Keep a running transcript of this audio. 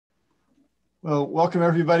Well, welcome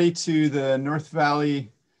everybody to the North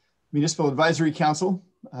Valley Municipal Advisory Council,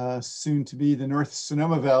 soon to be the North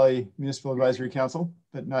Sonoma Valley Municipal Advisory Council,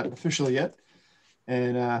 but not officially yet.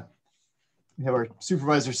 And we have our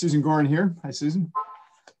supervisor, Susan Gorin, here. Hi, Susan.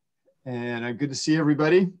 And good to see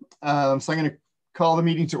everybody. So I'm going to call the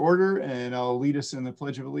meeting to order and I'll lead us in the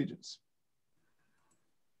Pledge of Allegiance.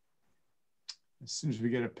 As soon as we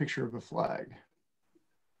get a picture of a flag.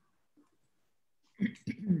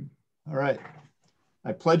 All right.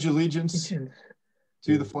 I pledge allegiance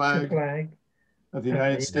to the flag of the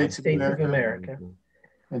United States of America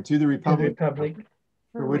and to the republic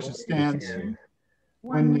for which it stands,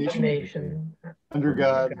 one nation, under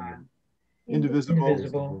God,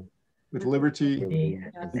 indivisible, with liberty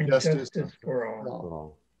and justice for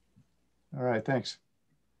all. All right, thanks.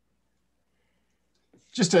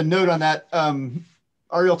 Just a note on that,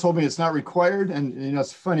 Ariel told me it's not required, and you know,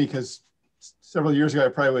 it's funny because several years ago, I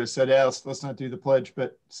probably would have said, yeah, let's not do the pledge,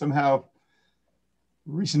 but somehow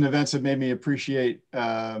recent events have made me appreciate,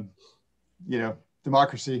 you know,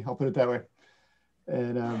 democracy, I'll put it that way.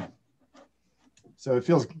 And so it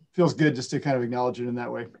feels good just to kind of acknowledge it in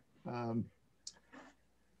that way.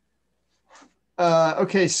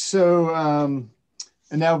 Okay, so, and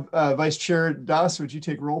now Vice Chair Doss, would you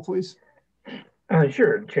take roll, please?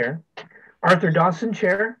 Sure, Chair. Arthur Dawson,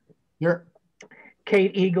 Chair. Here.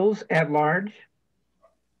 Kate Eagles, at large.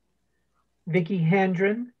 Vicki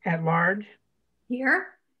Handren, at large. Here.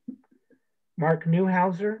 Mark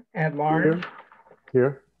Newhauser, at large.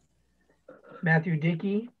 Here. Matthew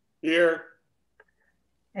Dickey. Here.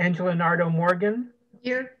 Angela Nardo Morgan.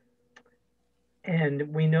 Here.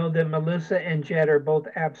 And we know that Melissa and Jed are both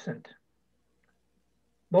absent.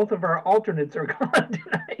 Both of our alternates are gone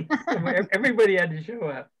tonight. So everybody had to show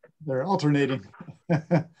up. They're alternating.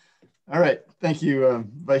 All right, thank you,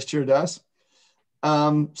 Vice Chair Doss.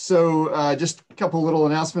 Just a couple little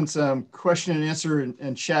announcements. Question and answer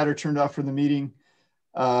and chat are turned off from the meeting.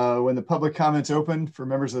 When the public comments open, for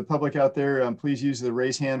members of the public out there, please use the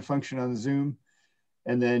raise hand function on the Zoom,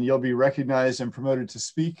 and then you'll be recognized and promoted to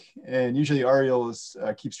speak. And usually Ariel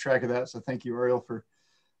keeps track of that, so thank you, Ariel, for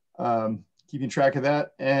keeping track of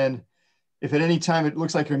that. And if at any time it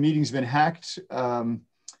looks like our meeting's been hacked,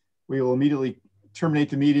 we will immediately terminate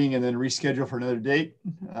the meeting and then reschedule for another date.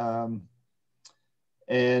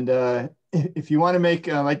 If you want to make,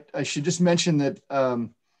 I should just mention that,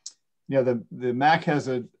 you know, the MAC has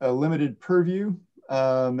a limited purview.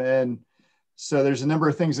 And so there's a number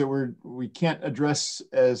of things that we can't address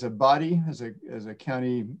as a body, as a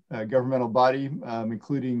county governmental body,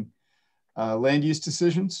 including land use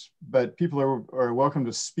decisions, but people are welcome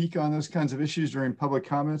to speak on those kinds of issues during public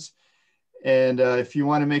comments. And if you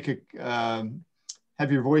want to make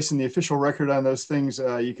have your voice in the official record on those things,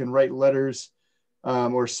 you can write letters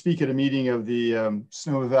or speak at a meeting of the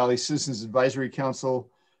Sonoma Valley Citizens Advisory Council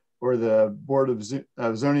or the Board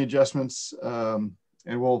of Zoning Adjustments, and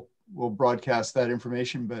we'll broadcast that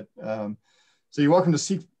information. But so you're welcome to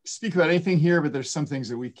speak about anything here, but there's some things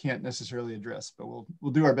that we can't necessarily address. But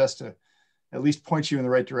we'll do our best to at least point you in the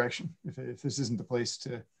right direction if this isn't the place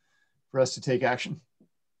for us to take action.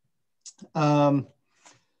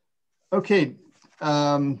 Okay.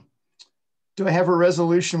 Do I have a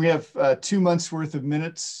resolution? We have 2 months worth of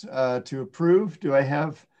minutes to approve. Do I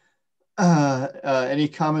have any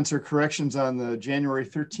comments or corrections on the January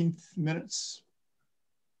 13th minutes?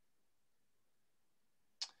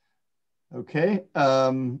 Okay.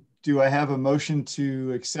 Do I have a motion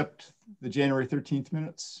to accept the January 13th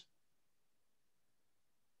minutes?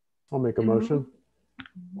 I'll make a motion.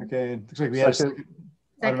 Okay. Looks like we have a second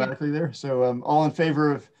automatically there. So all in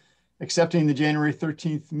favor of accepting the January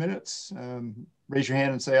 13th minutes, raise your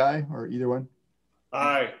hand and say aye, or either one.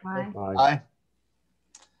 Aye. Aye. Aye.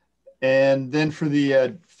 And then for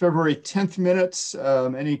the February 10th minutes,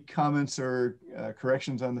 any comments or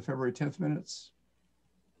corrections on the February 10th minutes?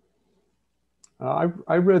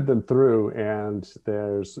 I read them through, and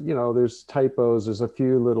there's typos. There's a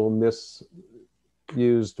few little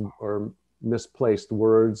misused or misplaced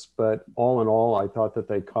words, but all in all, I thought that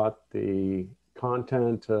they caught the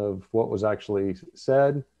content of what was actually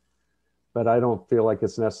said, but I don't feel like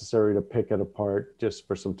it's necessary to pick it apart just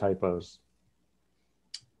for some typos.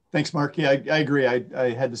 Thanks, Mark. Yeah, I agree.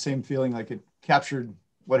 I had the same feeling, like it captured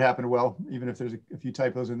what happened well, even if there's a few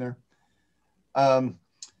typos in there.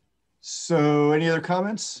 So any other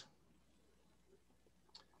comments?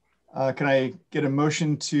 Can I get a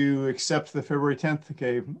motion to accept the February 10th?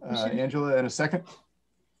 Okay, Angela, and a second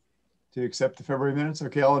to accept the February minutes.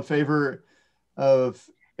 Okay, all in favor of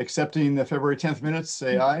accepting the February 10th minutes,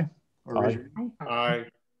 say aye. Or aye. Aye.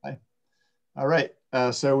 Aye. All right,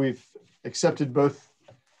 so we've accepted both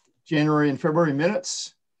January and February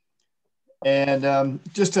minutes. And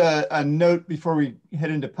just a note before we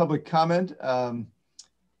head into public comment,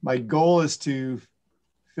 my goal is to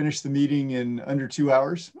finish the meeting in under 2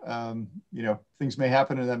 hours. You know, things may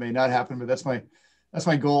happen and that may not happen, but that's my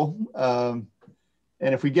goal.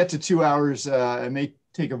 And if we get to 2 hours, I may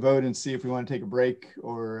take a vote and see if we want to take a break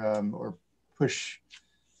or push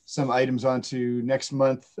some items onto next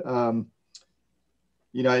month.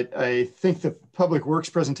 You know, I think the public works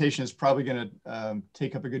presentation is probably going to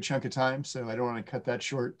take up a good chunk of time, so I don't want to cut that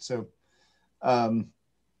short. So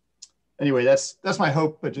anyway, that's my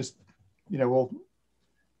hope. But just, you know,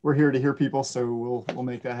 we're here to hear people, so we'll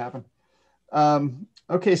make that happen.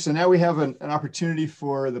 Okay, so now we have an opportunity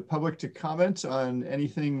for the public to comment on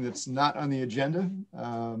anything that's not on the agenda.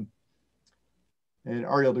 And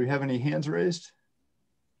Ariel, do we have any hands raised?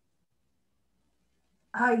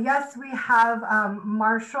 Yes, we have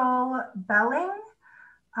Marshall Belling.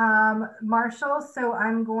 Marshall, so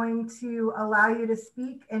I'm going to allow you to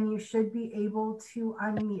speak and you should be able to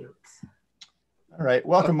unmute. All right,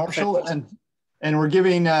 welcome Marshall. And we're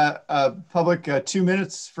giving public 2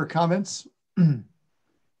 minutes for comments.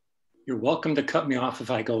 You're welcome to cut me off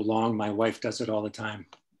if I go long. My wife does it all the time.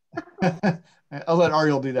 I'll let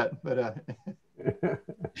Ariel do that, but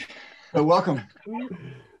welcome.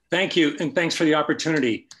 Thank you, and thanks for the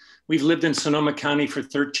opportunity. We've lived in Sonoma County for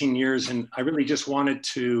 13 years, and I really just wanted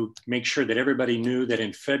to make sure that everybody knew that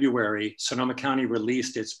in February, Sonoma County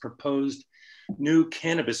released its proposed new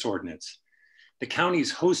cannabis ordinance. The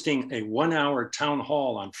county's hosting a 1-hour town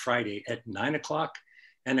hall on Friday at 9 o'clock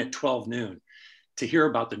and at 12 noon to hear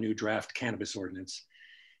about the new draft cannabis ordinance.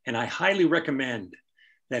 And I highly recommend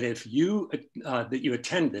that if you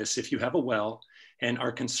attend this, if you have a well and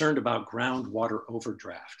are concerned about groundwater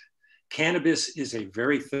overdraft. Cannabis is a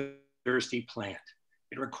very thirsty plant.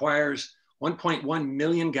 It requires 1.1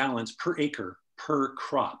 million gallons per acre per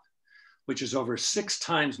crop, which is over 6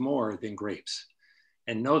 times more than grapes.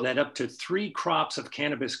 And know that up to 3 crops of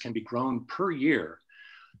cannabis can be grown per year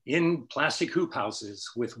in plastic hoop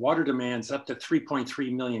houses with water demands up to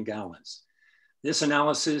 3.3 million gallons. This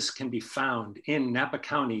analysis can be found in Napa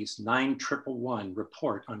County's 9111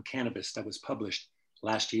 report on cannabis that was published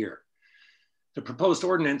last year. The proposed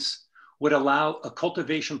ordinance would allow a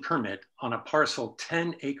cultivation permit on a parcel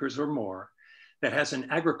 10 acres or more that has an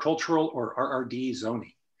agricultural or RRD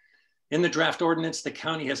zoning. In the draft ordinance, the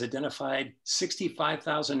county has identified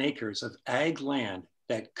 65,000 acres of ag land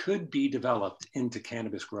that could be developed into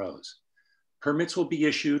cannabis grows. Permits will be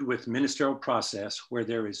issued with ministerial process where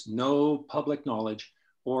there is no public knowledge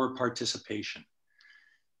or participation.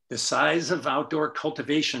 The size of outdoor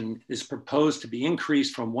cultivation is proposed to be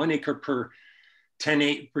increased from 1 acre per 10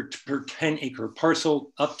 acre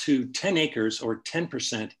parcel up to 10 acres or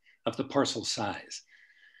 10% of the parcel size.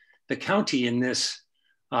 The county in this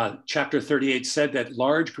chapter 38 said that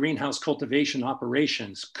large greenhouse cultivation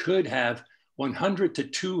operations could have 100 to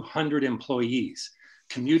 200 employees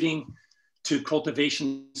commuting to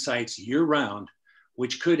cultivation sites year round,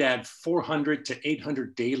 which could add 400 to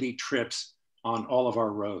 800 daily trips on all of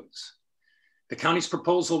our roads. The county's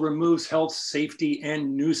proposal removes health, safety,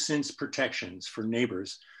 and nuisance protections for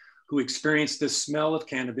neighbors who experience the smell of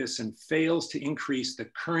cannabis and fails to increase the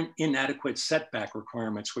current inadequate setback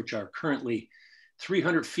requirements, which are currently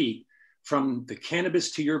 300 feet from the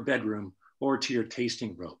cannabis to your bedroom or to your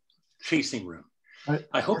tasting room.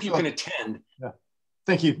 I hope you can attend. Yeah.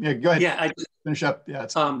 Thank you. Yeah, go ahead. Yeah, finish up. Yeah,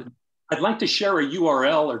 I'd like to share a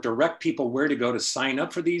URL or direct people where to go to sign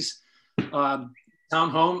up for these town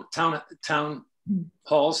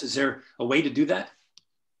halls. Is there a way to do that?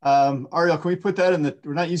 Ariel, can we put that in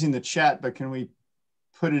we're not using the chat, but can we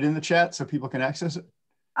put it in the chat so people can access it?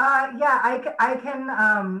 Yeah,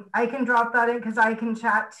 I can drop that in because I can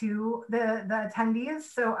chat to the attendees,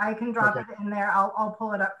 so I can drop it in there. I'll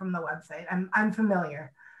pull it up from the website. I'm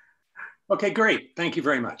familiar. Okay, great. Thank you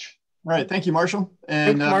very much. All right, thank you, Marshall.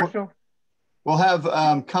 And thanks, Marshall. We'll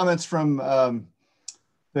have comments from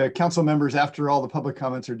the council members after all the public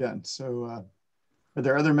comments are done. So are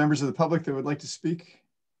there other members of the public that would like to speak?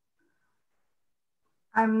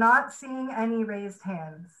 I'm not seeing any raised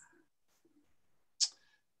hands.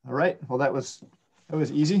 All right, well, that was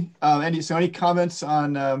easy. Any comments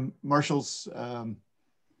on Marshall's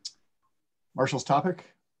topic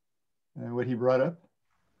and what he brought up?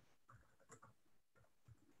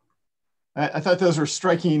 I thought those were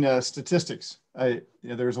striking statistics.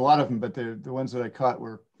 There's a lot of them, but the ones that I caught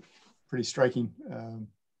were pretty striking.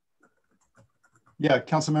 Yeah,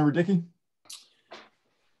 Councilmember Dickey.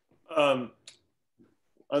 On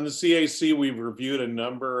the CAC, we've reviewed a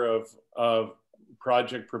number of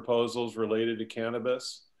project proposals related to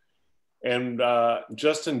cannabis. And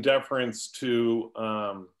just in deference to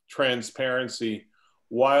transparency,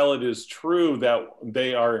 while it is true that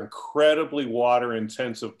they are incredibly water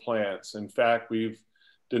intensive plants, in fact, we've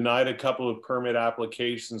denied a couple of permit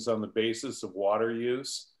applications on the basis of water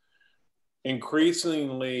use.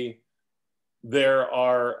 Increasingly, there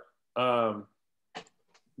are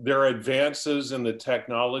advances in the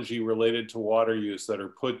technology related to water use that are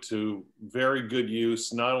put to very good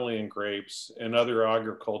use, not only in grapes and other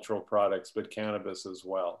agricultural products, but cannabis as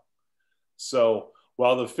well. So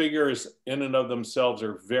while the figures in and of themselves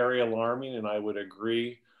are very alarming, and I would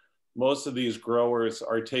agree, most of these growers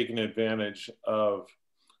are taking advantage of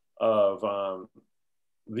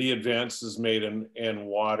the advances made in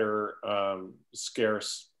water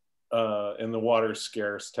scarce, in the water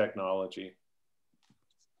scarce technology.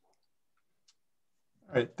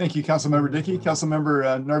 All right, thank you, Councilmember Dickey.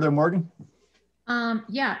 Councilmember Nardo Morgan.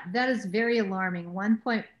 Yeah, that is very alarming.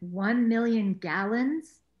 1.1 million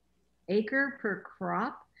gallons acre per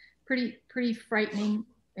crop. Pretty frightening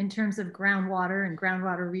in terms of groundwater and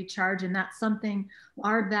groundwater recharge. And that's something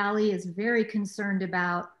our valley is very concerned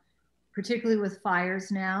about, particularly with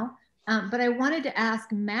fires now. But I wanted to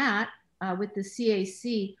ask Matt with the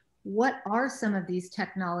CAC, what are some of these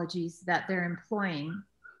technologies that they're employing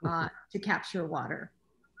to capture water?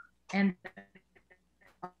 And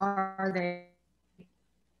are they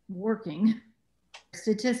working?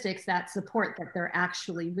 Statistics that support that they're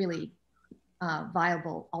actually really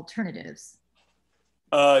viable alternatives.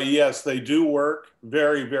 Yes, they do work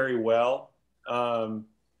very, very well. A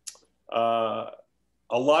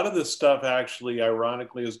lot of this stuff actually,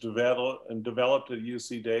 ironically, is developed at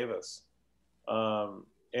UC Davis.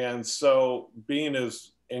 And so being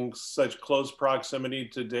in such close proximity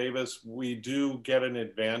to Davis, we do get an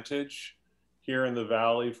advantage here in the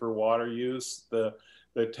Valley for water use. The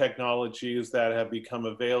technologies that have become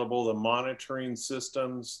available, the monitoring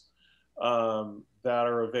systems that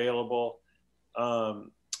are available.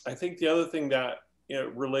 I think the other thing that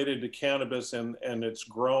related to cannabis and it's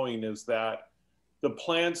growing is that the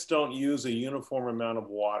plants don't use a uniform amount of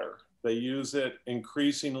water. They use it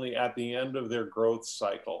increasingly at the end of their growth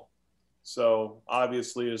cycle. So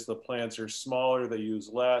obviously, as the plants are smaller, they use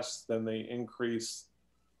less, then they increase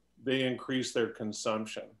their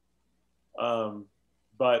consumption.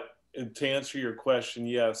 But to answer your question,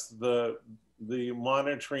 yes, the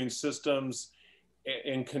monitoring systems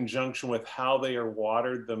in conjunction with how they are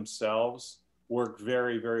watered themselves work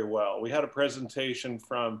very, very well. We had a presentation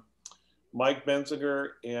from Mike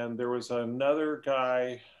Benziger, and there was another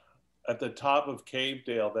guy at the top of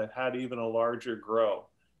Cavedale that had even a larger grow.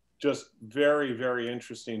 Just very, very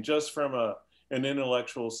interesting, just from an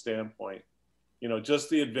intellectual standpoint. Just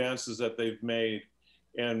the advances that they've made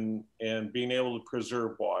and being able to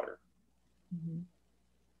preserve water. Mm-hmm.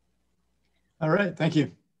 All right, thank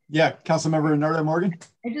you. Yeah, Councilmember Nardo Morgan.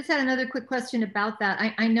 I just had another quick question about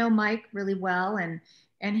that. I know Mike really well, and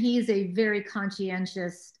he's a very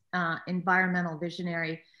conscientious environmental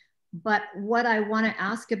visionary. But what I want to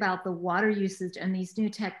ask about the water usage and these new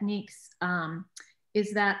techniques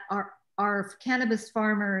is that our cannabis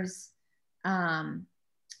farmers,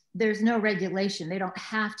 there's no regulation. They don't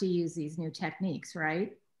have to use these new techniques,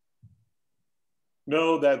 right?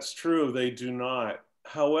 No, that's true. They do not.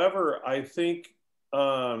 However, I think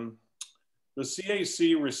the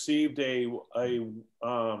CAC received a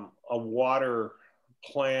water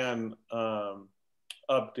plan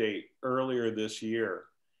update earlier this year.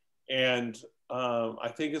 And I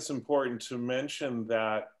think it's important to mention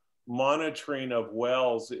that monitoring of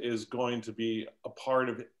wells is going to be a part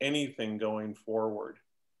of anything going forward.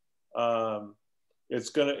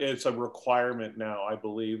 It's a requirement now, I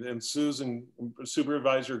believe. And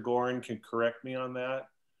Supervisor Gorin can correct me on that.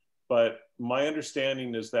 But my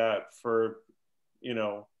understanding is that for,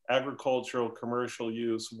 agricultural, commercial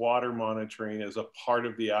use, water monitoring is a part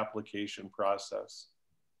of the application process.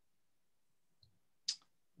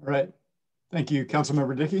 All right. Thank you,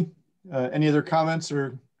 Councilmember Dickey. Any other comments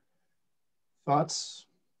or thoughts?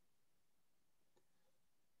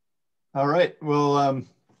 All right. Well,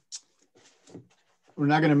 we're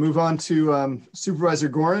now going to move on to Supervisor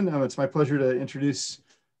Gorin. It's my pleasure to introduce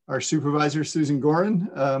our supervisor, Susan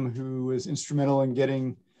Gorin, who was instrumental in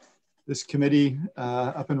getting this committee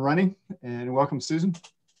up and running. And welcome, Susan.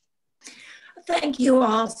 Thank you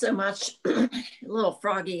all so much. A little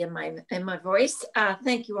froggy in my voice.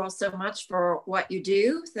 Thank you all so much for what you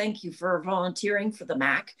do. Thank you for volunteering for the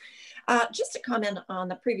MAC. Just to comment on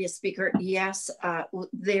the previous speaker, yes,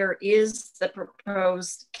 there is the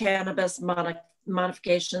proposed cannabis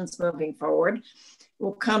modifications moving forward.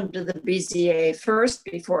 will come to the BZA first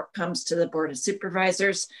before it comes to the Board of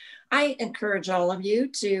Supervisors. I encourage all of you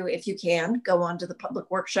to, if you can, go on to the public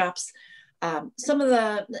workshops. Some of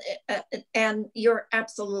the, and you're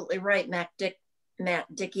absolutely right, Matt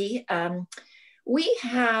Dickey. We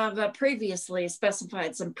have previously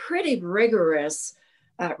specified some pretty rigorous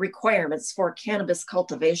requirements for cannabis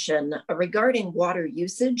cultivation regarding water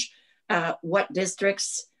usage, what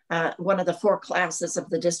districts, one of the 4 classes of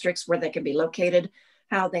the districts where they can be located,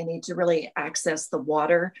 how they need to really access the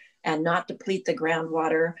water and not deplete the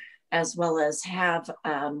groundwater, as well as have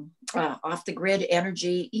off the grid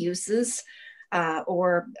energy uses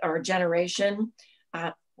or generation.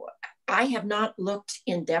 I have not looked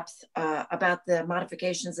in depth about the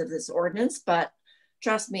modifications of this ordinance, but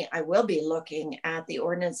trust me, I will be looking at the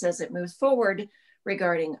ordinance as it moves forward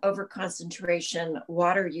regarding overconcentration,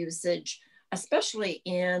 water usage, especially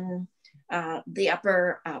in the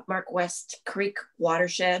upper Mark West Creek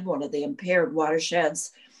watershed, one of the impaired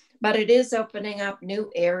watersheds. But it is opening up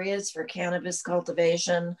new areas for cannabis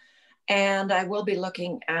cultivation. And I will be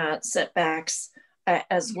looking at setbacks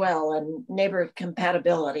as well, and neighbor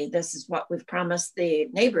compatibility. This is what we've promised the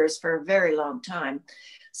neighbors for a very long time.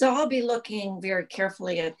 So I'll be looking very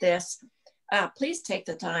carefully at this. Please take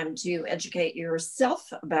the time to educate yourself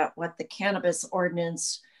about what the cannabis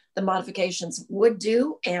ordinance, the modifications would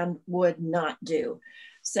do and would not do.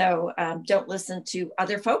 So don't listen to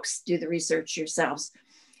other folks, do the research yourselves.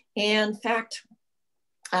 In fact,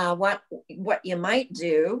 what you might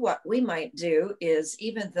do, what we might do is,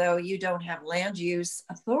 even though you don't have land use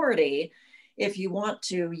authority, if you want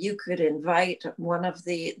to, you could invite one of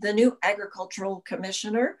the new agricultural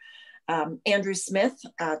commissioner, Andrew Smith,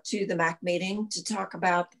 to the MAC meeting to talk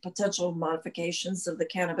about the potential modifications of the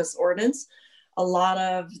cannabis ordinance. A lot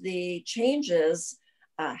of the changes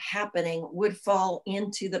happening would fall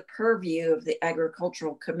into the purview of the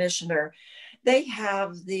agricultural commissioner. They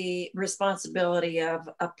have the responsibility of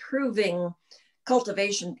approving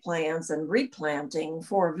cultivation plans and replanting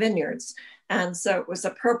for vineyards. And so it was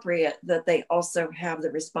appropriate that they also have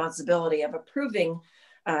the responsibility of approving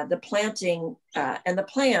the planting and the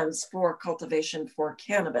plans for cultivation for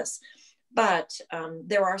cannabis. But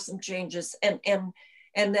there are some changes. And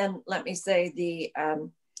then let me say the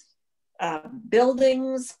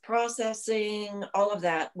buildings, processing, all of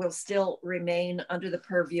that will still remain under the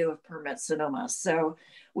purview of Permit Sonoma. So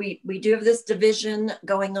we do have this division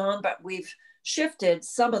going on, but we've shifted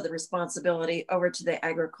some of the responsibility over to the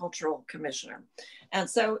agricultural commissioner. And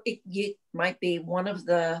so it might be one of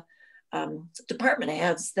the department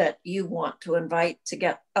heads that you want to invite to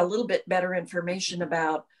get a little bit better information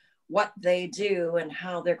about what they do and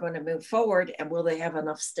how they're going to move forward, and will they have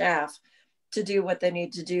enough staff to do what they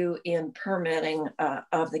need to do in permitting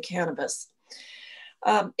of the cannabis.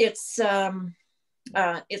 It's COVID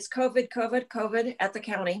at the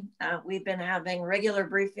county. We've been having regular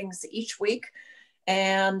briefings each week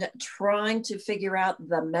and trying to figure out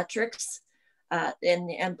the metrics.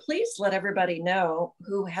 And please let everybody know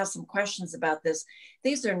who has some questions about this.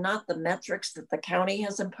 These are not the metrics that the county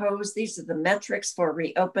has imposed. These are the metrics for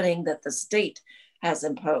reopening that the state has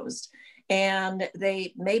imposed. And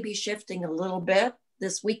they may be shifting a little bit.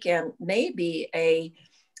 This weekend may be a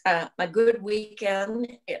good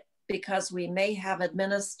weekend because we may have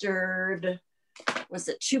administered, was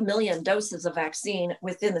it 2 million doses of vaccine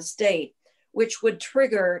within the state, which would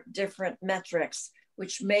trigger different metrics,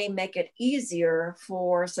 which may make it easier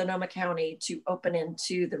for Sonoma County to open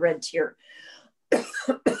into the red tier.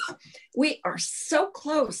 We are so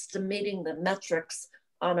close to meeting the metrics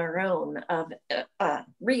on our own of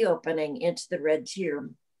reopening into the red tier.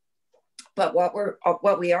 But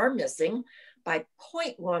what we are missing by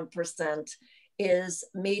 0.1% is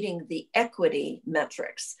meeting the equity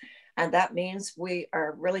metrics. And that means we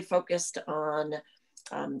are really focused on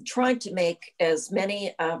trying to make as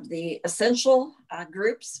many of the essential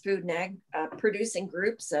groups, food and ag producing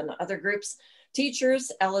groups and other groups,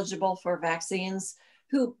 teachers eligible for vaccines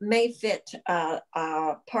who may fit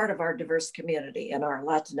part of our diverse community and our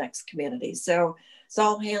Latinx community. So it's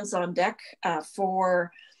all hands on deck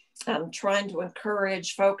for trying to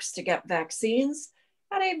encourage folks to get vaccines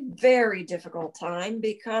at a very difficult time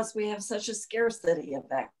because we have such a scarcity of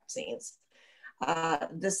vaccines.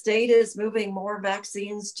 The state is moving more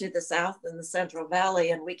vaccines to the South and the Central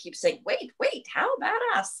Valley, and we keep saying, wait, how about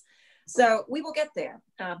us? So we will get there,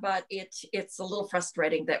 but it's a little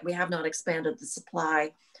frustrating that we have not expanded the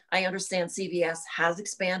supply. I understand CVS has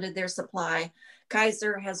expanded their supply.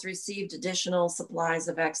 Kaiser has received additional supplies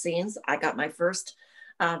of vaccines. I got my first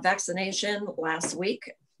vaccination last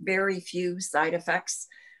week, very few side effects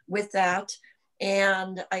with that.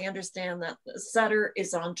 And I understand that Sutter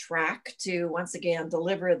is on track to once again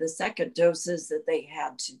deliver the second doses that they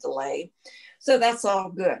had to delay. So that's all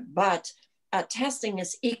good, but testing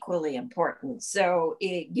is equally important. So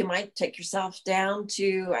you might take yourself down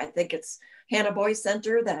to, I think it's Hannah Boy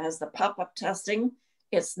Center that has the pop-up testing.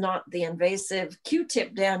 It's not the invasive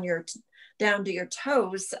Q-tip down to your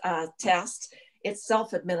toes test. It's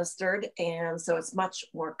self-administered, and so it's much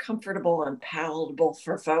more comfortable and palatable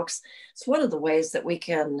for folks. It's one of the ways that we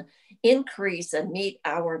can increase and meet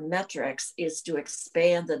our metrics is to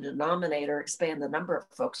expand the denominator, expand the number of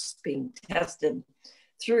folks being tested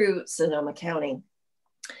through Sonoma County.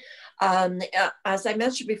 As I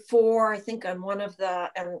mentioned before, I think on one of the,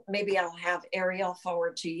 and maybe I'll have Ariel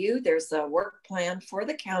forward to you, there's a work plan for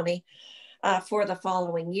the county for the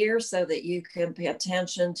following year so that you can pay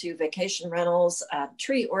attention to vacation rentals,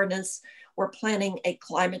 tree ordinance. We're planning a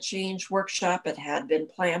climate change workshop. It had been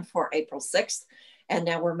planned for April 6th, and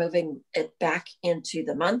now we're moving it back into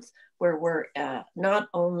the month where we're not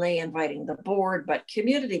only inviting the board, but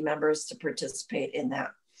community members to participate in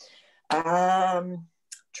that.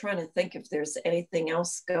 Trying to think if there's anything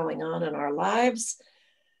else going on in our lives.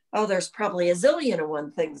 Oh, there's probably a zillion and one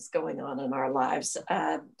things going on in our lives.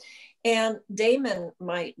 And Damon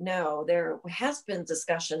might know there has been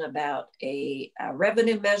discussion about a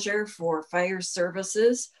revenue measure for fire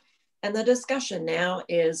services. And the discussion now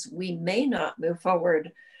is we may not move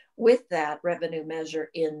forward with that revenue measure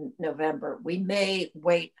in November. We may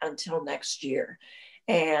wait until next year.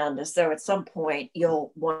 And so at some point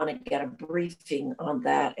you'll want to get a briefing on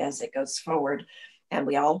that as it goes forward. And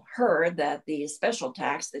we all heard that the special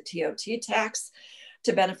tax, the TOT tax,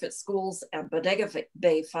 to benefit schools and Bodega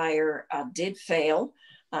Bay Fire did fail.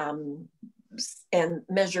 And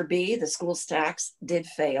Measure B, the schools tax, did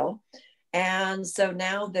fail. And so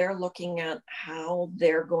now they're looking at how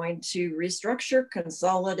they're going to restructure,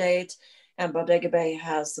 consolidate, and Bodega Bay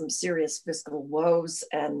has some serious fiscal woes,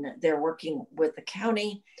 and they're working with the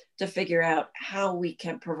county to figure out how we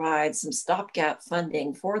can provide some stopgap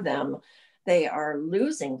funding for them. They are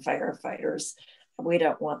losing firefighters. We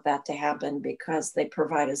don't want that to happen because they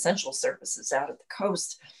provide essential services out at the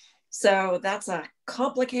coast. So that's a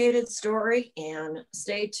complicated story, and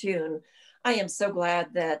stay tuned. I am so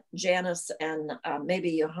glad that Janice and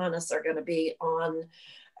maybe Johannes are going to be on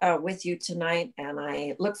with you tonight, and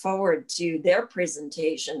I look forward to their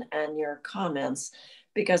presentation and your comments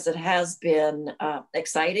because it has been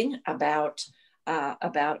exciting about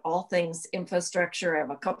all things infrastructure. I have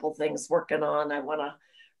a couple things working on. I want to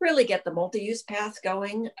really get the multi-use path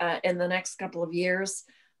going in the next couple of years,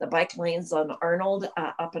 the bike lanes on Arnold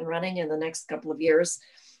up and running in the next couple of years,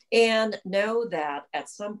 and know that at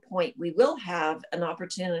some point we will have an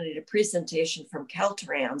opportunity to presentation from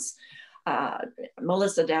Caltrans.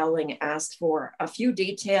 Melissa Dowling asked for a few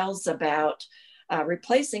details about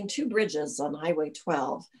replacing 2 bridges on Highway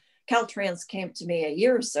 12. Caltrans came to me a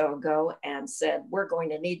year or so ago and said, we're going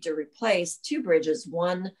to need to replace 2 bridges,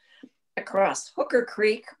 one across Hooker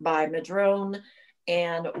Creek by Madrone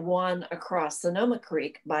and one across Sonoma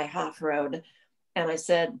Creek by Hoff Road. And I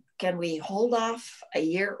said, can we hold off a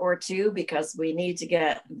year or two because we need to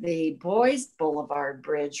get the Boys Boulevard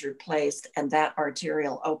Bridge replaced and that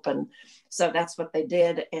arterial open. So that's what they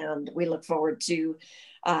did. And we look forward to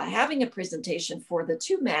having a presentation for the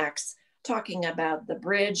 2 MACs talking about the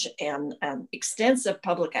bridge and extensive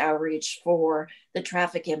public outreach for the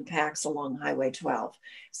traffic impacts along Highway 12.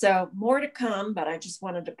 So more to come, but I just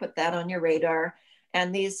wanted to put that on your radar.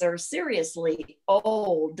 And these are seriously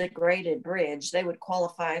old, degraded bridge. They would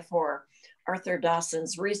qualify for Arthur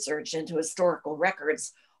Dawson's research into historical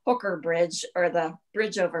records. Hooker Bridge, or the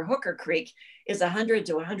bridge over Hooker Creek, is 100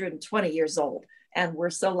 to 120 years old. And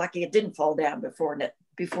we're so lucky it didn't fall down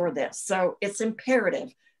before this. So it's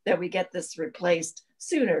imperative that we get this replaced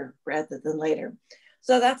sooner rather than later.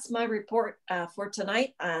 So that's my report for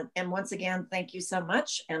tonight. And once again, thank you so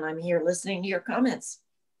much. And I'm here listening to your comments.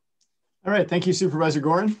 All right, thank you, Supervisor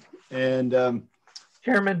Gorin. And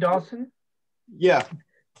Chairman Dawson? Yeah,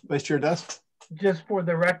 Vice Chair Dust. Just for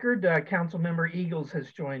the record, Councilmember Eagles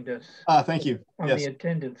has joined us. Thank you. On the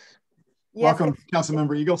attendance. Yes. Welcome,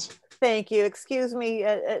 Councilmember Eagles. Thank you. Excuse me,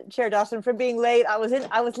 Chair Dawson, for being late. I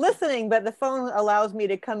was listening, but the phone allows me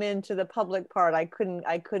to come into the public part. I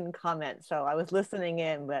couldn't comment, so I was listening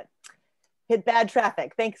in, but hit bad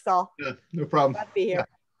traffic. Thanks, all. Yeah, no problem. Glad to be here. Yeah.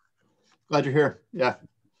 Glad you're here. Yeah.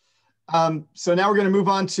 So now we're going to move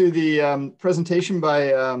on to the presentation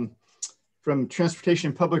by from Transportation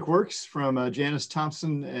and Public Works from Janice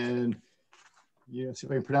Thompson and, yeah, see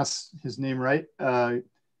if I can pronounce his name right,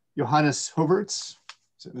 Johannes Hoverts.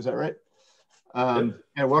 Is that right? And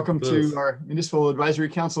welcome to our Municipal Advisory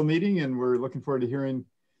Council meeting, and we're looking forward to hearing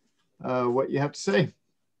what you have to say.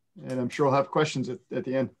 And I'm sure we'll have questions at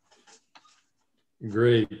the end.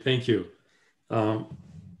 Great, thank you.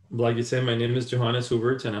 Like you said, my name is Johannes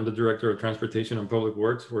Huberts, and I'm the Director of Transportation and Public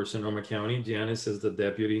Works for Sonoma County. Janice is the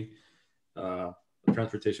Deputy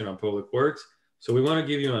Transportation and Public Works. So we want to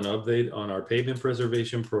give you an update on our pavement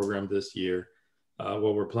preservation program this year,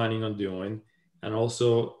 what we're planning on doing. And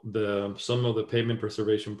also some of the pavement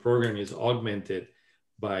preservation program is augmented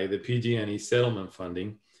by the PG&E settlement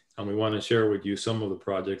funding. And we want to share with you some of the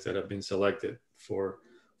projects that have been selected for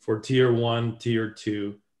tier 1, tier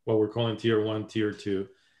 2, what we're calling tier 1, tier 2,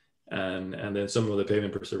 and then some of the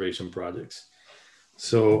pavement preservation projects.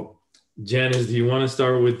 So Janice, do you want to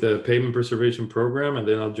start with the pavement preservation program, and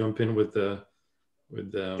then I'll jump in with the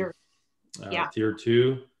Sure. Yeah. tier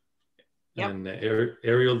 2? Yep. And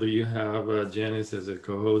Ariel, do you have Janice as a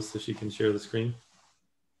co-host so she can share the screen?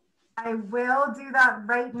 I will do that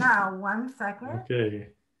right now. 1 second. Okay.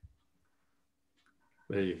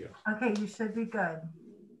 There you go. Okay, you should be good.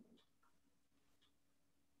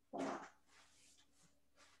 Hold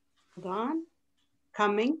on.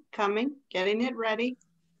 Coming, getting it ready.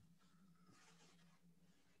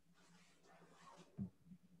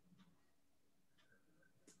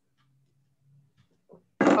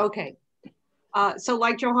 Okay. So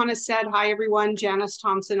like Johanna said, hi everyone, Janice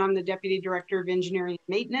Thompson. I'm the Deputy Director of Engineering and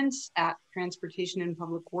Maintenance at Transportation and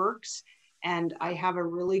Public Works. And I have a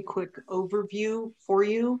really quick overview for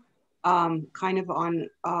you, kind of on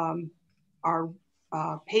our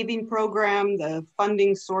paving program, the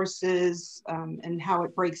funding sources, and how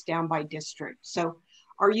it breaks down by district. So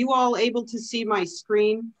are you all able to see my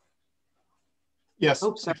screen? Yes,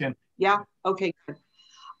 Oops, I can. Yeah, okay, good.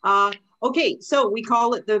 Okay, so we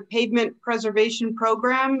call it the Pavement Preservation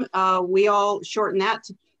Program. We all shorten that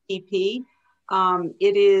to PPP.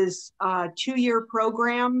 It is a 2-year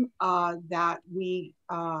program that we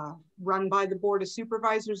run by the Board of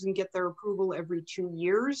Supervisors and get their approval every 2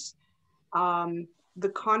 years. The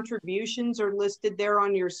contributions are listed there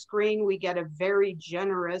on your screen. We get a very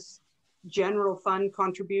generous general fund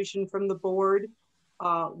contribution from the board.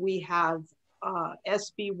 We have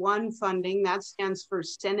SB1 funding, that stands for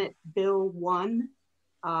Senate Bill 1.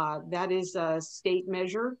 That is a state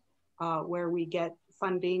measure where we get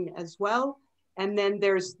funding as well. And then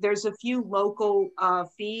there's a few local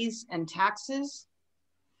fees and taxes,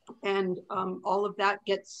 and all of that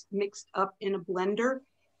gets mixed up in a blender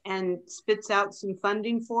and spits out some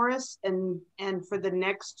funding for us. And for the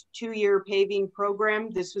next 2-year paving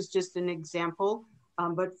program, this was just an example,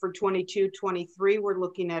 but for 22-23, we're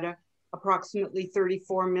looking at approximately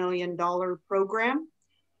 $34 million program.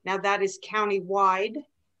 Now that is county-wide.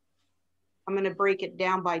 I'm going to break it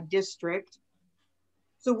down by district.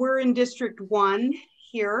 So we're in District 1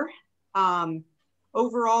 here.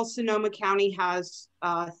 Overall, Sonoma County has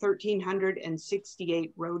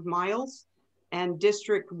 1,368 road miles, and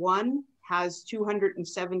District 1 has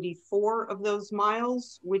 274 of those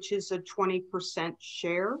miles, which is a 20%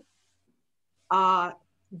 share.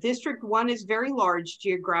 District 1 is very large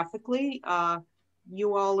geographically.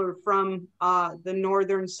 You all are from the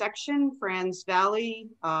northern section, Franz Valley,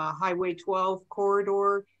 Highway 12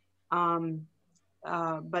 corridor,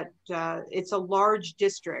 but it's a large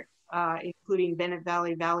district, including Bennett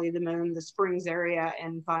Valley, Valley of the Moon, the Springs area,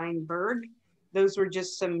 and Vineburg. Those were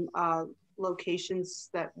just some locations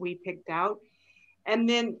that we picked out. And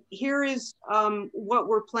then here is what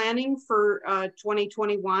we're planning for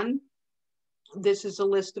 2021. This is a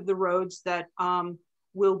list of the roads that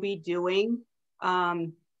we'll be doing.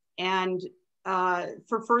 And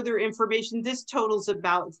for further information, this totals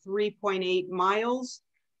about 3.8 miles.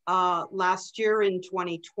 Last year in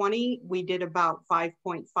 2020, we did about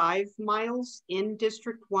 5.5 miles in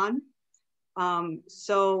District 1.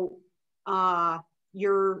 So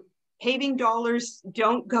your paving dollars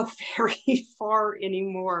don't go very far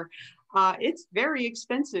anymore. It's very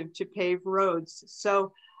expensive to pave roads.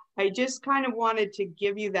 So I just kind of wanted to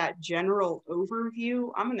give you that general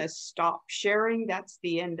overview. I'm going to stop sharing. That's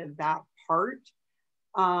the end of that part.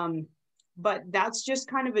 But that's just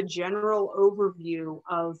kind of a general overview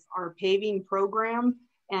of our paving program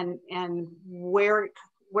and where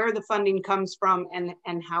the funding comes from and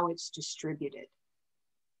how it's distributed.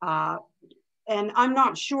 And I'm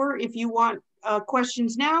not sure if you want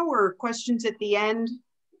questions now or questions at the end.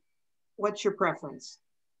 What's your preference?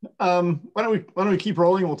 Why don't we keep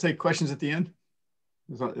rolling? We'll take questions at the end,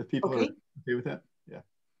 if people are okay with that. Yeah.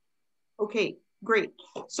 Okay, great.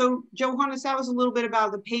 So Johannes, that was a little bit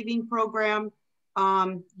about the paving program.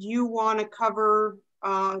 You want to cover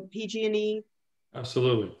PG&E?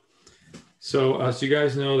 Absolutely. So as you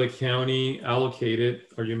guys know, the county allocated,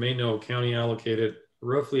 or you may know, county allocated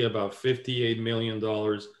roughly about $58 million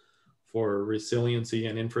for resiliency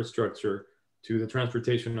and infrastructure to the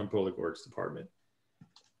Transportation and Public Works Department.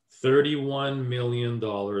 $31 million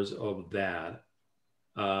of that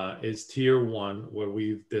is tier one, what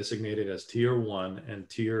we've designated as tier one and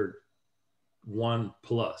tier 1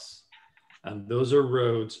 plus. And those are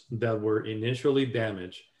roads that were initially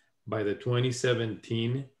damaged by the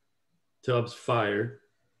 2017 Tubbs fire,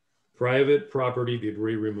 private property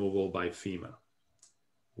debris removal by FEMA.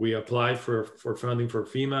 We applied for funding for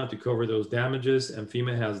FEMA to cover those damages, and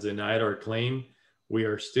FEMA has denied our claim. We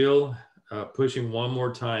are still pushing one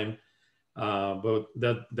more time, but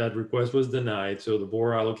that request was denied. So the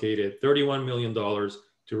board allocated $31 million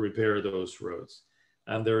to repair those roads.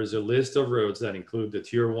 And there is a list of roads that include the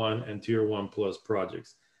tier 1 and tier 1 plus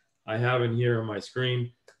projects. I have in here on my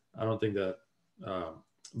screen. I don't think that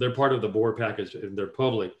they're part of the board package and they're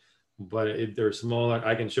public, but if they're small,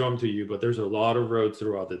 I can show them to you, but there's a lot of roads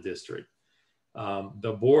throughout the district.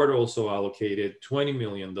 The board also allocated $20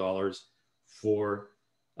 million for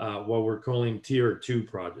what we're calling tier 2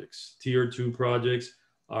 projects. Tier 2 projects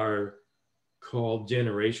are called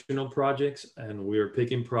generational projects, and we're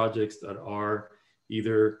picking projects that are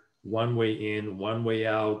either one way in, one way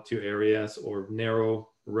out to areas, or narrow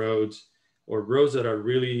roads, or roads that are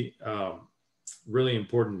really, really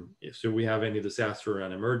important if we have any disaster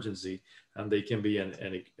and emergency, and they can be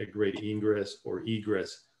a great ingress or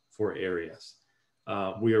egress for areas.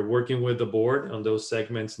 We are working with the board on those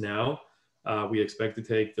segments now. We expect to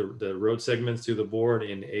take the road segments to the board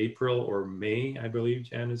in April or May, I believe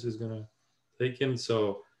Janice is gonna take them.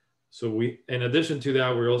 So we, in addition to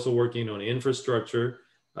that, we're also working on infrastructure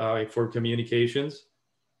for communications.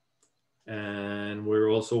 And we're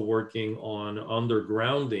also working on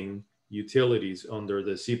undergrounding utilities under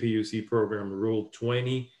the CPUC program Rule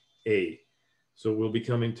 20A. So we'll be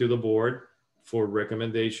coming to the board for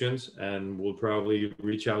recommendations, and we'll probably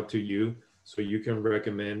reach out to you so you can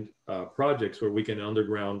recommend projects where we can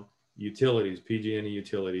underground utilities, PG&E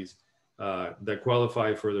utilities that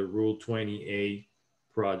qualify for the Rule 20A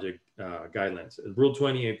project guidelines. Rule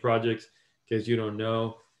 20A projects, in case you don't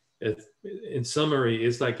know, in summary,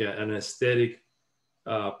 it's like an aesthetic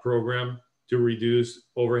program to reduce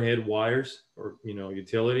overhead wires or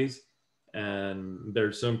utilities, and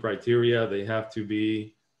there's some criteria. They have to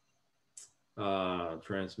be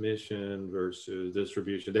transmission versus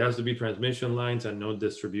distribution. There has to be transmission lines and no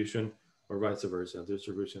distribution, or vice versa.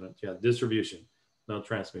 Distribution, not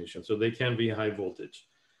transmission. So they can be high voltage.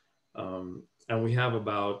 And we have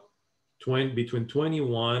about between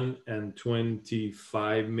 21 and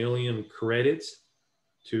 25 million credits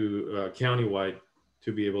to countywide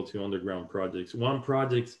to be able to underground projects. One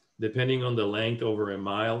project, depending on the length over a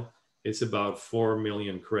mile, it's about 4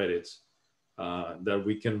 million credits that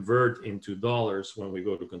we convert into dollars when we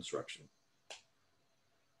go to construction.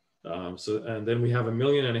 And then we have $1.5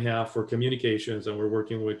 million for communications, and we're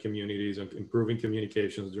working with communities on improving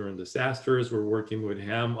communications during disasters. We're working with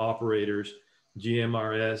ham operators,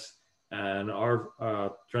 GMRS, and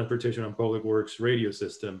our Transportation and Public Works radio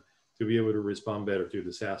system to be able to respond better to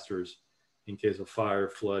disasters in case of fire,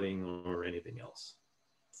 flooding, or anything else.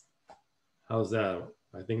 How's that?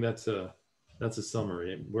 I think that's a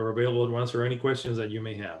summary. We're available to answer any questions that you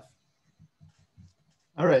may have.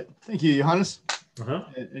 All right, thank you, Johannes.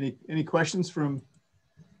 Any questions from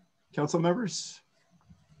council members?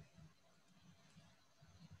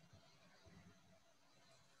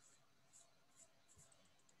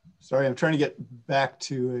 Sorry, I'm trying to get back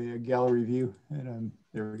to a gallery view, and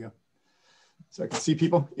there we go. So I can see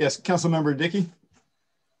people. Yes, Council Member Dickey.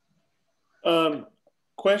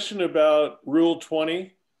 Question about Rule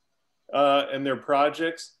 20 and their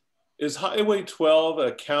projects. Is Highway 12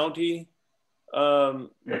 a county? Do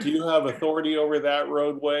you have authority over that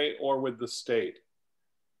roadway, or with the state?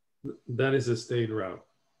 That is a state route.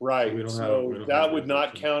 Right. So that would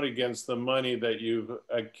not count against the money that you've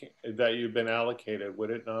been allocated,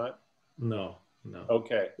 would it not? No, no.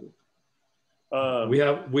 Okay. We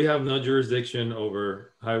have no jurisdiction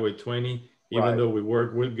over Highway 20, even though we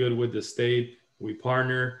work good with the state. We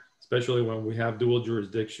partner, especially when we have dual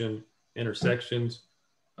jurisdiction intersections.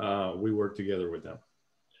 We work together with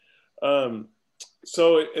them.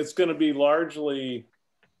 So it's going to be largely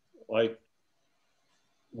like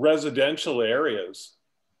residential areas,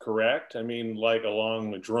 correct? I mean, like along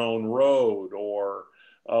Madrone Road or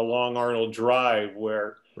along Arnold Drive,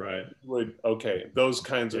 where those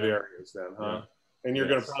kinds of areas then, huh? Yeah. And you're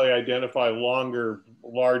going to probably identify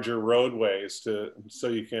larger roadways so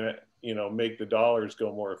you can make the dollars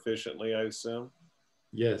go more efficiently, I assume.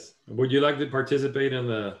 Yes. Would you like to participate in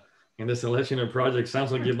the selection of projects?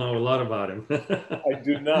 Sounds like you know a lot about him. I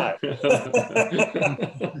do not.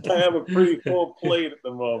 I have a pretty full plate at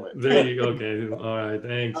the moment. There you go. Okay. All right.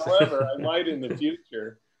 Thanks. However, I might in the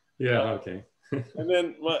future. Yeah. Okay.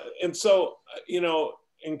 And so, you know,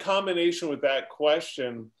 in combination with that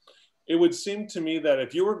question, it would seem to me that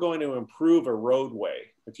if you were going to improve a roadway,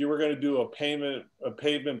 if you were going to do a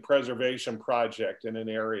pavement preservation project in an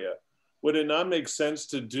area, would it not make sense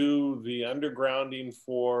to do the undergrounding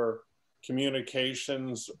for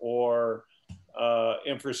communications or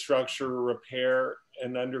infrastructure repair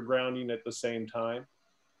and undergrounding at the same time?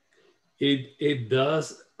 It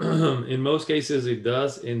does. In most cases, it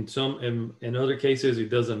does. In other cases, it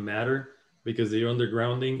doesn't matter because the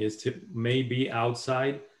undergrounding may be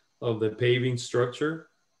outside of the paving structure.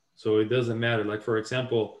 So it doesn't matter. Like, for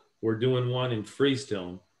example, we're doing one in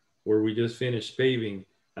Freestone where we just finished paving,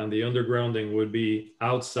 and the undergrounding would be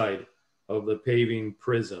outside of the paving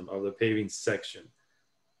prism, of the paving section.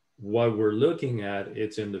 What we're looking at,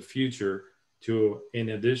 it's in the future to, in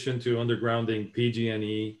addition to undergrounding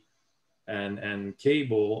PG&E and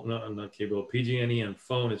cable, not cable, PG&E and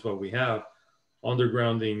phone is what we have,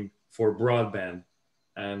 undergrounding for broadband.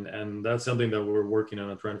 And that's something that we're working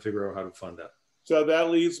on and trying to figure out how to fund that. So that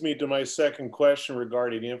leads me to my second question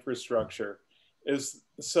regarding infrastructure.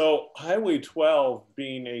 So Highway 12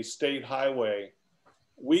 being a state highway,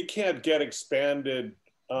 we can't get expanded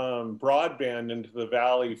broadband into the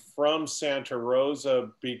valley from Santa Rosa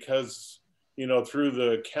because, you know, through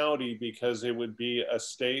the county, because it would be a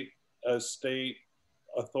state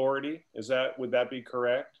authority. Would that be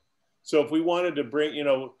correct? So if we wanted to bring, you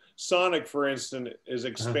know, Sonic, for instance, is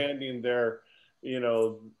expanding their, you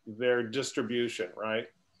know, their distribution, right?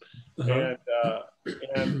 And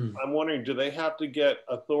I'm wondering, do they have to get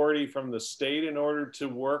authority from the state in order to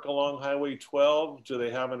work along Highway 12? Do they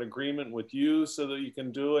have an agreement with you so that you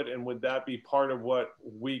can do it? And would that be part of what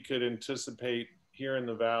we could anticipate here in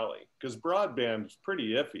the valley? Because broadband is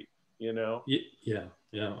pretty iffy, you know? Yeah,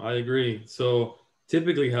 I agree. So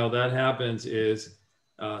typically how that happens is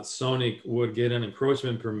Sonic would get an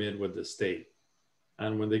encroachment permit with the state.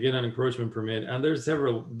 And when they get an encroachment permit, and there's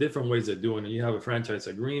several different ways of doing it. You have a franchise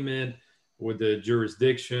agreement with the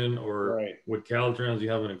jurisdiction, or with Caltrans, you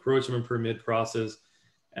have an encroachment permit process,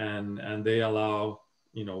 and they allow,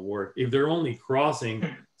 you know, work. If they're only crossing,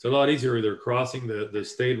 it's a lot easier if they're crossing the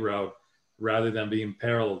state route rather than being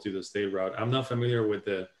parallel to the state route. I'm not familiar with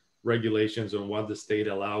the regulations on what the state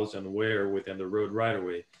allows and where within the road right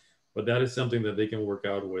away, but that is something that they can work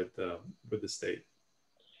out with the state.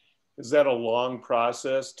 Is that a long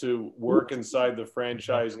process to work inside the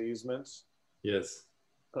franchise easements? Yes.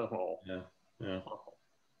 Oh. Yeah. Oh.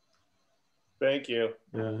 Thank you.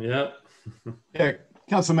 Yeah.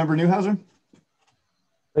 Councilmember Newhouser.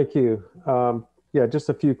 Thank you. Yeah, just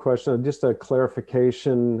a few questions. Just a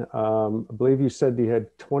clarification. I believe you said you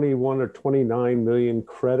had 21 or 29 million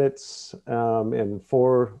credits and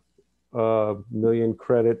 4 million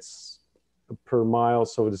credits per mile.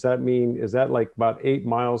 So does that mean, is that like about 8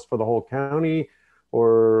 miles for the whole county,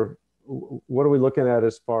 or what are we looking at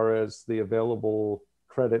as far as the available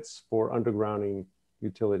credits for undergrounding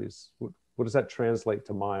utilities? What does that translate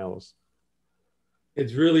to miles?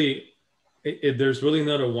 It's really, there's really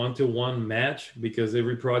not a one-to-one match because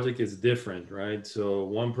every project is different, right? So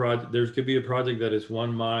one project, there could be a project that is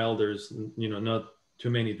 1 mile. There's, you know, not too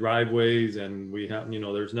many driveways, and we have, you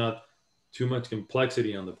know, there's not too much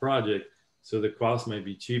complexity on the project. So the cost might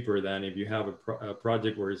be cheaper than if you have a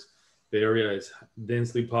project where the area is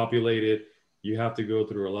densely populated. You have to go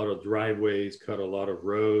through a lot of driveways, cut a lot of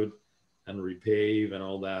road, and repave and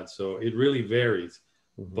all that. So it really varies.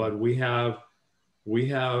 Mm-hmm. But we have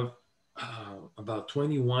about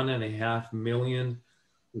 21.5 million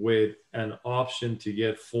with an option to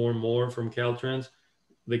get 4 more from Caltrans.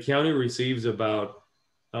 The county receives about,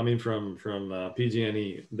 from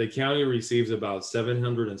PG&E, the county receives about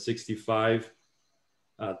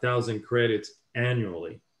 765,000 credits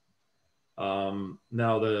annually. Now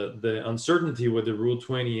the uncertainty with the Rule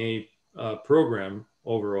 28 program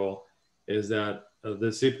overall is that the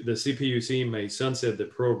CPUC may sunset the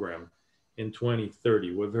program in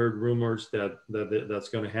 2030. We've heard rumors that's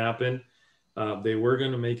going to happen. They were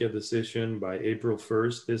going to make a decision by April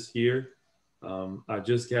 1st this year. I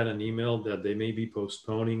just got an email that they may be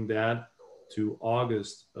postponing that to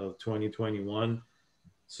August of 2021.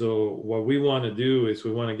 So what we want to do is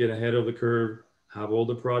we want to get ahead of the curve, have all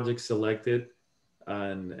the projects selected,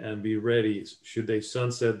 and be ready. Should they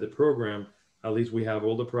sunset the program, at least we have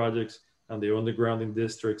all the projects and the undergrounding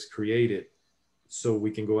districts created, so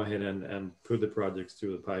we can go ahead and put the projects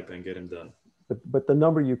through the pipe and get them done. But the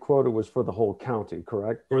number you quoted was for the whole county,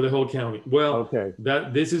 correct? For the whole county. Well, okay.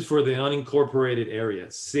 This is for the unincorporated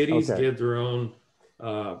areas. Cities okay. get their own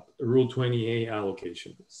Rule 20A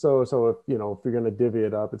allocation. So if if you're going to divvy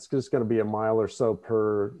it up, it's just going to be a mile or so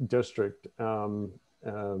per district,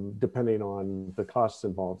 depending on the costs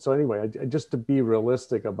involved. So anyway, just to be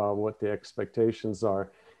realistic about what the expectations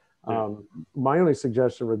are, my only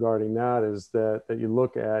suggestion regarding that is that you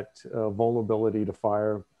look at vulnerability to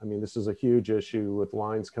fire. I mean, this is a huge issue with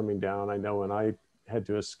lines coming down. I know when I had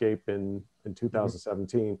to escape in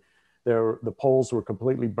 2017, the poles were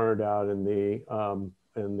completely burned out and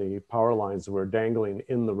the power lines were dangling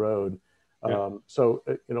in the road. So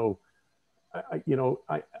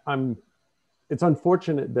it's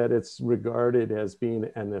unfortunate that it's regarded as being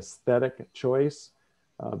an aesthetic choice,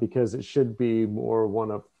 because it should be more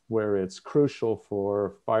one of where it's crucial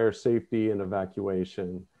for fire safety and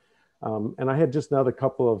evacuation. And I had just another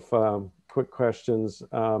couple of quick questions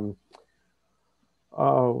and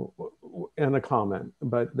a comment.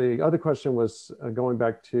 But the other question was going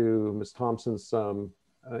back to Ms. Thompson's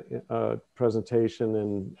presentation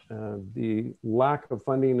and the lack of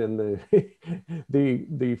funding and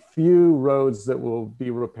the few roads that will be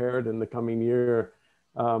repaired in the coming year.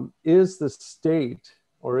 Is the state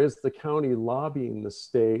or is the county lobbying the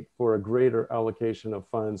state for a greater allocation of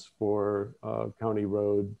funds for county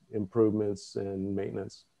road improvements and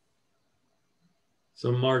maintenance?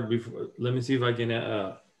 So Mark, let me see if I can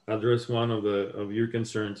address one of your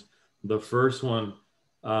concerns. The first one,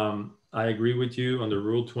 I agree with you on the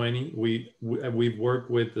Rule 20. We've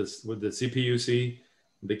worked with the CPUC.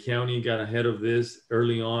 The county got ahead of this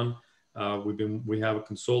early on. We have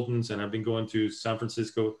consultants, and I've been going to San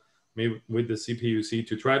Francisco maybe with the CPUC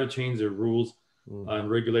to try to change the rules and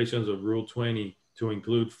regulations of Rule 20 to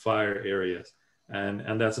include fire areas,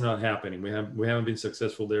 and that's not happening. We haven't been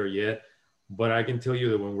successful there yet. But I can tell you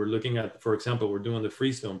that when we're looking at, for example, we're doing the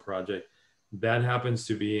Freestone project, that happens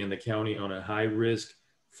to be in the county on a high risk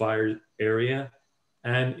fire area,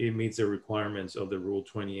 and it meets the requirements of the Rule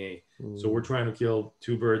 20A. So we're trying to kill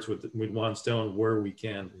two birds with one stone where we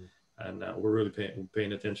can, and we're really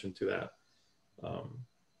paying attention to that.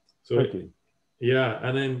 Yeah,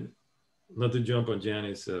 and then not to jump on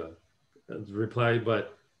Janice's reply,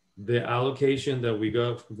 but the allocation that we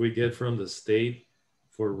get from the state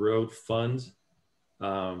for road funds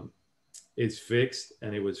is fixed,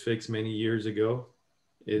 and it was fixed many years ago.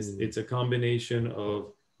 It's a combination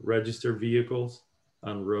of registered vehicles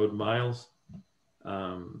on road miles,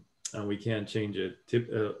 and we can't change it.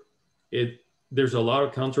 There's a lot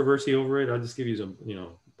of controversy over it. I'll just give you some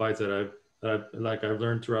bites that I've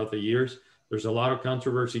learned throughout the years. There's a lot of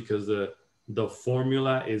controversy because the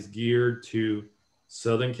formula is geared to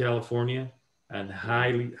Southern California and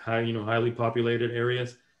highly populated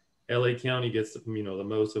areas. LA County gets the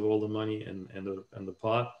most of all the money and the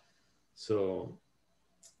pot. So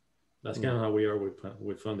that's kind of how we are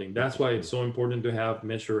with funding. That's why it's so important to have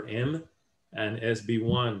Measure M and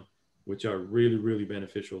SB1, which are really, really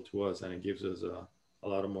beneficial to us, and it gives us a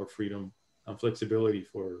lot of more freedom and flexibility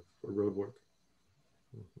for road work.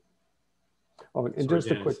 Oh, and just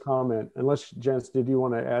a quick comment, unless Janice, did you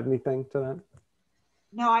want to add anything to that?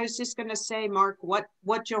 No, I was just going to say, Mark, what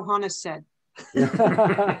Johanna said.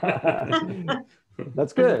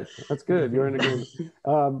 That's good. That's good. You're in agreement.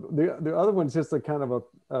 The other one's just a kind of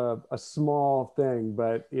a small thing,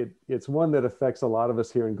 but it's one that affects a lot of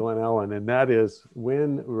us here in Glen Ellen, and that is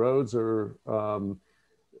when roads are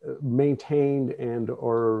maintained and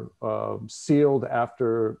or sealed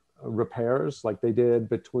after repairs, like they did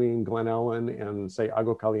between Glen Ellen and say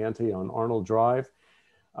Agua Caliente on Arnold Drive.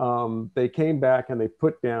 They came back and they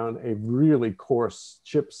put down a really coarse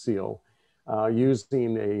chip seal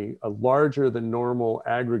using a larger than normal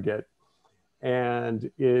aggregate.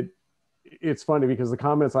 And it's funny because the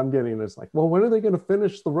comments I'm getting is like, well, when are they going to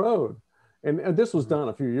finish the road? And this was done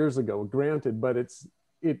a few years ago, granted, but it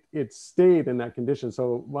stayed in that condition.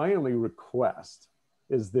 So my only request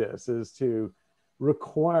is to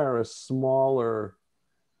require a smaller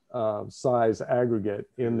size aggregate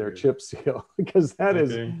in their chip seal, because that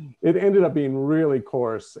it ended up being really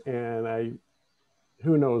coarse, and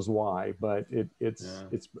who knows why, but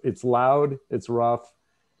it's loud, it's rough.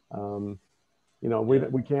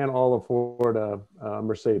 We can't all afford a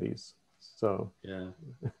Mercedes. So yeah,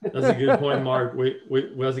 that's a good point, Mark.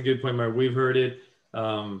 That's a good point, Mark. We've heard it.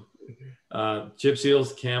 Chip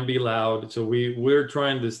seals can be loud, so we're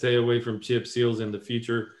trying to stay away from chip seals in the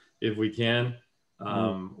future if we can.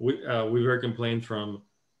 We've heard complaints from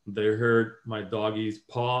they heard my doggy's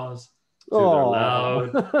paws to they're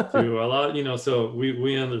loud to a lot, so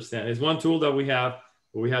we understand. It's one tool that we have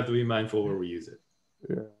but we have to be mindful where we use it.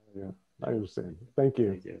 Yeah, yeah, I understand. Thank you.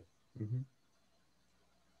 Thank you. Mm-hmm.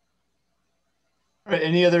 All right,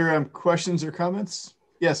 any other questions or comments?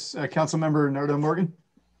 Yes, Councilmember Nardo Morgan.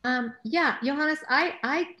 Yeah, Johannes,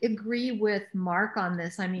 I agree with Mark on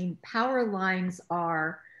this. I mean, power lines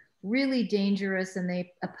are really dangerous and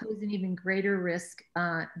they pose an even greater risk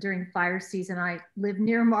during fire season. I live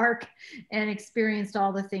near Mark and experienced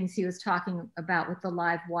all the things he was talking about with the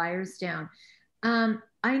live wires down.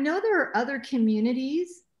 I know there are other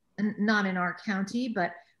communities, not in our county,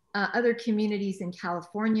 but other communities in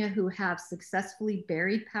California who have successfully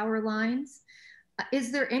buried power lines.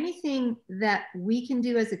 Is there anything that we can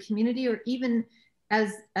do as a community or even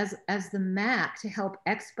as the MAC to help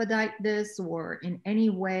expedite this or in any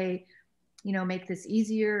way, you know, make this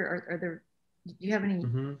easier? Or do you have any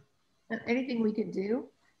anything we could do?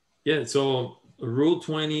 Yeah, so Rule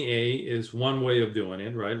 20A is one way of doing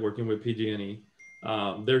it, right? Working with PG&E.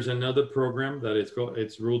 There's another program that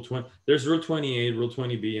it's Rule 20. There's Rule 28, Rule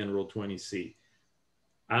 20B, and Rule 20C.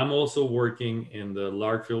 I'm also working in the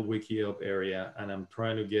Larkfield Wiki-Up area, and I'm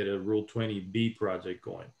trying to get a Rule 20B project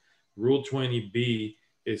going. Rule 20B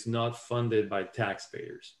is not funded by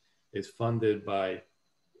taxpayers. It's funded by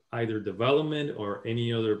either development or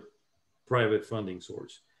any other private funding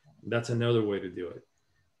source. That's another way to do it.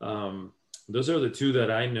 Those are the two that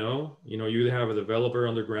I know. You know, you have a developer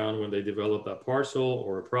underground when they develop a parcel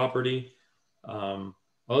or a property.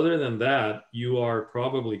 Other than that, you are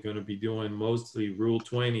probably going to be doing mostly Rule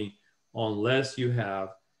 20 unless you have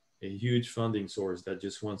a huge funding source that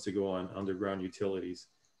just wants to go on underground utilities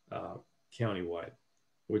countywide,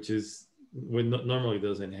 which normally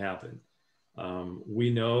doesn't happen. We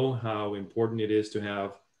know how important it is to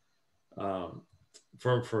have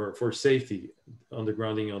for safety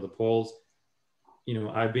undergrounding on the poles. You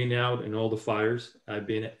know, I've been out in all the fires.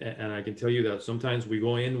 And I can tell you that sometimes we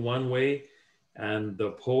go in one way and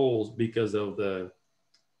the poles, because of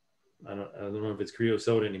I don't know if it's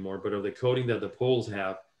creosote anymore, but of the coating that the poles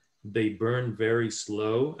have, they burn very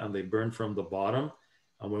slow and they burn from the bottom.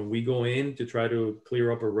 And when we go in to try to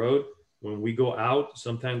clear up a road, when we go out,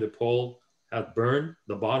 sometimes the pole has burned,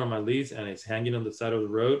 the bottom at least, and it's hanging on the side of the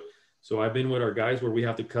road. So I've been with our guys where we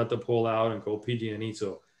have to cut the pole out and call PG&E.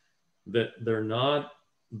 So that they're not,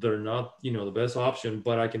 you know, the best option,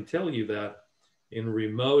 but I can tell you that in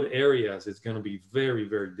remote areas, it's going to be very,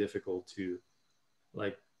 very difficult to,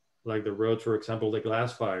 like the road, for example, the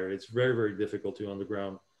glass fire. It's very, very difficult to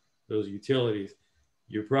underground those utilities.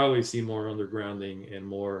 You probably see more undergrounding in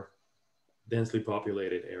more densely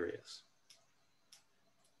populated areas.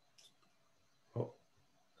 Oh,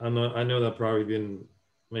 I know that probably didn't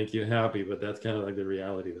make you happy, but that's kind of like the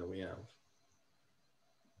reality that we have.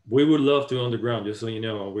 We would love to underground, just so you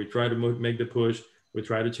know. We try to make the push. We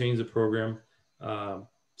try to change the program.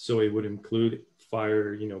 So it would include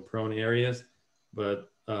fire, you know, prone areas,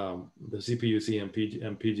 but the CPUC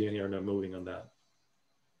and PG&E are not moving on that.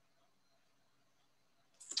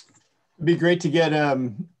 It'd be great to get,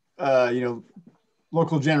 you know,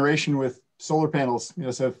 local generation with solar panels, you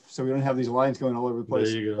know, so we don't have these lines going all over the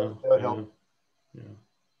place. There you go. That would help.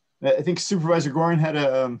 Yeah. I think Supervisor Gorin had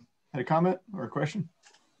a comment or a question.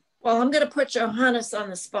 Well, I'm going to put Johannes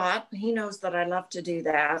on the spot. He knows that I love to do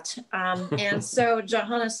that. And so,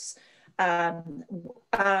 Johannes,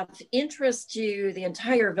 of interest to the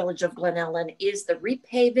entire village of Glen Ellen is the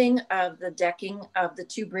repaving of the decking of the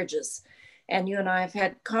two bridges. And you and I have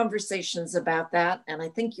had conversations about that. And I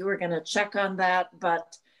think you were going to check on that,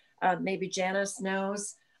 but maybe Janice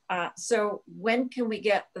knows. So when can we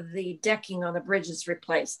get the decking on the bridges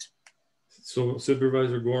replaced? So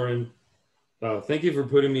Supervisor Gorin, thank you for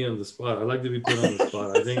putting me on the spot. I like to be put on the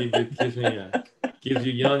spot. I think it keeps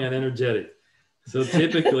you young and energetic. So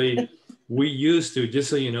typically we used to, just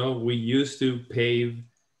so you know, we used to pave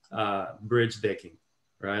bridge decking,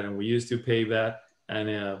 right? And we used to pave that.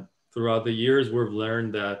 And throughout the years, we've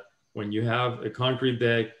learned that when you have a concrete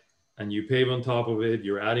deck and you pave on top of it,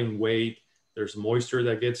 you're adding weight. There's moisture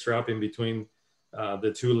that gets trapped in between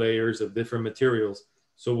the two layers of different materials.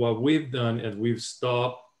 So what we've done is we've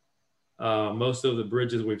stopped most of the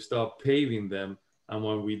bridges, we've stopped paving them. And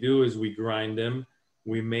what we do is we grind them.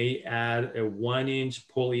 We may add a 1-inch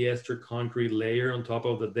polyester concrete layer on top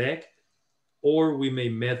of the deck, or we may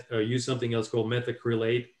use something else called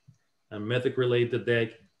methacrylate and methacrylate the deck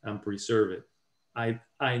and preserve it.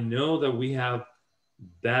 I know that we have,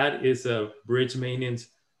 that is a bridge maintenance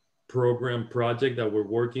program project that we're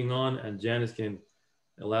working on, and Janice can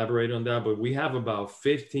elaborate on that, but we have about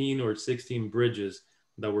 15 or 16 bridges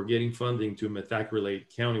that we're getting funding to methacrylate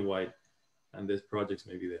countywide, and this project's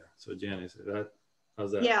maybe there. So Janice,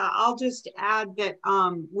 How's that? Yeah, I'll just add that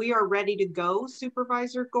we are ready to go,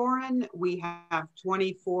 Supervisor Gorin. We have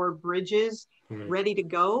 24 bridges ready to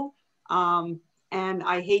go. And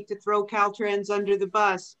I hate to throw Caltrans under the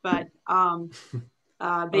bus, but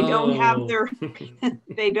they don't have their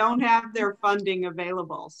they don't have their funding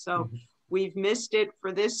available. So we've missed it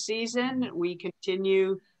for this season. We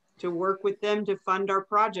continue to work with them to fund our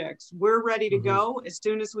projects. We're ready to go. As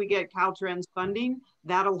soon as we get Caltrans funding,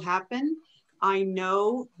 that'll happen. I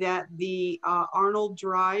know that the Arnold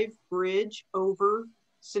Drive Bridge over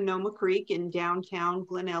Sonoma Creek in downtown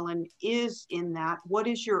Glen Ellen is in that. What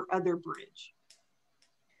is your other bridge?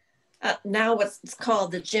 Now it's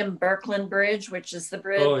called the Jim Birkeland Bridge, which is the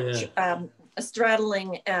bridge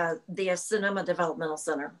straddling the Sonoma Developmental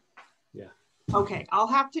Center. Yeah. Okay, I'll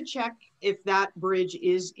have to check if that bridge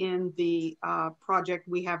is in the project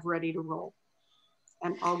we have ready to roll.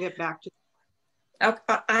 And I'll get back to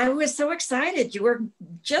I was so excited. You were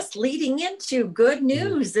just leading into good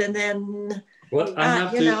news, and then well,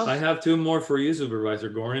 I have two more for you,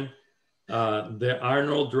 Supervisor Gorin. The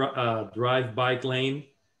Arnold Drive bike lane.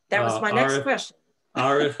 That was my next question.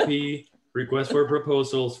 RFP request for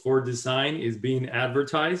proposals for design is being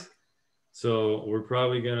advertised, so we're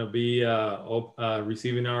probably going to be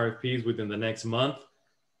receiving RFPs within the next month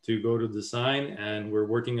to go to design, and we're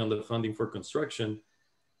working on the funding for construction.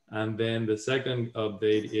 And then the second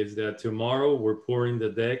update is that tomorrow we're pouring the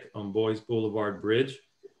deck on Boys Boulevard Bridge.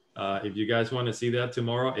 If you guys want to see that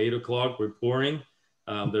tomorrow, 8 o'clock, we're pouring.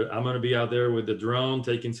 I'm going to be out there with the drone,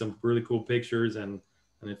 taking some really cool pictures and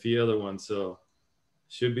a few other ones. So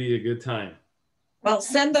should be a good time. Well,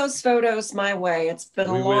 send those photos my way. It's been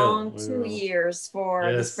a long 2 years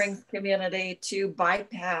for the Springs community to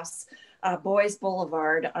bypass Boys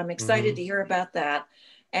Boulevard. I'm excited to hear about that.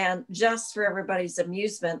 And just for everybody's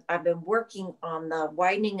amusement, I've been working on the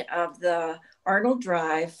widening of the Arnold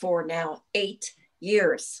Drive for now 8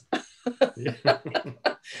 years.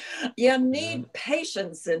 You need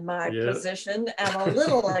patience in my position and a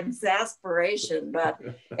little exasperation, but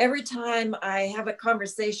every time I have a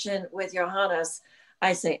conversation with Johannes,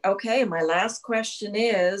 I say, okay, my last question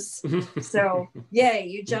is, so yay,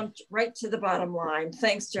 you jumped right to the bottom line.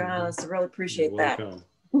 Thanks, Johannes, I really appreciate that.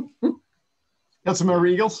 Councilmember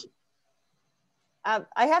Eagles. I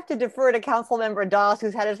have to defer to Councilmember Doss,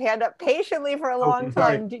 who's had his hand up patiently for a long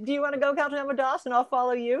time. Do you want to go, Councilmember Doss, and I'll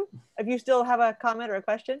follow you if you still have a comment or a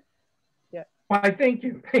question? Yeah. Why, thank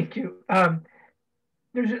you. Sounds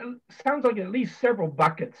like at least several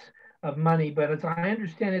buckets of money, but as I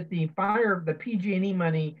understand it, the PG&E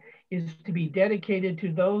money is to be dedicated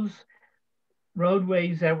to those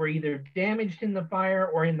roadways that were either damaged in the fire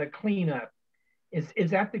or in the cleanup. Is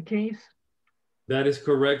that the case? That is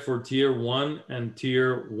correct for tier 1 and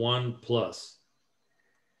tier 1+.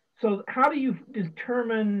 So how do you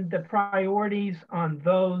determine the priorities on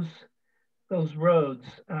those roads?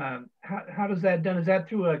 How does that done? Is that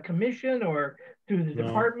through a commission or through the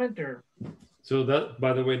department or? So that,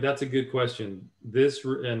 by the way, that's a good question. This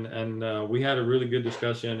and we had a really good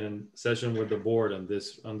discussion and session with the board on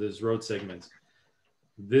this road segments.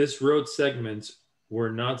 This road segments were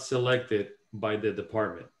not selected by the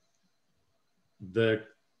department. The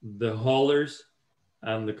haulers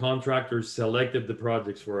and the contractors selected the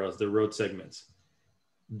projects for us, the road segments.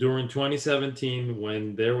 During 2017,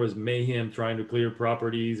 when there was mayhem trying to clear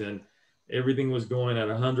properties and everything was going at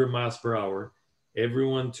 100 miles per hour,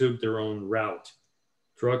 everyone took their own route.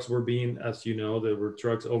 Trucks were being, as you know, there were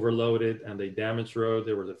trucks overloaded and they damaged road.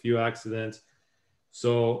 There was a few accidents.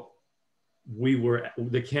 So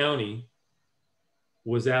the county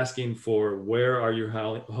was asking for, where are your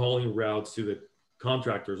hauling routes to the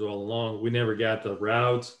contractors all along. We never got the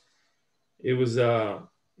routes. It was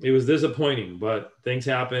disappointing, but things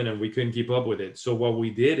happened and we couldn't keep up with it. So what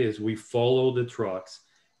we did is we followed the trucks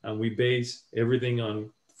and we base everything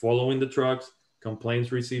on following the trucks,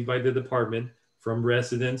 complaints received by the department, from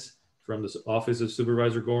residents, from the Office of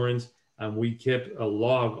Supervisor Gorins, and we kept a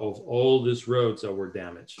log of all these roads that were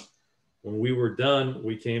damaged. When we were done,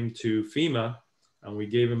 we came to FEMA and we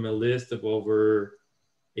gave them a list of over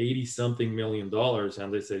 80-something million,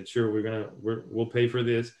 and they said, sure, we'll pay for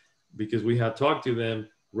this, because we had talked to them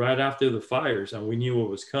right after the fires and we knew what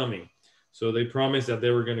was coming. So they promised that they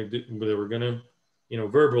were going to,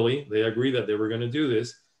 verbally, they agreed that they were going to do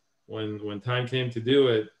this. When time came to do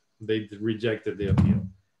it, they rejected the appeal.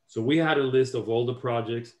 So we had a list of all the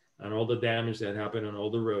projects and all the damage that happened on all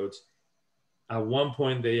the roads. At one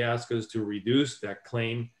point, they asked us to reduce that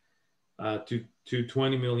claim to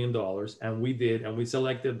 $20 million, and we did, and we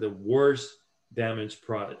selected the worst damaged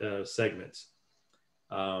segments.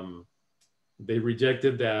 They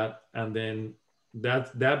rejected that, and then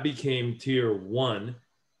that became tier 1,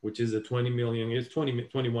 which is a 20 million, it's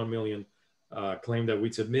 21 million claim that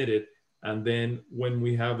we submitted. And then when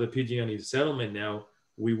we have the PG&E settlement now,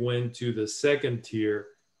 we went to the second tier,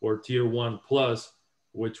 or tier 1 plus,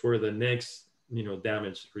 which were the next,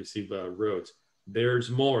 damage received roads. There's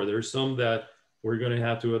more. There's some that we're going to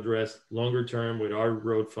have to address longer term with our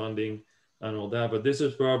road funding and all that. But this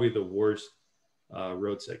is probably the worst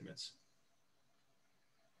road segments.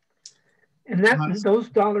 And those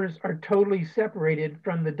dollars are totally separated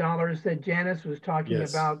from the dollars that Janice was talking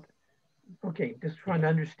about. Okay, just trying to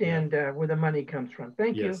understand where the money comes from.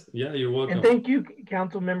 Thank you. Yeah, you're welcome. And thank you,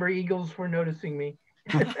 Councilmember Eagles, for noticing me.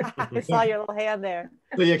 I saw your little hand there.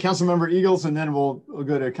 So yeah, Councilmember Eagles, and then we'll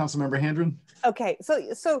go to Councilmember Handren. Okay,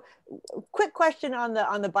 so quick question on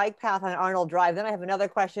the bike path on Arnold Drive. Then I have another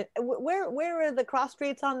question. Where are the cross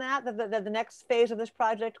streets on that? The next phase of this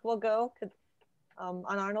project will go on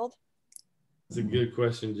Arnold? That's a good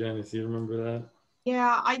question, Janice. You remember that?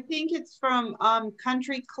 Yeah, I think it's from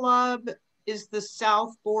Country Club is the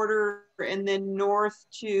south border, and then north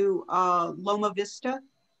to Loma Vista.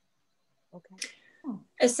 Okay.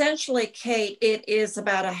 Essentially, Kate, it is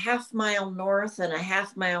about a half-mile north and a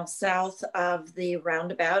half-mile south of the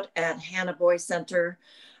roundabout at Hannah Boy Center.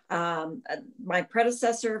 My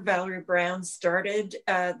predecessor, Valerie Brown, started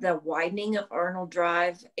the widening of Arnold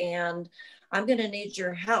Drive, and I'm going to need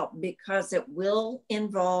your help because it will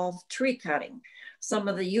involve tree cutting. Some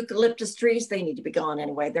of the eucalyptus trees, they need to be gone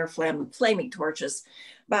anyway. They're flaming torches.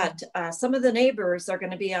 But some of the neighbors are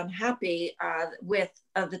going to be unhappy with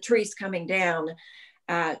the trees coming down.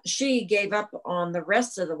 She gave up on the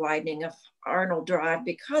rest of the widening of Arnold Drive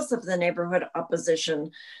because of the neighborhood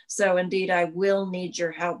opposition. So indeed, I will need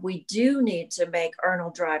your help. We do need to make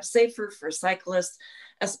Arnold Drive safer for cyclists,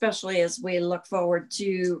 especially as we look forward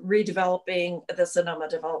to redeveloping the Sonoma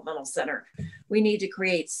Developmental Center. We need to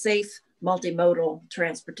create safe multimodal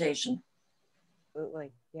transportation.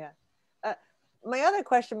 Absolutely, yeah. My other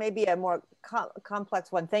question may be a more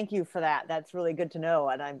complex one. Thank you for that. That's really good to know,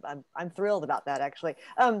 and I'm thrilled about that actually.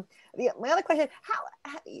 My other question: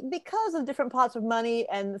 how because of different pots of money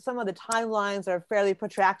and some of the timelines are fairly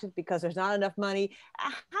protracted because there's not enough money,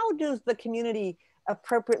 how does the community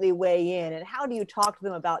appropriately weigh in, and how do you talk to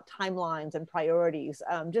them about timelines and priorities?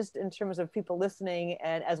 Just in terms of people listening,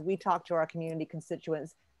 and as we talk to our community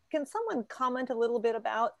constituents, can someone comment a little bit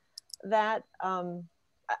about that?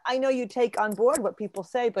 I know you take on board what people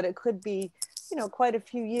say, but it could be, quite a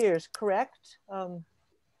few years, correct?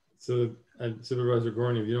 So Supervisor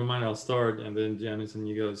Gordon, if you don't mind, I'll start, and then Janice and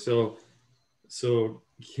you go. So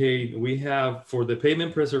Kate, we have, for the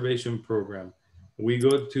pavement preservation program, we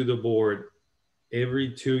go to the board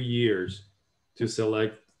every 2 years to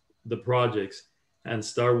select the projects and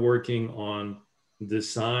start working on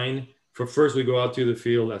design. First, we go out to the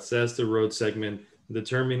field, assess the road segment,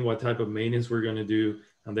 determine what type of maintenance we're going to do,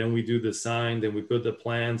 and then we do the sign, then we put the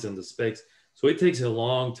plans and the specs. So it takes a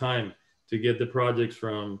long time to get the projects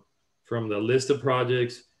from the list of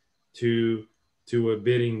projects to a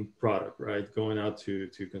bidding product, right? Going out to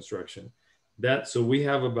construction. So we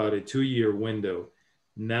have about a 2-year window.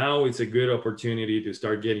 Now it's a good opportunity to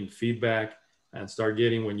start getting feedback and start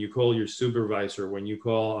getting, when you call your supervisor, when you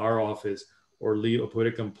call our office or put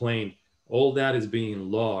a complaint, all that is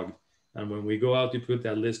being logged. And when we go out to put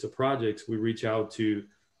that list of projects, we reach out to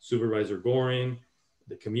Supervisor Goring,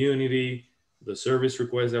 the community, the service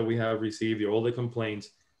requests that we have received, all the complaints,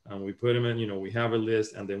 and we put them in, we have a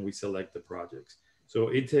list, and then we select the projects. So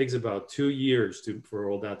it takes about 2 years for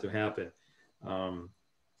all that to happen,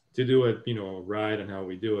 to do it, right, and how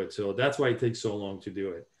we do it. So that's why it takes so long to do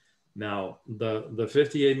it. Now, the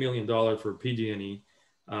 $58 million for PG&E,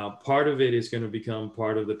 part of it is going to become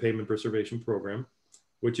part of the pavement preservation program,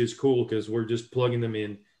 which is cool because we're just plugging them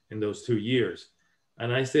in those 2 years.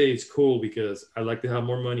 And I say it's cool because I like to have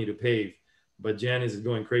more money to pave, but Janice is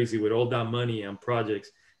going crazy with all that money and projects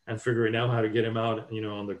and figuring out how to get them out,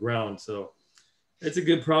 on the ground. So it's a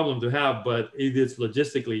good problem to have, but it is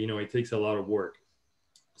logistically, it takes a lot of work.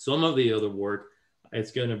 Some of the other work,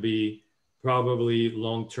 it's going to be probably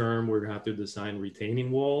long-term. We're going to have to design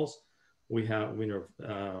retaining walls. We have,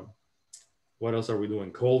 what else are we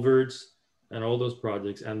doing? Culverts and all those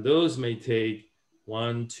projects. And those may take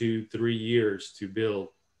 1, 2, 3 years to build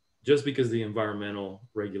just because of the environmental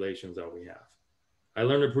regulations that we have. I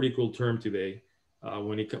learned a pretty cool term today.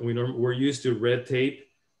 We're used to red tape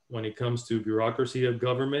when it comes to bureaucracy of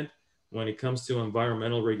government. When it comes to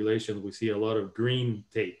environmental regulations, we see a lot of green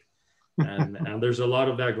tape, and there's a lot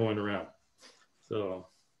of that going around. So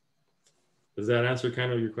does that answer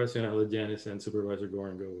kind of your question? I'll let Janice and Supervisor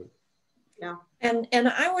Gorin go with. Yeah. And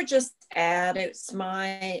I would just add, it's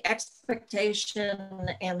my expectation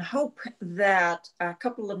and hope that a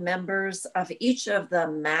couple of members of each of the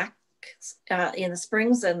MAC in the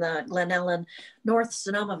Springs and the Glen Ellen North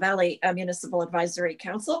Sonoma Valley Municipal Advisory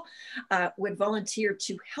Council would volunteer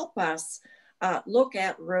to help us look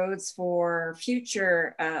at roads for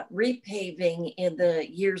future repaving in the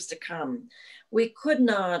years to come. We could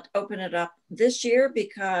not open it up this year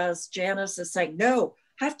because Janice is saying, no,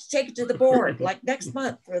 I have to take it to the board like next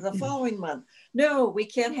month or the following month. No, we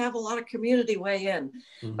can't have a lot of community weigh in.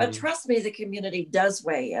 But trust me, the community does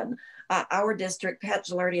weigh in. Our district, Pat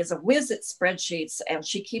Gilardi, is a whiz at spreadsheets, and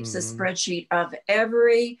she keeps a spreadsheet of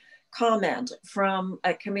every comment from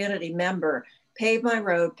a community member. Pave my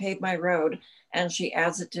road, and she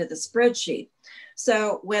adds it to the spreadsheet.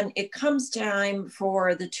 So when it comes time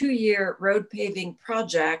for the 2-year road paving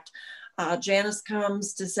project, Janice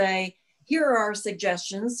comes to say, here are our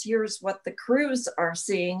suggestions. Here's what the crews are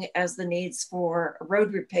seeing as the needs for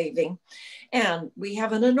road repaving. And we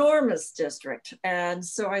have an enormous district. And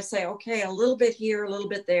so I say, okay, a little bit here, a little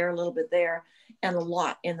bit there, a little bit there, and a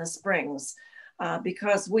lot in the Springs.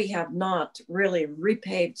 Because we have not really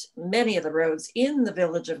repaved many of the roads in the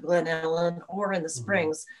village of Glen Ellen or in the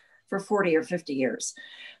Springs for 40 or 50 years.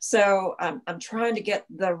 So I'm trying to get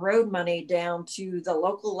the road money down to the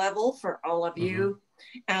local level for all of you.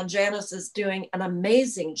 And Janice is doing an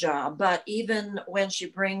amazing job. But even when she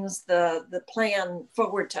brings the plan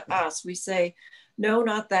forward to us, we say, no,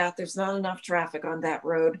 not that. There's not enough traffic on that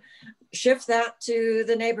road. Shift that to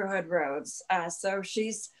the neighborhood roads. So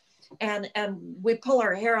she's, and we pull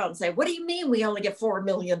our hair out and say, what do you mean we only get $4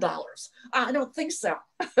 million? I don't think so.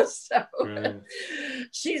 So and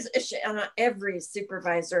every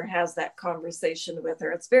supervisor has that conversation with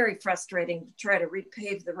her. It's very frustrating to try to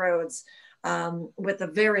repave the roads with a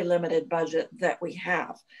very limited budget that we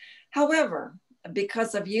have. However,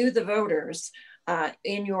 because of you, the voters,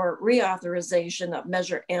 in your reauthorization of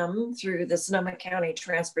Measure M through the Sonoma County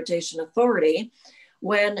Transportation Authority,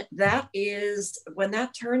 when that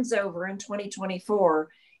turns over in 2024,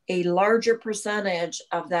 a larger percentage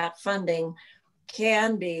of that funding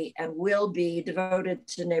can be and will be devoted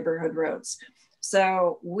to neighborhood roads.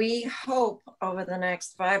 So we hope over the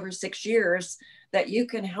next 5 or 6 years that you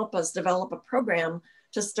can help us develop a program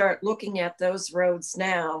to start looking at those roads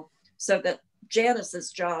now so that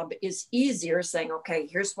Janice's job is easier, saying, okay,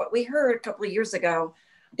 here's what we heard a couple of years ago.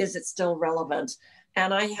 Is it still relevant?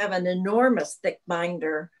 And I have an enormous thick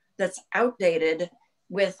binder that's outdated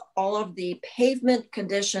with all of the pavement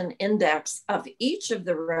condition index of each of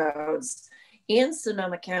the roads in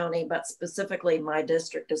Sonoma County, but specifically my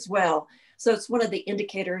district as well. So it's one of the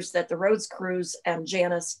indicators that the roads crews and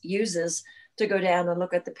Janice uses to go down and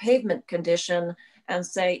look at the pavement condition and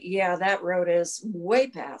say, yeah, that road is way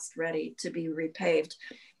past ready to be repaved.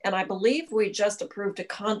 And I believe we just approved a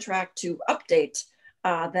contract to update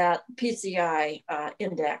that PCI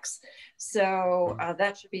index. So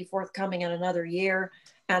that should be forthcoming in another year.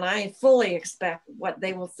 And I fully expect what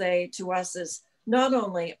they will say to us is, not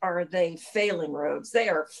only are they failing roads, they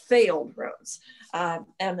are failed roads.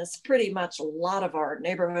 And it's pretty much a lot of our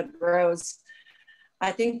neighborhood roads.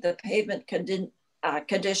 I think the pavement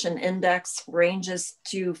condition index ranges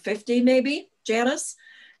to 50 maybe, Janice.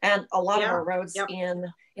 And a lot of our roads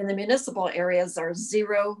in the municipal areas are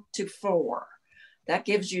 0 to 4. That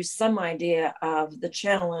gives you some idea of the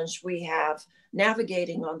challenge we have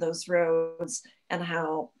navigating on those roads and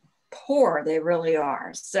how poor they really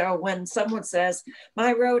are. So when someone says,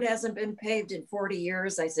 my road hasn't been paved in 40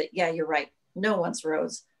 years, I say, yeah, you're right. No one's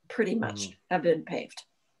roads pretty much have been paved.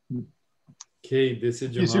 Okay, this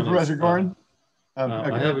is Johannes. Supervisor Gorin.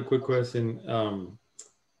 I have a quick question.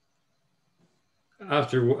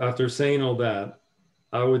 After saying all that,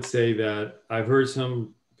 I would say that I've heard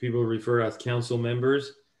some people refer as council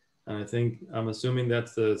members, and I'm assuming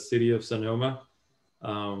that's the city of Sonoma,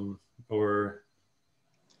 or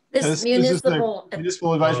this municipal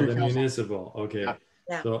advisory council. Municipal, okay.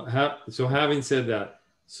 Yeah. So having said that,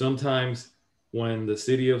 sometimes when the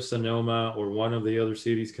city of Sonoma or one of the other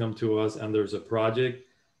cities come to us and there's a project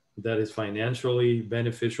that is financially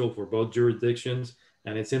beneficial for both jurisdictions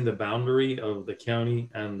and it's in the boundary of the county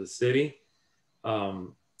and the city,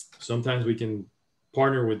 sometimes we can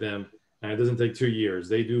partner with them, and it doesn't take 2 years.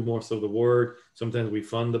 They do most of the work. Sometimes we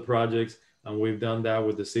fund the projects, and we've done that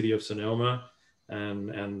with the city of Sonoma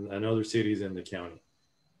and other cities in the county.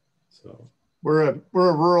 So we're a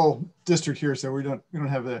rural district here, so we don't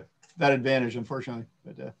have that advantage, unfortunately.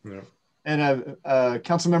 But and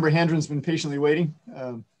Councilmember Handren's been patiently waiting.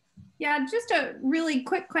 Yeah, just a really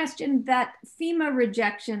quick question. That FEMA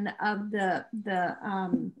rejection of the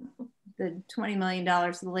the $20 million,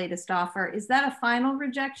 the latest offer. Is that a final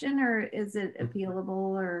rejection or is it appealable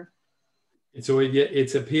or? So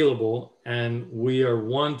it's appealable, and we are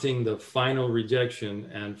wanting the final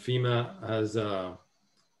rejection, and FEMA has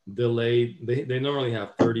delayed. They normally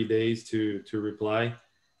have 30 days to reply.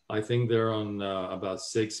 I think they're on about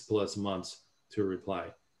 6+ months to reply.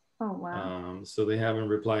 Oh, wow. So they haven't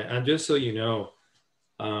replied. And just so you know,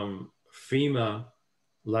 FEMA,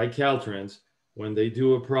 like Caltrans, when they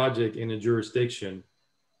do a project in a jurisdiction,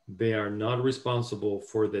 they are not responsible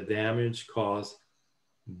for the damage caused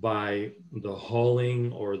by the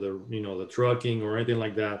hauling or the trucking or anything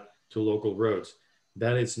like that to local roads.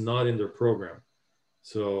 That is not in their program.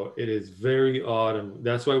 So it is very odd, and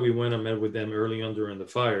that's why we went and met with them early on during the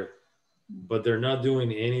fire. But they're not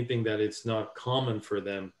doing anything that it's not common for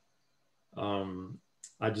them. I'm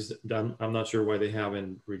not sure why they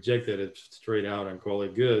haven't rejected it straight out and call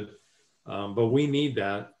it good. But we need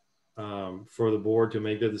that for the board to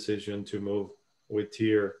make the decision to move with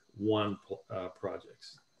tier 1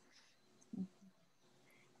 projects.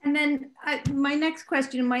 And then my next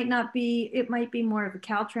question might be more of a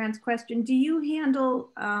Caltrans question. Do you handle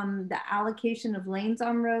the allocation of lanes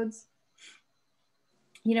on roads?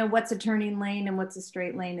 You know, what's a turning lane and what's a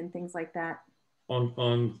straight lane and things like that?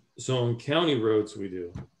 So on county roads, we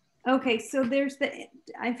do. Okay, so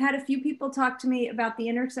I've had a few people talk to me about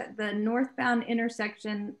the northbound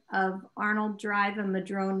intersection of Arnold Drive and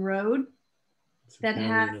Madrone Road that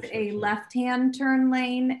has a left-hand turn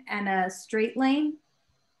lane and a straight lane.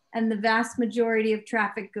 And the vast majority of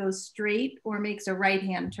traffic goes straight or makes a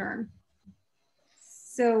right-hand turn.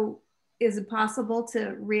 So is it possible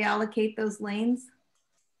to reallocate those lanes?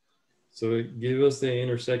 So give us the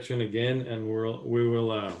intersection again, and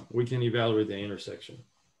we can evaluate the intersection.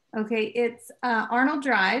 Okay, it's Arnold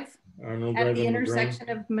Drive. Arnold at Drive the and intersection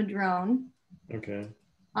of Madrone. Okay.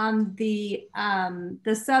 On the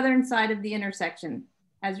southern side of the intersection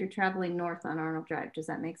as you're traveling north on Arnold Drive. Does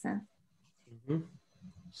that make sense? Mm-hmm.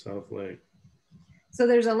 South Lake. So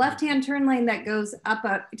there's a left-hand turn lane that goes up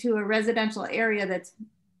to a residential area that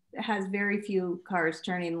has very few cars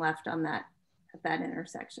turning left on at that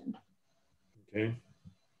intersection. Okay.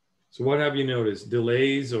 So what have you noticed?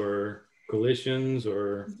 Delays or collisions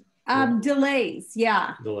or? Delays,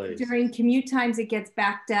 yeah. Delays. During commute times, it gets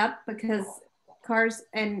backed up because cars,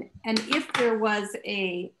 and if there was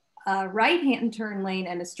a right-hand turn lane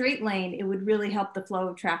and a straight lane, it would really help the flow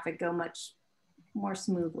of traffic go much more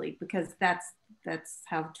smoothly, because that's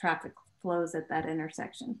how traffic flows at that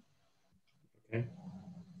intersection. Okay,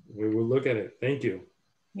 we will look at it. Thank you.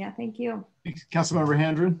 Yeah, thank you. Councilmember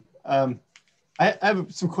Handren. I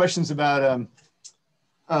have some questions about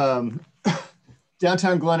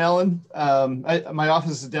downtown Glen Ellen. My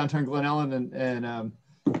office is downtown Glen Ellen, and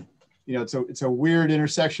you know, it's a weird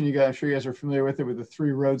intersection. I'm sure you guys are familiar with it, with the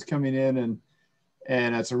 3 roads coming in,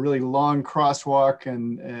 and it's a really long crosswalk,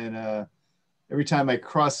 and every time I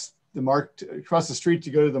cross the street to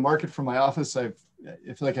go to the market from my office, I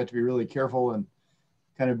feel like I have to be really careful and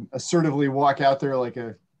kind of assertively walk out there like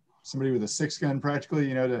somebody with a 6-gun practically,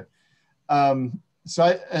 you know,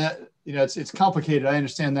 you know, it's complicated. I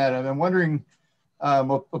understand that. And I'm wondering,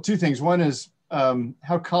 well, 2 things. One is,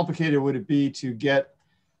 how complicated would it be to get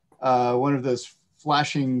one of those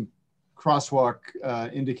flashing crosswalk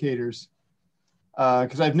indicators?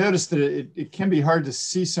 Because I've noticed that it can be hard to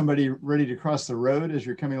see somebody ready to cross the road as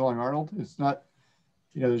you're coming along Arnold. It's not,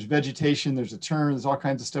 you know, there's vegetation, there's a turn, there's all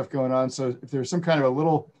kinds of stuff going on. So if there's some kind of a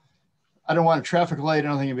little, I don't want a traffic light, I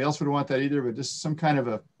don't think anybody else would want that either, but just some kind of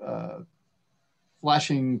a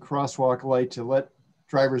flashing crosswalk light to let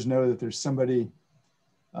drivers know that there's somebody,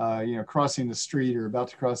 you know, crossing the street or about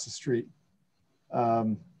to cross the street.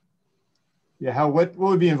 Yeah, what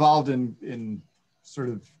would be involved in sort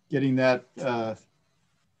of getting that?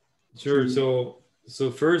 Sure.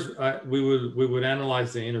 So first, we would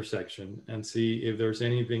analyze the intersection and see if there's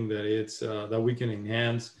anything that that we can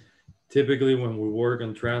enhance. Typically, when we work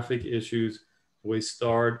on traffic issues, we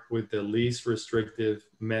start with the least restrictive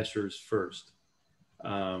measures first.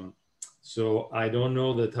 So I don't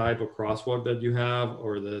know the type of crosswalk that you have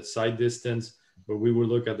or the sight distance, but we would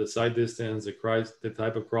look at the sight distance, the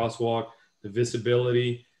type of crosswalk, the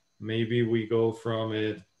visibility. Maybe we go from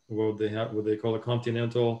what they call a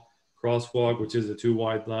continental crosswalk, which is the 2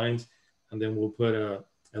 wide lines, and then we'll put a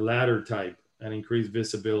ladder type and increase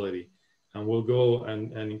visibility. And we'll go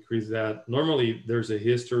and increase that. Normally, there's a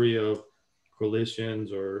history of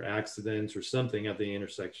collisions or accidents or something at the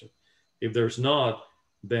intersection. If there's not,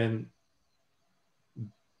 then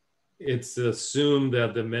it's assumed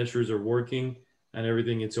that the measures are working and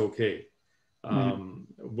everything, it's okay.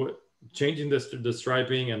 changing the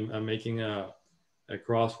striping and making a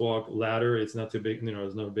crosswalk ladder, it's not too big, you know,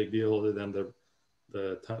 it's no big deal other than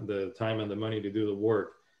the time and the money to do the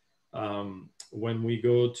work. When we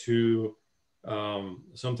go to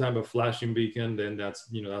some type of flashing beacon, then that's,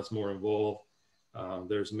 you know, that's more involved.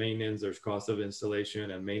 There's maintenance, there's cost of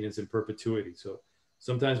installation and maintenance in perpetuity. So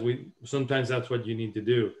sometimes that's what you need to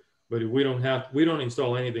do. But if we don't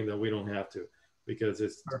install anything that we don't have to, because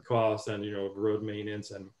it's cost and, you know, road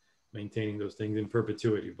maintenance and maintaining those things in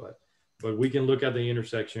perpetuity. But we can look at the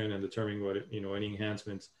intersection and determine what, you know, any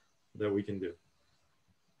enhancements that we can do.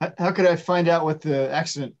 How could I find out what the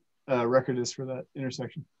accident record is for that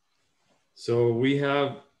intersection? So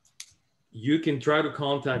you can try to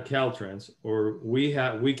contact Caltrans, or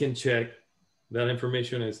we can check. That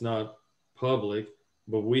information is not public,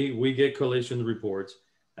 but we get collision reports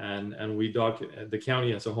and we document the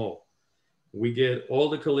county as a whole. We get all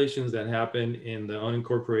the collisions that happen in the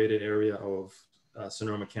unincorporated area of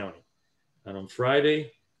Sonoma County. And on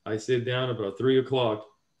Friday, I sit down about 3 o'clock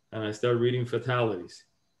and I start reading fatalities.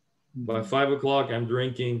 By 5 o'clock, I'm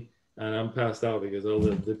drinking and I'm passed out because of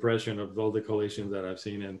the depression of all the collisions that I've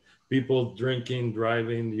seen, and people drinking,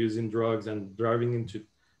 driving, using drugs and driving into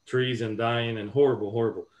trees and dying, and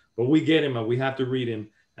horrible. But we get him and we have to read him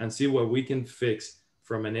and see what we can fix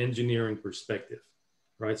from an engineering perspective,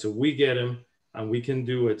 right? So we get him and we can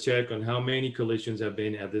do a check on how many collisions have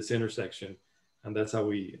been at this intersection. And that's how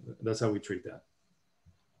we treat that.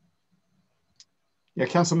 Yeah,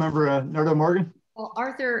 Councilmember Nardo Morgan. Well,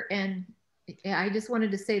 Arthur, and I just wanted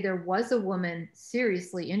to say there was a woman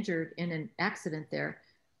seriously injured in an accident there,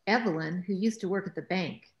 Evelyn, who used to work at the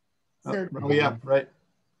bank. So yeah, right.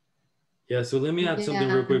 Yeah, so let me add something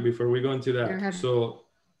real quick before we go into that. So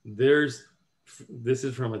this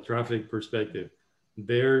is from a traffic perspective.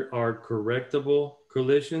 There are correctable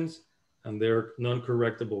collisions and there are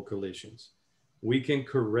non-correctable collisions. We can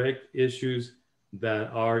correct issues that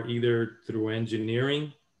are either through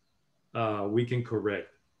engineering, we can correct.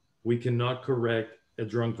 We cannot correct a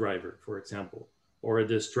drunk driver, for example, or a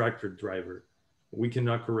distracted driver. We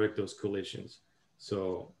cannot correct those collisions.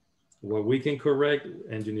 So what we can correct,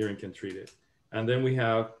 engineering can treat it. And then we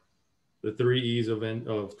have the 3 E's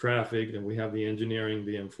of traffic, and we have the engineering,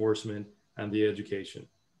 the enforcement, and the education.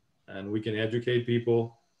 And we can educate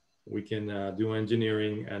people, we can do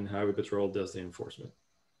engineering, and Highway Patrol does the enforcement.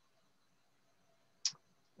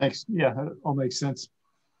 Thanks. Yeah, that all makes sense.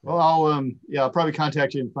 Well, I'll probably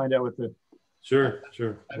contact you and find out what the. Sure.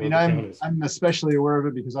 I mean, I'm especially aware of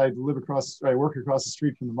it because I work across the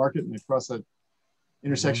street from the market, and I cross that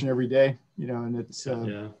intersection every day. You know, and it's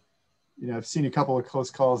you know, I've seen a couple of close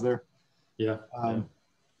calls there. Yeah.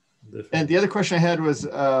 And the other question I had was,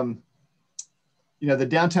 you know, the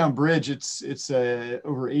downtown bridge. It's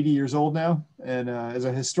over 80 years old now, and as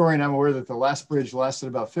a historian, I'm aware that the last bridge lasted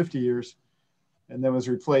about 50 years, and then was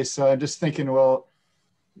replaced. So I'm just thinking, well,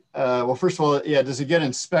 first of all, yeah, does it get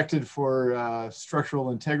inspected for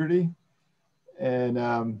structural integrity? And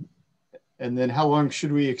then how long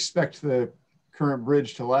should we expect the current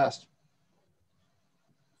bridge to last?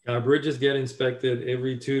 Bridges get inspected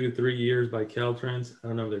every 2 to 3 years by Caltrans. I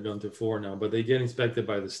don't know if they're done to 4 now, but they get inspected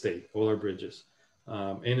by the state, all our bridges.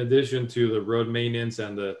 In addition to the road maintenance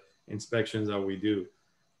and the inspections that we do.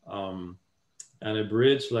 And a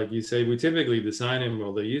bridge, like you say, we typically design them,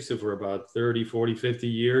 well, they used to for about 30, 40, 50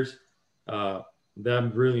 years.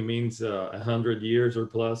 That really means 100 years or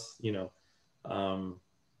plus, you know.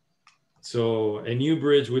 So a new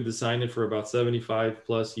bridge, we designed it for about 75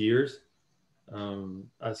 plus years.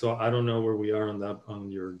 So I don't know where we are on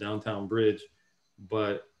your downtown bridge,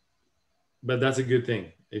 but that's a good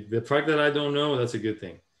thing. If the fact that I don't know, that's a good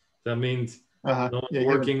thing. That means no one's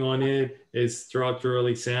working on it. It's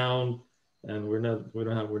structurally sound. And we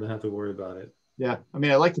don't have to worry about it. Yeah, I mean,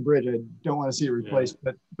 I like the bridge. I don't want to see it replaced,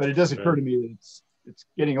 but it does occur to me that it's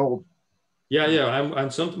getting old. Yeah.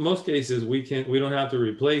 Most cases we don't have to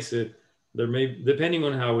replace it. There may, depending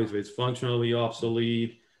on how if it's functionally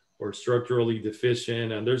obsolete or structurally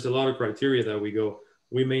deficient, and there's a lot of criteria that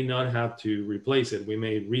we may not have to replace it. We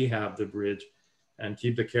may rehab the bridge and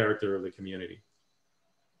keep the character of the community.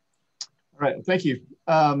 All right, thank you.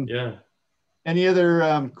 Yeah. Any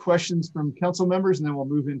other questions from council members? And then we'll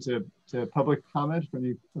move into public comment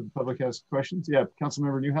if the public has questions. Yeah,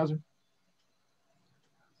 Councilmember Newhouser.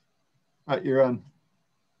 All right, you're on.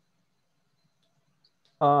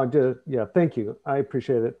 Yeah, thank you. I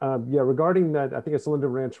appreciate it. Yeah, regarding that, I think it's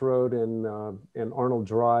Linden Ranch Road and Arnold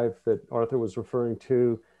Drive that Arthur was referring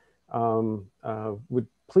to, would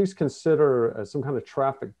please consider some kind of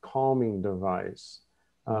traffic calming device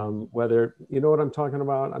Whether, you know what I'm talking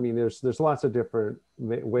about? I mean, there's lots of different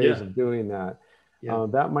ways of doing that.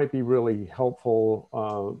 That might be really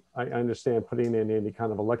helpful. I understand putting in any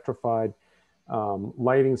kind of electrified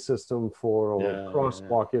lighting system for a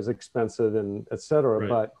crosswalk is expensive and et cetera,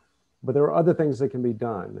 but there are other things that can be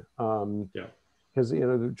done. Because you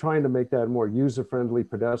know, they're trying to make that more user-friendly,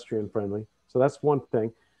 pedestrian-friendly. So that's one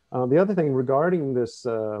thing. The other thing regarding this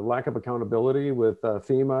lack of accountability with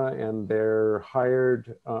FEMA and their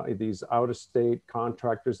hired these out-of-state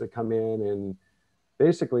contractors that come in, and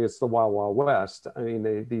basically it's the Wild Wild West. I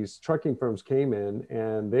mean, these trucking firms came in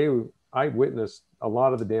and I witnessed a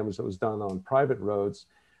lot of the damage that was done on private roads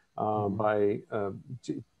by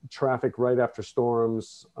traffic right after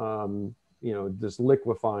storms, you know, just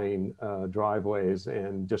liquefying driveways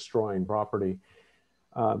and destroying property.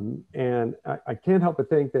 And I can't help but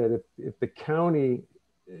think that if the county,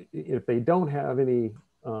 if they don't have any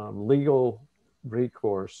legal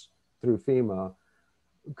recourse through FEMA,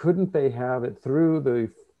 couldn't they have it through the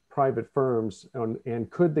private firms?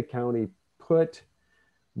 And could the county put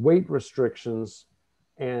weight restrictions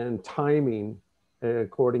and timing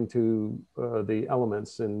according to the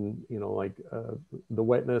elements, and you know, like the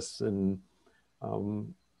wetness and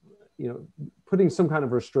you know, putting some kind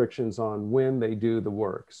of restrictions on when they do the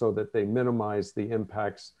work so that they minimize the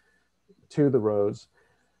impacts to the roads.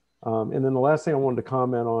 And then the last thing I wanted to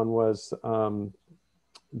comment on was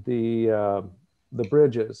the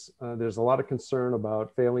bridges. There's a lot of concern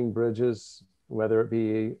about failing bridges, whether it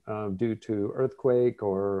be due to earthquake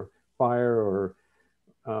or fire, or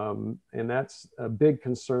and that's a big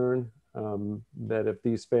concern, that if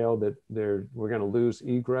these fail, that we're going to lose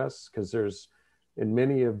egress, because there's, in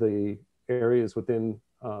many of the areas within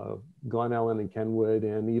Glen Ellen and Kenwood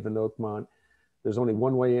and even Oakmont, there's only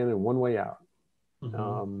one way in and one way out.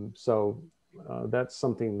 So that's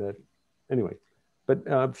something that, anyway, but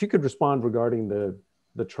if you could respond regarding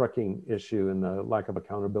the trucking issue and the lack of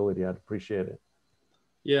accountability, I'd appreciate it.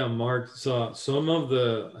 Yeah, Mark, so some of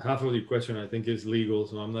the, half of your question I think is legal,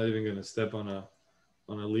 so I'm not even going to step on a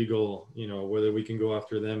legal, you know, whether we can go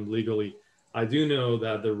after them legally. I do know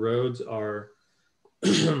that the roads are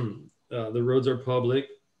the roads are public.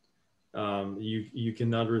 You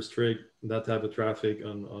cannot restrict that type of traffic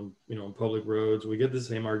on you know, on public roads. We get the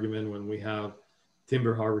same argument when we have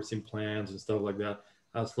timber harvesting plans and stuff like that.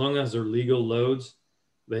 As long as they're legal loads,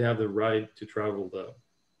 they have the right to travel the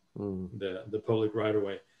public right of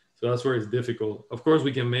way. So that's where it's difficult. Of course,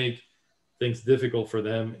 we can make things difficult for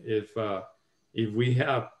them if we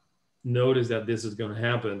have noticed that this is going to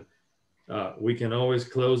happen. We can always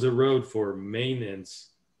close the road for maintenance,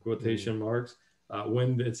 quotation marks,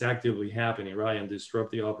 when it's actively happening, right, and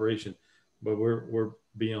disrupt the operation. But we're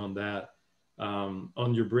beyond that.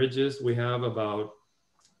 On your bridges, we have about,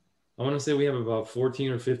 I want to say we have about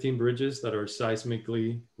 14 or 15 bridges that are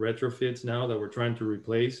seismically retrofits now that we're trying to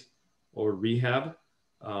replace or rehab.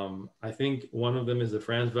 I think one of them is the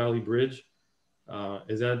France Valley Bridge.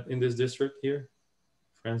 Is that in this district here?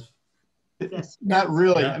 France? Yes. Not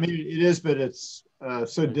really. Yeah. I mean, it is, but it's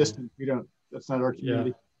so distant. We don't, that's not our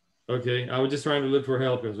community. Yeah. Okay. I was just trying to look for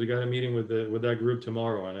help because we got a meeting with that group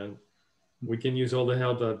tomorrow, and we can use all the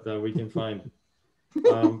help that we can find.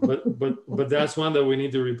 But that's one that we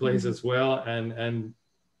need to replace as well. And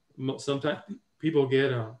sometimes people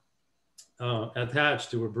get attached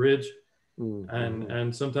to a bridge,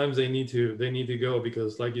 and sometimes they need to go,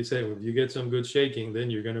 because like you say, if you get some good shaking, then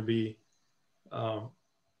you're going to be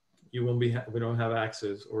we don't have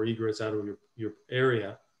access or egress out of your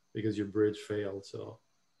area because your bridge failed. So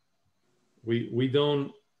we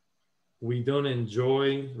don't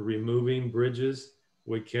enjoy removing bridges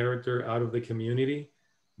with character out of the community,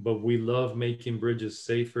 but we love making bridges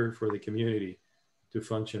safer for the community to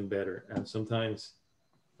function better. And sometimes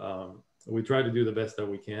we try to do the best that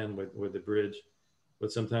we can with the bridge, but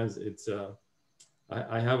sometimes it's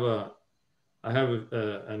I have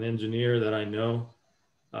an engineer that I know.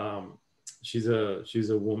 She's a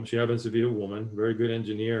woman. She happens to be a woman, very good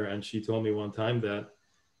engineer, and she told me one time that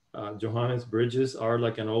Johannes, bridges are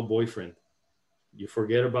like an old boyfriend. You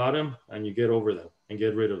forget about them and you get over them and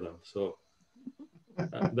get rid of them. So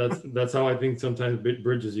that's how I think sometimes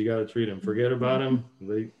bridges, you got to treat them. Forget about them.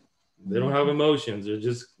 They don't have emotions. They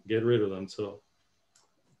just get rid of them. So,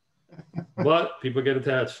 but people get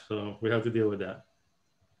attached, so we have to deal with that.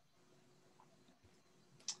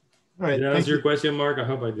 All right. Did I answer your question, Mark? I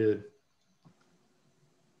hope I did.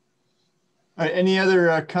 All right. Any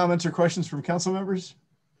other comments or questions from council members?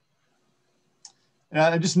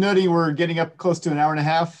 I'm just noting we're getting up close to an hour and a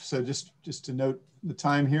half. So just to note the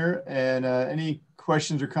time here, and any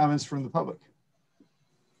questions or comments from the public?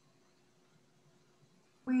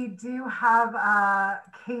 we do have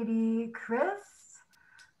Katie Chris.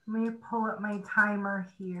 Let me pull up my timer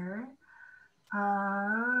here.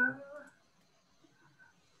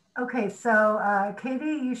 Okay, so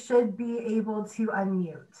Katie, you should be able to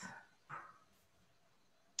unmute.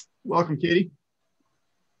 Welcome, Katie.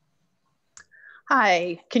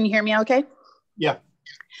 Hi, can you hear me okay? Yeah.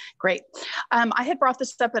 Great. I had brought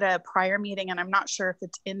this up at a prior meeting, and I'm not sure if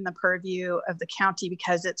it's in the purview of the county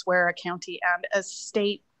because it's where a county and a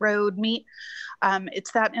state road meet.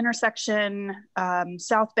 It's that intersection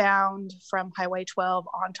southbound from Highway 12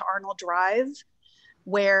 onto Arnold Drive,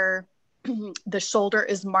 where the shoulder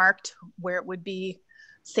is marked where it would be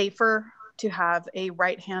safer to have a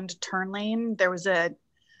right-hand turn lane. There was a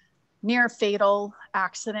near fatal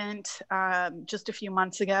accident just a few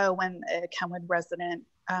months ago when a Kenwood resident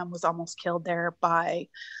was almost killed there by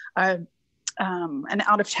an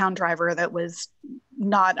out-of-town driver that was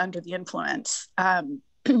not under the influence,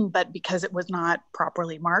 but because it was not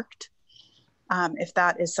properly marked. If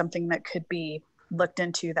that is something that could be looked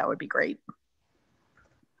into, that would be great.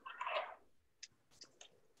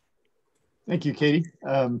 Thank you, Katie.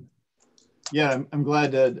 Yeah, I'm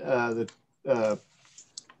glad that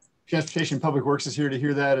Transportation and Public Works is here to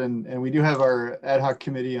hear that, and we do have our ad hoc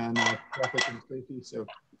committee on traffic and safety. So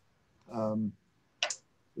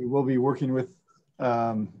we will be working with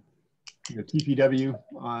TPW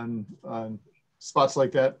on spots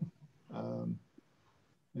like that, and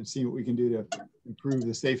seeing what we can do to improve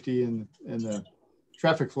the safety and the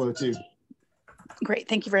traffic flow too. Great,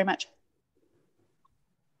 thank you very much.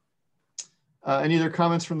 Any other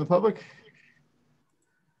comments from the public?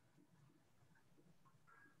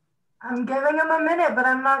 I'm giving them a minute, but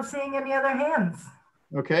I'm not seeing any other hands.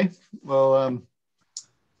 Okay, well,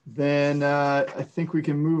 then I think we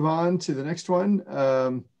can move on to the next one.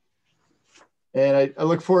 And I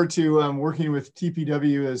look forward to working with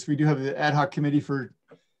TPW, as we do have the ad hoc committee for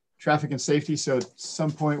traffic and safety. So at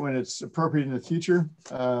some point when it's appropriate in the future,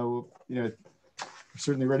 we're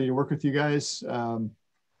certainly ready to work with you guys.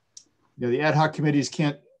 The ad hoc committees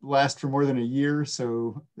can't last for more than a year,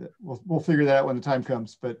 so we'll figure that out when the time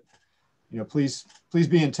comes. But please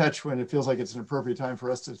be in touch when it feels like it's an appropriate time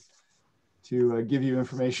for us to give you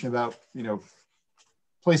information about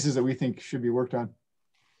places that we think should be worked on.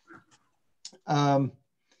 All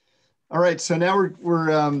right, so now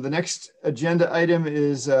we're the next agenda item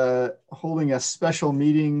is holding a special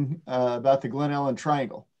meeting about the Glen Ellen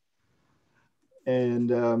Triangle,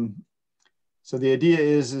 and so the idea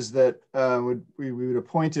is that we would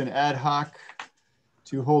appoint an ad hoc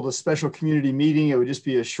to hold a special community meeting. It would just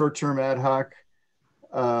be a short-term ad hoc.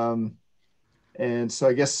 And so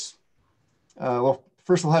I guess, well,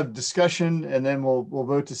 first we'll have discussion, and then we'll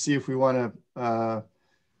vote to see if we want to,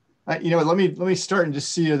 let me start and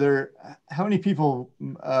just see how many people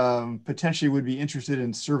potentially would be interested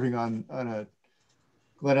in serving on a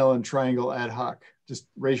Glen Ellen Triangle ad hoc. Just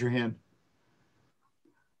raise your hand.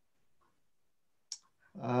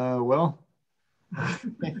 Well,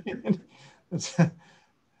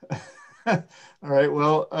 all right.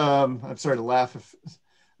 Well, I'm sorry to laugh. If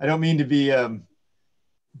I don't mean to be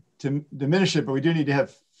to diminish it, but we do need to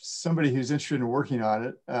have somebody who's interested in working on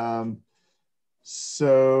it.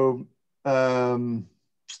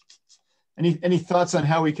 Any thoughts on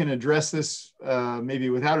how we can address this,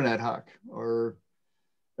 maybe without an ad hoc, or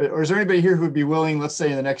is there anybody here who would be willing, let's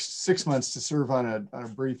say in the next 6 months, to serve on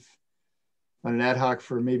an ad hoc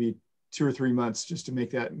for maybe 2 or 3 months just to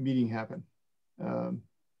make that meeting happen?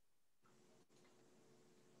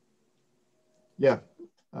 Yeah,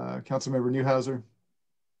 Councilmember Newhouser.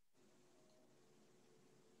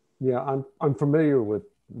 Yeah, I'm familiar with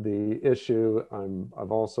the issue.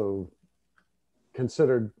 I've also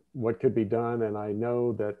considered what could be done, and I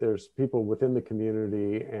know that there's people within the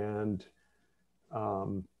community and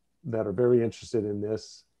that are very interested in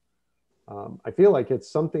this. I feel like it's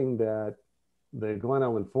something that the Glen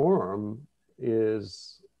Ellen Forum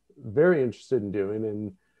is very interested in doing,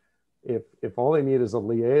 and if all they need is a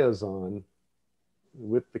liaison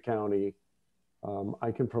with the county,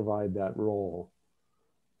 I can provide that role.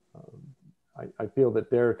 I feel that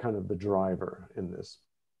they're kind of the driver in this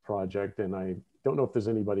project, and I don't know if there's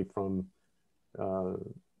anybody from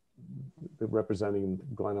representing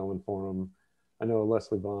Glen Ellen Forum. I know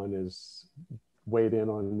Leslie Vaughn is weighed in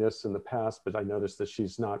on this in the past, but I noticed that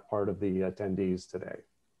she's not part of the attendees today.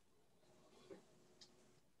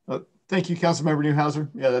 Thank you, Councilmember Newhouser.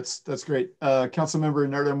 Yeah, that's great. Councilmember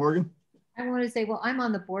Narda Morgan. I want to say, well, I'm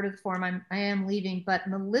on the board of the forum. I am leaving, but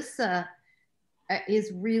Melissa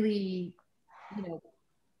is really,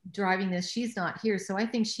 driving this. She's not here. So I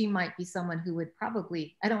think she might be someone who would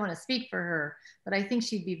probably, I don't want to speak for her, but I think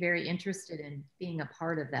she'd be very interested in being a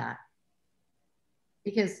part of that.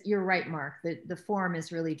 Because you're right, Mark, the forum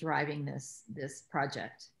is really driving this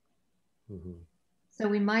project. Mm-hmm. So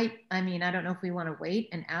we might, I mean, I don't know if we want to wait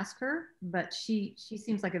and ask her, but she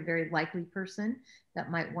seems like a very likely person that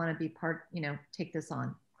might want to be part, you know, take this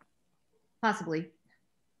on, possibly.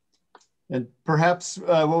 And perhaps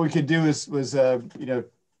what we could do was you know,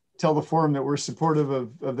 tell the forum that we're supportive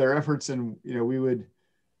of their efforts, and you know,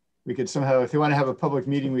 we could somehow, if they want to have a public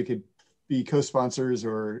meeting, we could be co-sponsors,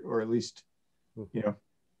 or at least, you know,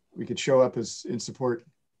 we could show up as in support.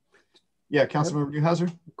 Yeah, Councilmember Newhouser.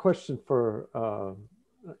 Question for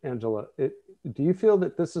Angela. Do you feel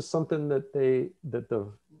that this is something that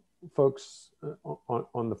the folks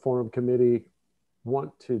on the forum committee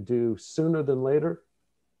want to do sooner than later?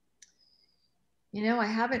 You know, I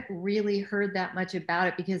haven't really heard that much about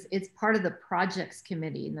it because it's part of the projects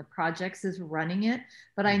committee and the projects is running it.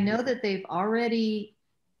 But I know that they've already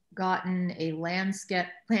gotten a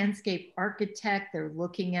landscape architect. They're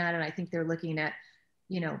looking at it. I think they're looking at,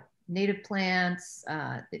 you know, native plants.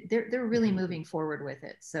 They're really moving forward with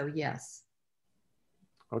it. So yes.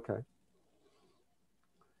 Okay.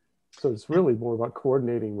 So it's really more about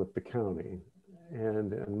coordinating with the county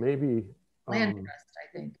and maybe land trust,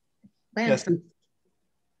 I think. Land yes. trust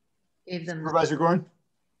gave them. Supervisor Gorin.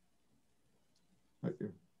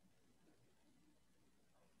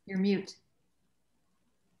 You're mute.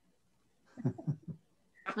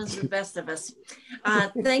 Happens to the best of us.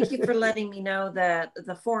 Thank you for letting me know that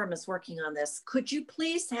the forum is working on this. Could you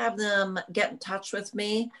please have them get in touch with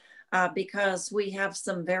me because we have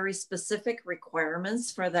some very specific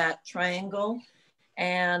requirements for that triangle,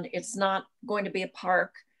 and it's not going to be a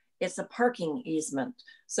park. It's a parking easement.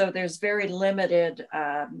 So there's very limited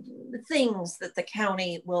things that the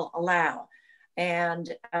county will allow. And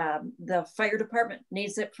the fire department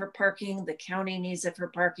needs it for parking. The county needs it for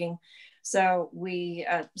parking. So we,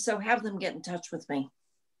 so have them get in touch with me.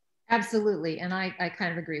 Absolutely. And I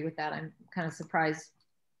kind of agree with that. I'm kind of surprised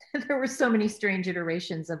there were so many strange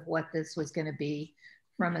iterations of what this was going to be,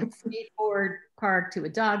 from a skateboard park to a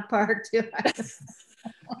dog park to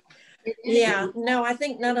yeah, no, I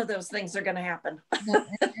think none of those things are going to happen.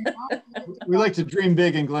 We like to dream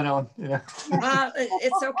big in Glen Ellen. Yeah.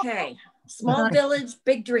 It's okay. Small village,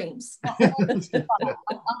 big dreams. I'll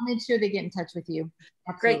make sure they get in touch with you.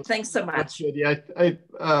 Absolutely. Great, thanks so much. Yeah,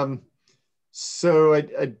 so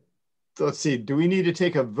let's see. Do we need to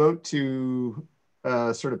take a vote to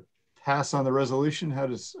sort of pass on the resolution?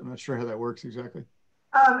 I'm not sure how that works exactly.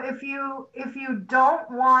 If you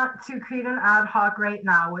don't want to create an ad hoc right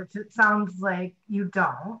now, which it sounds like you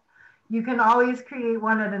don't, you can always create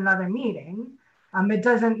one at another meeting. It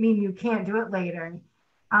doesn't mean you can't do it later.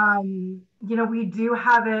 You know, we do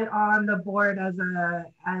have it on the board as a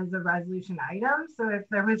resolution item. So if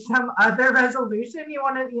there was some other resolution you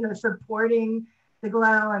wanted, you know, supporting the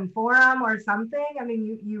Glen Ellen Forum or something, I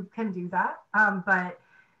mean, you can do that. But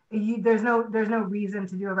there's no reason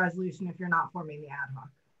to do a resolution if you're not forming the ad hoc.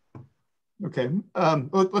 Okay.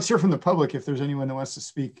 Well, let's hear from the public if there's anyone that wants to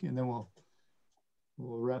speak, and then we'll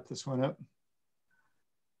wrap this one up.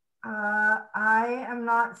 I am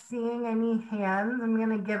not seeing any hands. I'm going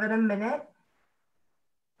to give it a minute.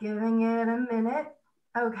 Giving it a minute.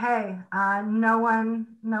 Okay. No one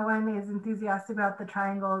is enthusiastic about the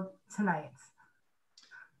triangle tonight.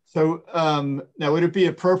 So now, would it be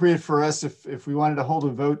appropriate for us if we wanted to hold a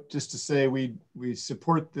vote just to say we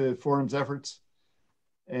support the forum's efforts,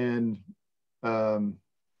 and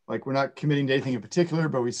like we're not committing to anything in particular,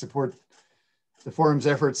 but we support the forum's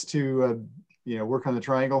efforts to you know, work on the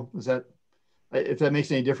triangle? Is that, if that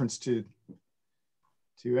makes any difference to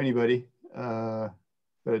anybody?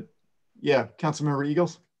 But yeah, Councilmember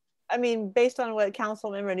Eagles. I mean, based on what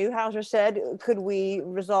Councilmember Newhouser said, could we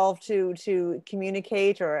resolve to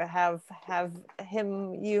communicate or have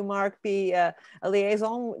you, Mark, be a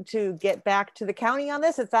liaison to get back to the county on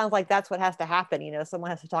this? It sounds like that's what has to happen. You know,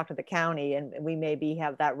 someone has to talk to the county, and we maybe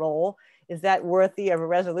have that role. Is that worthy of a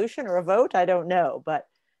resolution or a vote? I don't know, but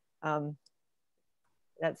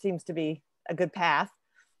that seems to be a good path.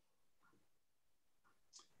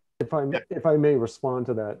 If I may respond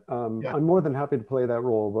to that, yeah. I'm more than happy to play that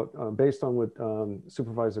role, but based on what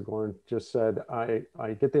Supervisor Gorin just said, I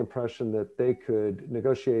get the impression that they could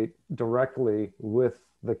negotiate directly with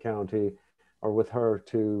the county or with her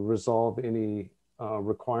to resolve any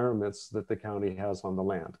requirements that the county has on the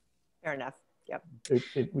land. Fair enough. Yep.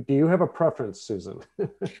 Do you have a preference, Susan?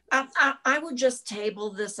 I would just table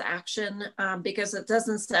this action because it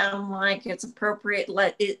doesn't sound like it's appropriate.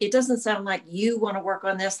 It doesn't sound like you want to work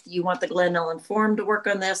on this. You want the Glen Ellen Forum to work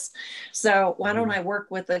on this. So why don't I work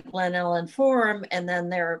with the Glen Ellen Forum, and then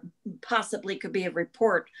there possibly could be a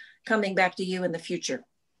report coming back to you in the future.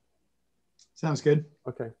 Sounds good.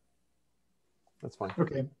 Okay, that's fine.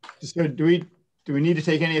 Okay, so do we need to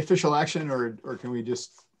take any official action, or can we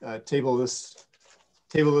just table this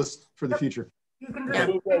for the future? You can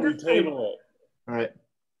just, we table it. All right.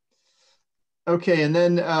 Okay, and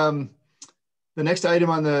then the next item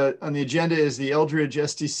on the agenda is the Eldridge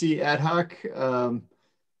SDC ad hoc.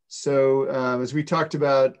 As we talked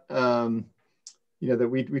about, that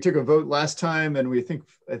we took a vote last time, and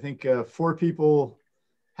I think 4 people,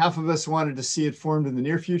 half of us wanted to see it formed in the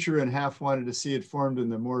near future, and half wanted to see it formed in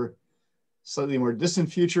the slightly more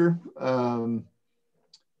distant future.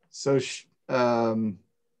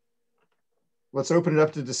 Let's open it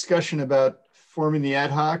up to discussion about forming the ad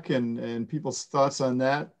hoc and people's thoughts on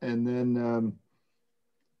that, and then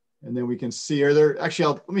we can see.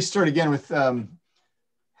 Let me start again with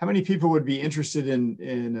how many people would be interested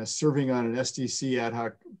in serving on an SDC ad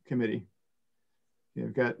hoc committee?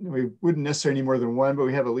 We wouldn't necessarily need more than 1, but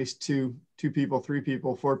we have at least two people, 3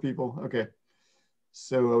 people, 4 people. Okay,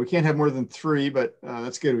 so we can't have more than 3, but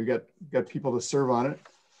that's good. We've got people to serve on it.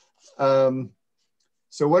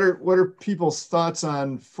 So what are people's thoughts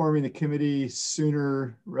on forming the committee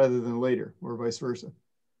sooner rather than later, or vice versa?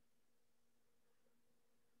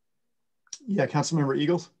 Yeah, Councilmember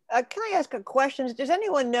Eagles. Can I ask a question? Does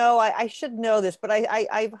anyone know, I should know this, but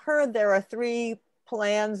I've heard there are 3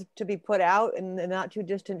 plans to be put out in the not too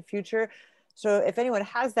distant future. So if anyone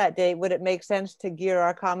has that date, would it make sense to gear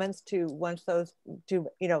our comments to once those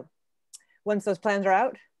plans are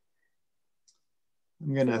out?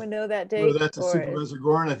 I'm going to know that date. That's to Supervisor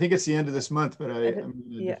Gorin. I think it's the end of this month, but I'm going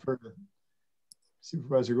to defer to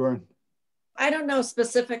Supervisor Gorin. I don't know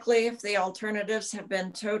specifically if the alternatives have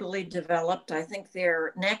been totally developed. I think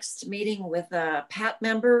they're next meeting with PAT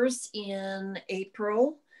members in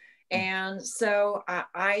April. And so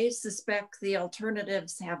I suspect the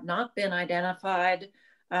alternatives have not been identified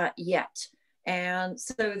yet. And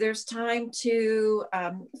so there's time to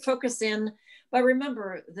focus in. But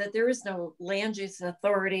remember that there is no land use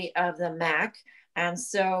authority of the MAC. And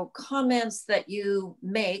so comments that you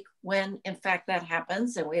make when in fact that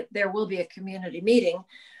happens, and there will be a community meeting,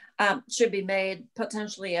 should be made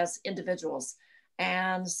potentially as individuals.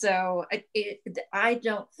 And so I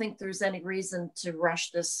don't think there's any reason to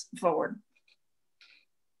rush this forward.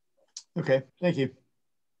 Okay, thank you.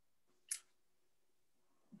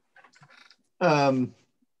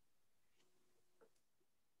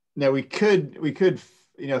 Now we could,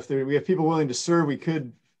 if we have people willing to serve,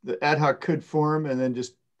 the ad hoc could form and then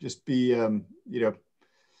just be,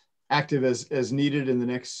 active as needed in the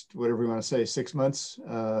next, whatever we want to say, 6 months,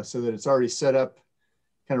 so that it's already set up,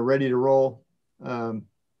 kind of ready to roll.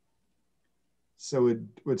 So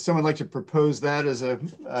would someone like to propose that as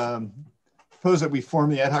propose that we form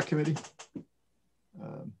the ad hoc committee?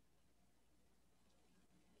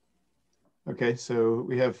 Okay, so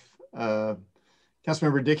we have,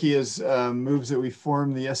 Councilmember Dickey moves that we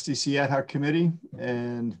form the SDC ad hoc committee,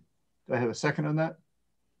 and do I have a second on that?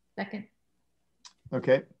 Second.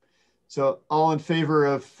 Okay, so all in favor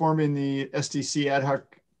of forming the SDC ad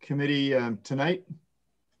hoc committee tonight,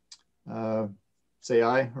 say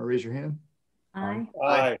aye or raise your hand. Aye.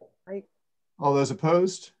 Aye. Aye. All those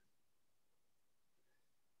opposed?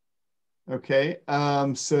 Okay,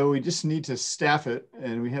 so we just need to staff it,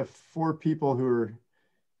 and we have 4 people who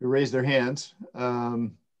raised their hands.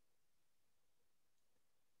 Well,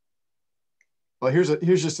 here's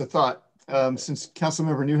just a thought. Since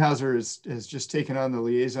Councilmember Newhouser has just taken on the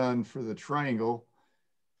liaison for the triangle,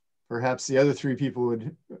 perhaps the other 3 people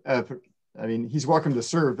would, I mean, he's welcome to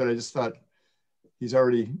serve, but I just thought he's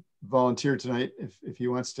already volunteered tonight. If he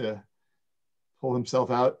wants to pull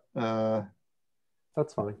himself out,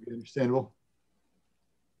 that's fine. Understandable.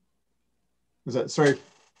 Was that, sorry?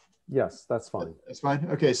 Yes, that's fine. That's fine.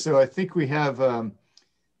 Okay, so I think we have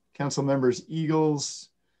Council members Eagles,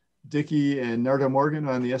 Dickey, and Nardo Morgan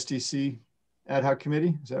on the SDC ad hoc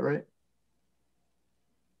committee. Is that right?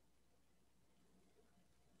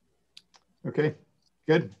 Okay,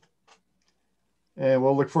 good. And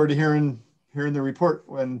we'll look forward to hearing the report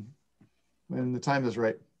when the time is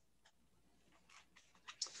right.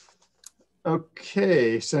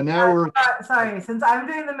 Okay, so now we're sorry, since I'm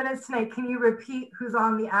doing the minutes tonight, can you repeat who's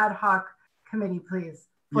on the ad hoc committee, please?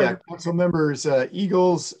 Yeah, Council members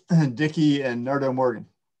Eagles, Dickey, and Nardo Morgan.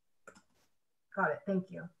 Got it, thank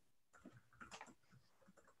you.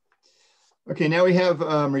 Okay, now we have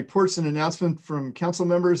reports and announcement from council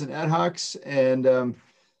members and ad hocs, and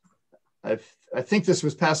I think this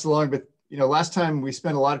was passed along, but last time we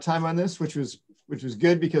spent a lot of time on this, which was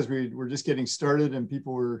good because we were just getting started and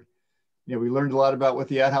people were, we learned a lot about what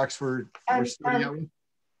the ad hocs were starting out with.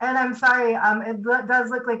 And I'm sorry, it does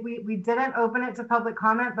look like we didn't open it to public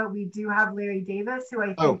comment, but we do have Larry Davis, who I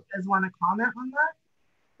think does want to comment on that.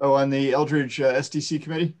 Oh, on the Eldridge SDC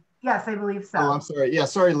committee? Yes, I believe so. Oh, I'm sorry. Yeah,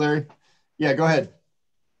 sorry, Larry. Yeah, go ahead.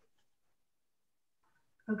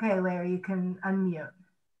 Okay, Larry, you can unmute.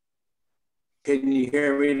 Can you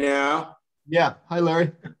hear me now? Yeah. Hi,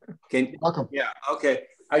 Larry. Welcome. Yeah. Okay.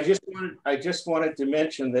 I just wanted to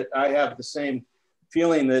mention that I have the same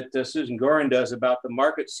feeling that Susan Gorin does about the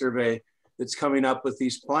market survey that's coming up with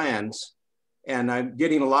these plans, and I'm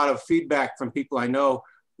getting a lot of feedback from people I know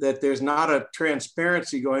that there's not a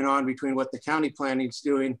transparency going on between what the county planning is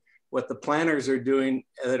doing, what the planners are doing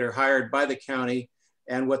that are hired by the county,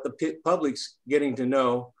 and what the public's getting to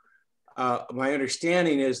know. My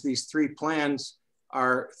understanding is these three plans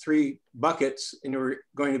are three buckets, and we're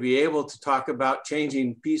going to be able to talk about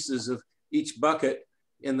changing pieces of each bucket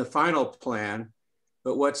in the final plan.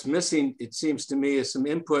 But what's missing, it seems to me, is some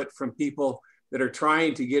input from people that are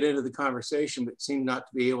trying to get into the conversation but seem not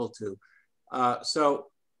to be able to. So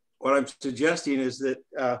what I'm suggesting is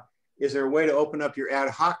that, is there a way to open up your ad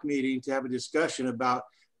hoc meeting to have a discussion about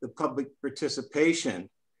the public participation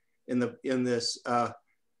in this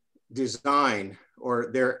design, or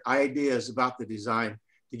their ideas about the design,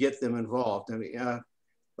 to get them involved? I mean,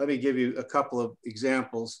 let me give you a couple of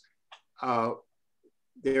examples.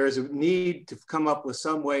 There is a need to come up with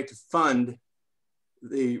some way to fund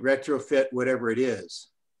the retrofit, whatever it is.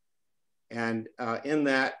 And in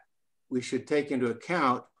that, we should take into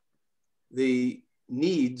account the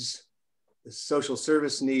needs, the social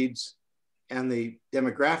service needs, and the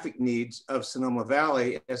demographic needs of Sonoma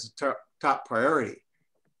Valley as a top priority.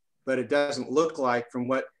 But it doesn't look like, from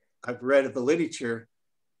what I've read of the literature,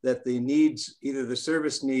 that the needs, either the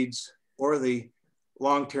service needs or the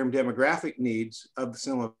long-term demographic needs of the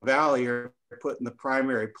Sonoma Valley, are put in the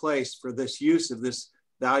primary place for this use of this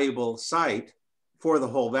valuable site for the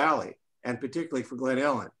whole valley, and particularly for Glen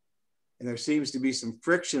Ellen. And there seems to be some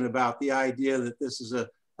friction about the idea that this is a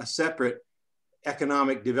separate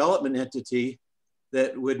economic development entity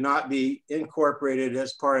that would not be incorporated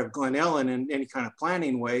as part of Glen Ellen in any kind of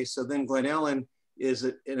planning way. So then Glen Ellen is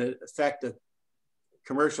in effect a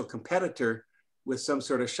commercial competitor with some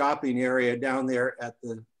sort of shopping area down there at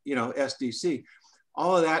the SDC.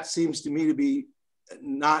 All of that seems to me to be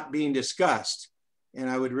not being discussed. And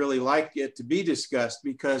I would really like it to be discussed,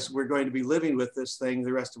 because we're going to be living with this thing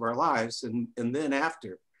the rest of our lives and then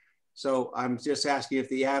after. So I'm just asking if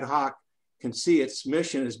the ad hoc can see its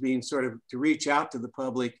mission as being sort of to reach out to the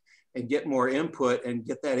public and get more input, and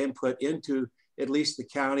get that input into at least the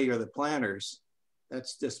county or the planners.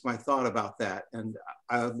 That's just my thought about that. And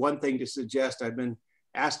I have one thing to suggest. I've been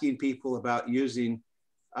asking people about using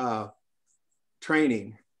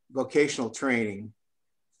training, vocational training,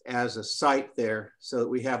 as a site there, so that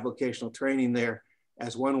we have vocational training there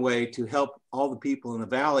as one way to help all the people in the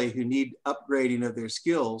valley who need upgrading of their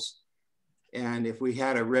skills. And if we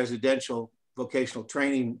had a residential vocational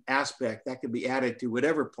training aspect, that could be added to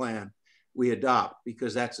whatever plan we adopt,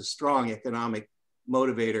 because that's a strong economic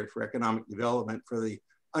motivator for economic development for the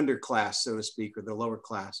underclass, so to speak, or the lower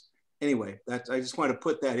class. Anyway, I just want to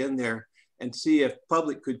put that in there and see if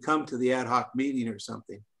public could come to the ad hoc meeting or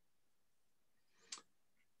something.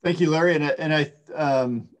 Thank you, Larry. And I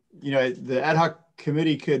the ad hoc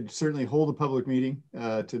committee could certainly hold a public meeting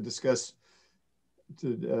to discuss,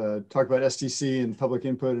 to talk about SDC and public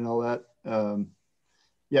input and all that.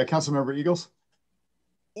 Yeah, Councilmember Eagles.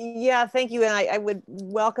 Yeah, thank you. And I would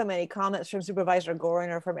welcome any comments from Supervisor Gorin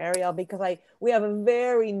or from Ariel, because we have a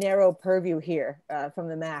very narrow purview here from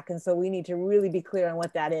the MAC. And so we need to really be clear on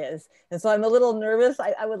what that is. And so I'm a little nervous.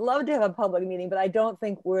 I would love to have a public meeting, but I don't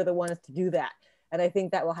think we're the ones to do that. And I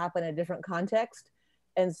think that will happen in a different context.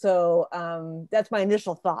 And so that's my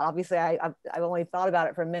initial thought. Obviously, I've only thought about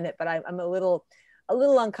it for a minute, but I'm a little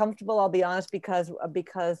uncomfortable, I'll be honest, because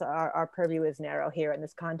our purview is narrow here in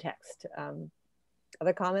this context.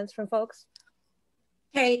 Other comments from folks?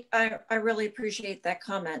 Kate, I really appreciate that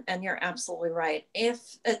comment, and you're absolutely right.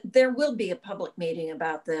 If there will be a public meeting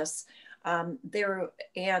about this, we're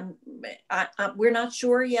not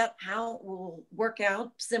sure yet how it will work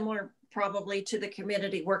out, similar probably to the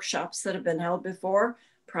community workshops that have been held before,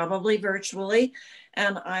 probably virtually.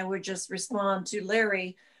 And I would just respond to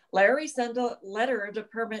Larry. Larry, send a letter to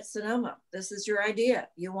Permit Sonoma. This is your idea.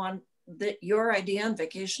 You want your idea on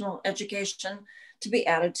vocational education to be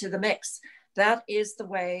added to the mix. that is the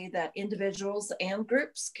way that individuals and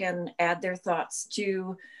groups can add their thoughts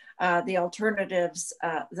to the alternatives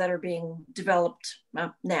that are being developed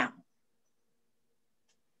now.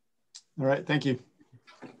 All right, thank you.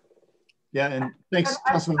 Yeah, and thanks,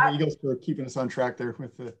 Councilman Eagles, for keeping us on track there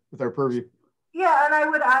with our purview. Yeah, and I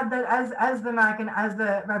would add that as the MAC and as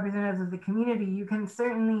the representatives of the community, you can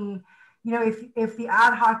certainly, you know, if the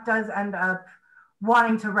ad hoc does end up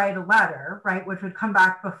wanting to write a letter, right, which would come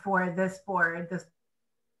back before this board, this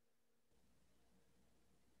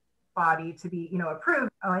body to be, you know, approved.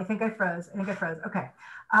 Oh, I think I froze. Okay.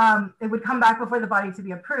 It would come back before the body to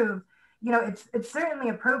be approved. You know, it's certainly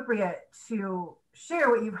appropriate to share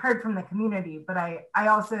what you've heard from the community, but I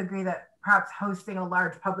also agree that perhaps hosting a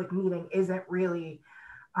large public meeting isn't really,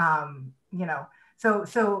 you know,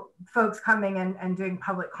 so folks coming and doing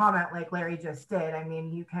public comment like Larry just did, I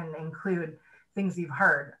mean, you can include things you've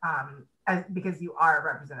heard because you are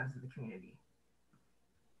representatives of the community.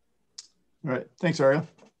 All right, thanks, Ariel.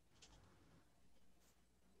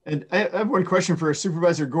 And I have one question for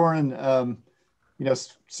Supervisor Gorin. You know,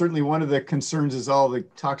 certainly one of the concerns is all the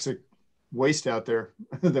toxic waste out there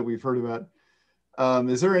that we've heard about.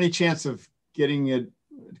 Is there any chance of getting it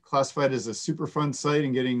classified as a Superfund site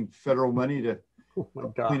and getting federal money to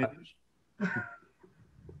clean it?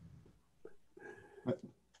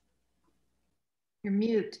 You're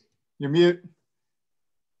mute. You're mute.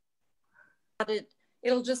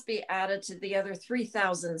 It'll just be added to the other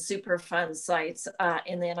 3,000 Superfund sites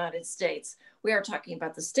in the United States. We are talking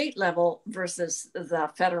about the state level versus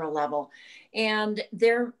the federal level. And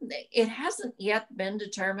it hasn't yet been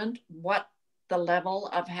determined what the level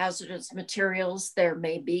of hazardous materials there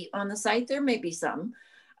may be on the site. There may be some.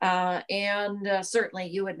 Certainly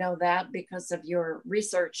you would know that because of your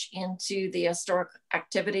research into the historic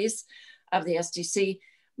activities of the SDC.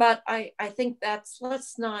 But I think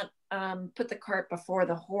let's not put the cart before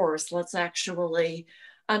the horse. Let's actually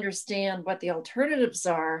understand what the alternatives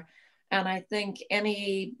are. And I think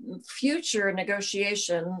any future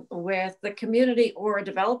negotiation with the community or a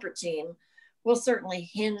developer team will certainly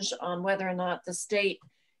hinge on whether or not the state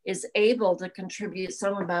is able to contribute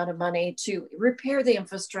some amount of money to repair the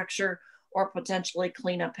infrastructure or potentially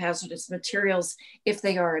clean up hazardous materials if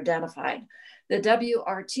they are identified. The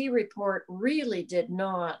WRT report really did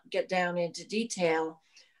not get down into detail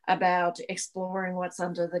about exploring what's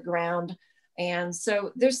under the ground. And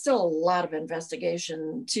so there's still a lot of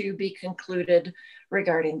investigation to be concluded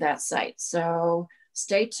regarding that site. So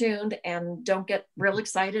stay tuned and don't get real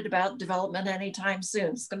excited about development anytime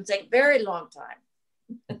soon. It's going to take a very long time.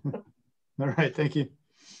 All right, thank you.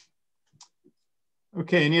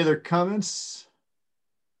 Okay, any other comments?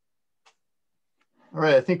 All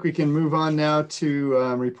right, I think we can move on now to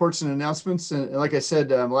reports and announcements. And like I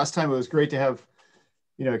said, last time it was great to have,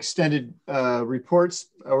 you know, extended reports,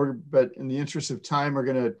 but in the interest of time, we're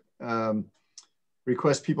going to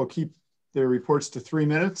request people keep their reports to 3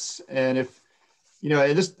 minutes. And if, you know,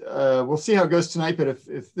 we'll see how it goes tonight, but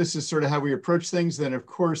if this is sort of how we approach things, then of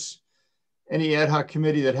course, any ad hoc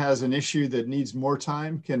committee that has an issue that needs more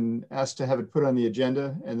time can ask to have it put on the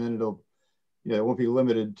agenda, and then it'll, you know, it won't be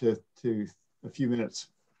limited to a few minutes.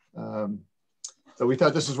 So we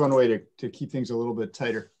thought this was one way to keep things a little bit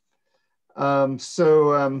tighter. Let's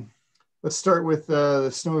start with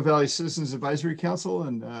the Sonoma Valley Citizens Advisory Council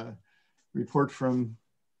and report from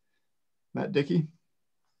Matt Dickey.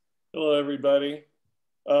 Hello, everybody.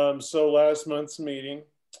 So last month's meeting,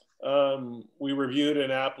 we reviewed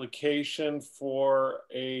an application for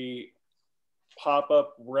a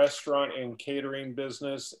pop-up restaurant and catering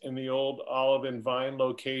business in the old Olive and Vine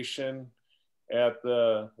location at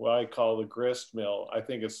what I call the grist mill. I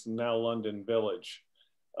think it's now London Village.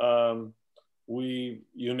 We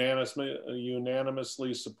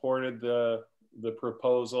unanimously supported the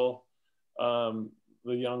proposal. The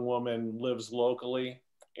young woman lives locally,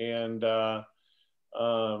 and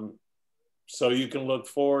so you can look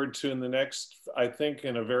forward to in the next, I think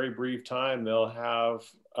in a very brief time, they'll have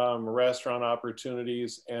restaurant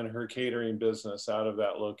opportunities and her catering business out of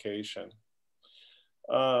that location.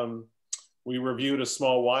 We reviewed a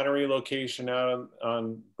small winery location out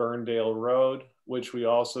on Burndale Road, which we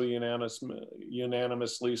also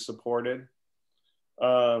unanimously supported.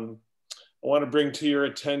 I want to bring to your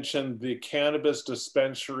attention the cannabis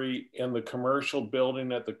dispensary in the commercial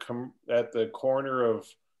building at the corner of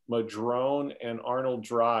Madrone and Arnold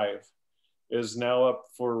Drive is now up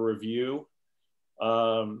for review.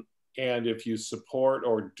 And if you support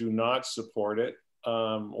or do not support it,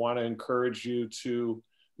 want to encourage you to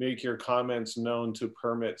make your comments known to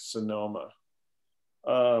Permit Sonoma.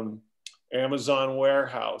 Amazon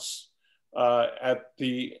warehouse at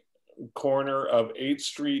the corner of 8th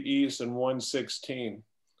Street East and 116.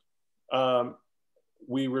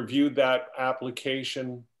 We reviewed that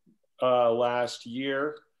application last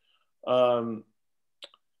year. I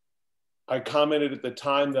commented at the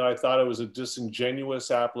time that I thought it was a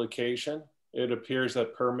disingenuous application. It appears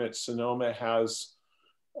that Permit Sonoma has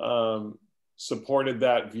supported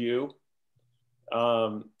that view.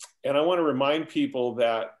 And I want to remind people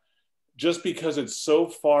that just because it's so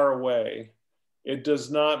far away, it does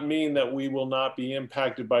not mean that we will not be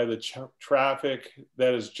impacted by the traffic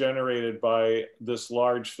that is generated by this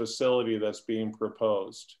large facility that's being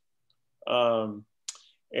proposed.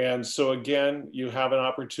 And so again, you have an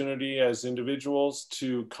opportunity as individuals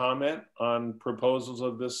to comment on proposals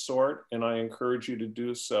of this sort, and I encourage you to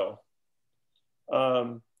do so.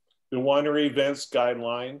 The winery events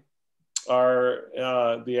guideline,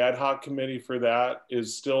 the ad hoc committee for that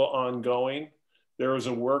is still ongoing. There was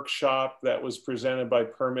a workshop that was presented by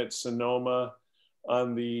Permit Sonoma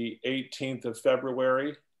on the 18th of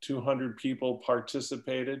February. 200 people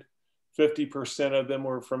participated. 50% of them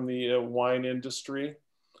were from the wine industry.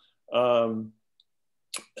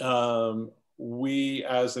 We,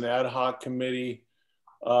 as an ad hoc committee,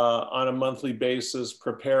 on a monthly basis,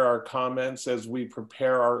 prepare our comments as we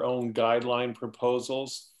prepare our own guideline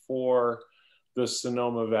proposals for the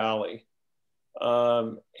Sonoma Valley.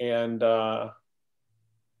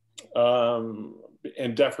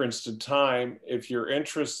 In deference to time, if you're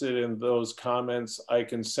interested in those comments, I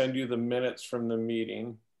can send you the minutes from the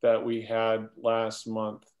meeting that we had last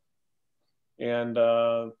month. And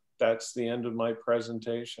that's the end of my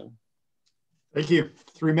presentation. Thank you.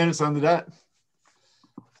 3 minutes on the dot.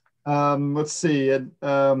 Let's see.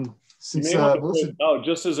 Since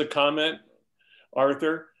just as a comment,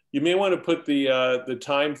 Arthur, you may want to put the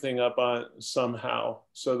time thing up on somehow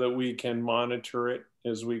so that we can monitor it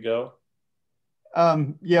as we go.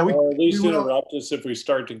 Yeah, or at least interrupt us if we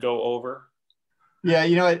start to go over. Yeah,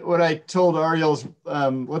 you know what I told Ariel is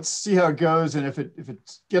let's see how it goes, and if it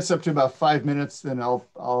gets up to about 5 minutes, then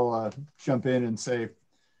I'll jump in and say,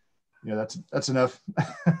 you know, that's enough.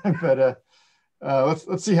 But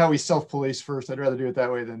let's see how we self-police first. I'd rather do it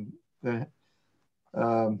that way than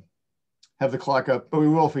have the clock up, but we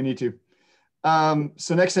will if we need to.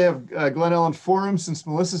 So next I have Glen Ellen Forum. Since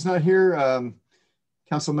Melissa's not here,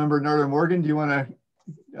 Council Member Narda Morgan, do you want to?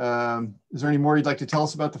 Is there any more you'd like to tell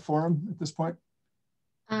us about the forum at this point?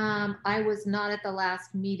 I was not at the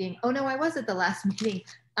last meeting. Oh no, I was at the last meeting.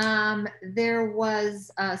 There was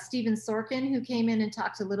Stephen Sorkin who came in and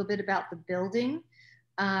talked a little bit about the building,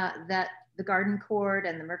 that the garden court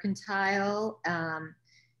and the mercantile.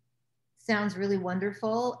 Sounds really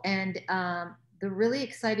wonderful. And the really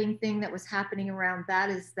exciting thing that was happening around that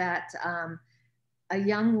is that a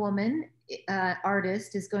young woman,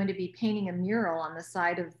 artist, is going to be painting a mural on the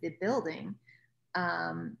side of the building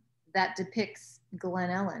that depicts Glen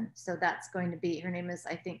Ellen. So that's going to be, her name is,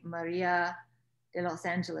 I think, Maria de Los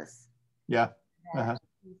Angeles. Yeah.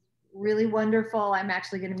 Really wonderful. I'm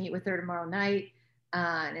actually going to meet with her tomorrow night.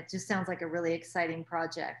 And it just sounds like a really exciting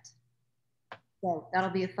project. So that'll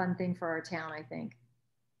be a fun thing for our town, I think.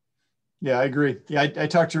 Yeah, I agree. Yeah, I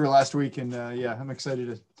talked to her last week, and yeah, I'm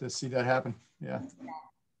excited to see that happen. Yeah.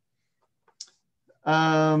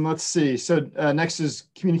 Let's see. So next is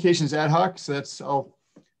communications ad hoc. So that's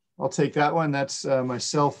I'll take that one. That's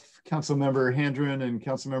myself, Council Member Handren, and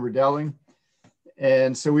Council Member Dowling.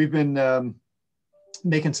 And so we've been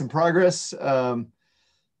making some progress.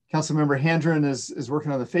 Council Member Handren is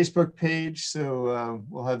working on the Facebook page, so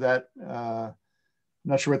we'll have that. I'm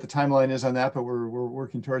not sure what the timeline is on that, but we're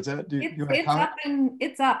working towards that. It's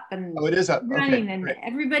up and oh, it is up. Running, okay, and great.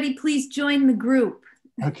 Everybody, please join the group.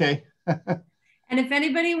 Okay. And if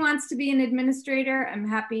anybody wants to be an administrator, I'm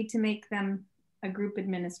happy to make them a group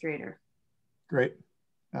administrator. Great.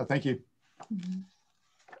 Thank you.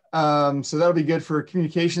 Mm-hmm. So that'll be good for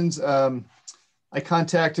communications. I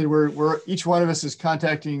contacted, each one of us is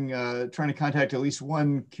contacting, trying to contact at least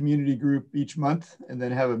one community group each month and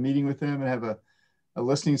then have a meeting with them and have a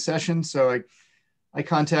listening session. So I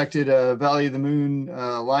contacted Valley of the Moon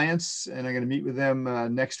Alliance, and I'm going to meet with them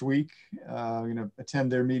next week. I'm going to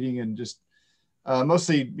attend their meeting and just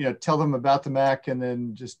mostly, tell them about the MAC and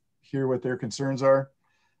then just hear what their concerns are.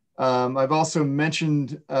 I've also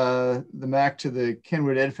mentioned the MAC to the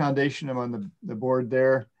Kenwood Ed Foundation. I'm on the board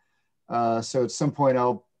there. So at some point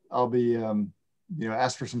I'll be,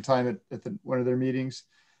 asked for some time at one of their meetings.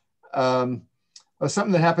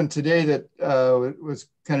 Something that happened today that was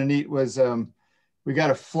kind of neat was we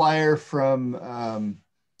got a flyer from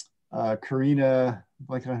Karina,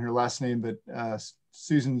 blanking on her last name, but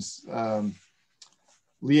Susan's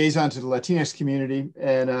liaison to the Latinx community,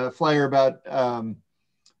 and a flyer about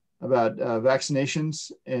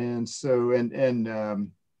vaccinations, and so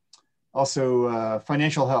also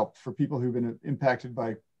financial help for people who've been impacted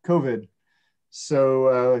by COVID.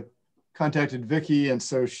 So contacted Vicki, and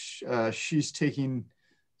so she's taking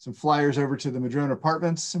some flyers over to the Madrone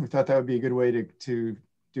Apartments, and we thought that would be a good way to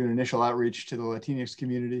do an initial outreach to the Latinx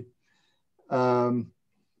community.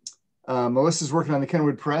 Melissa's working on the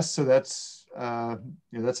Kenwood Press, so that's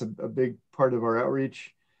that's a big part of our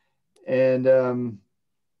outreach. And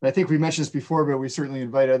I think we mentioned this before, but we certainly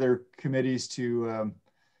invite other committees to,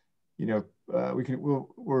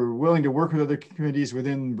 we're willing to work with other committees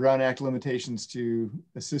within Brown Act limitations to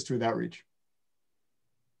assist with outreach.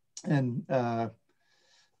 And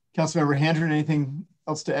Councilmember Handren, anything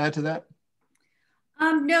else to add to that?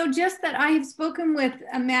 No, just that I have spoken with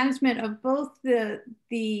management of both the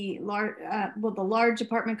large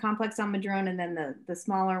apartment complex on Madrone, and then the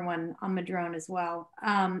smaller one on Madrone as well.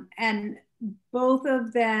 And both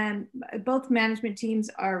management teams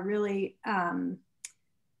are really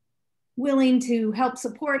willing to help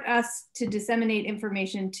support us to disseminate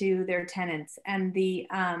information to their tenants. And the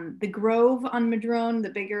Grove on Madrone, the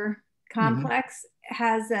bigger complex,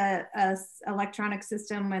 has a electronic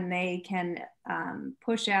system, and they can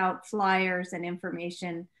push out flyers and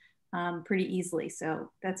information pretty easily.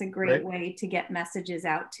 So that's a great way to get messages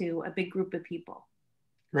out to a big group of people.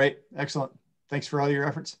 Great, excellent. Thanks for all your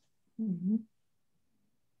efforts.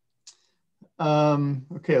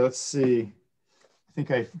 Okay, let's see. I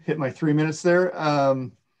think I hit my 3 minutes there.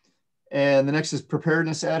 And the next is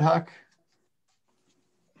preparedness ad hoc.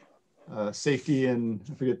 Safety and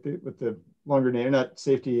I forget what the longer name, not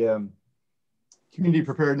safety, community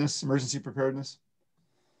preparedness, emergency preparedness.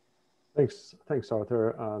 Thanks,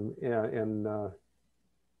 Arthur. Yeah, and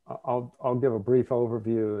I'll give a brief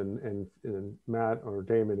overview, and Matt or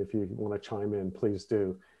Damon, if you want to chime in, please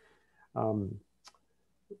do.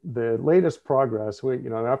 The latest progress,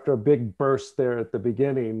 after a big burst there at the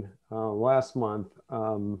beginning last month,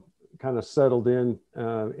 kind of settled in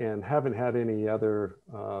and haven't had any other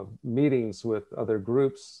meetings with other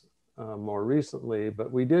groups more recently,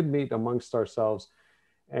 but we did meet amongst ourselves,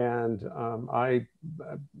 and I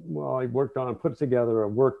put together a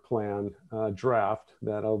work plan draft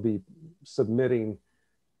that I'll be submitting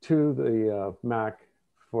to the MAC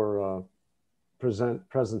for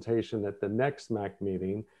presentation at the next MAC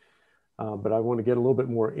meeting. But I want to get a little bit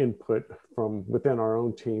more input from within our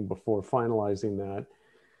own team before finalizing that.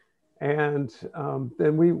 And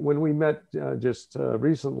then when we met just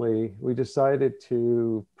recently, we decided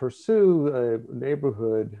to pursue a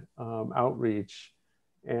neighborhood outreach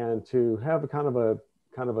and to have a kind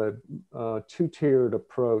of a two-tiered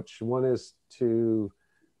approach. One is to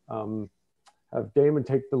have Damon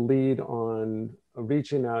take the lead on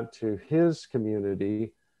reaching out to his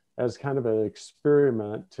community as kind of an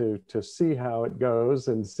experiment to see how it goes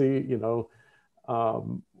and see,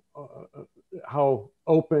 how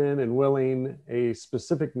open and willing a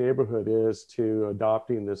specific neighborhood is to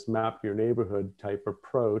adopting this map your neighborhood type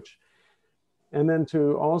approach. And then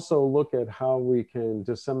to also look at how we can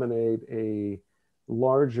disseminate a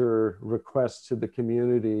larger request to the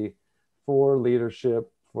community for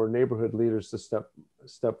leadership, for neighborhood leaders to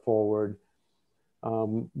step forward.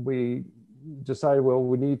 We decided, well,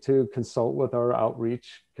 we need to consult with our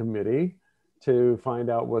outreach committee to find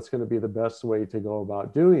out what's going to be the best way to go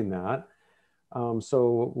about doing that.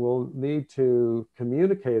 So we'll need to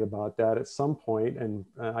communicate about that at some point. And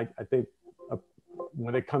I think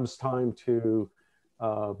when it comes time to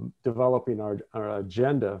developing our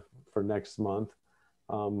agenda for next month,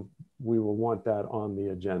 we will want that on the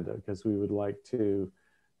agenda because we would like to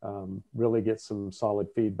really get some solid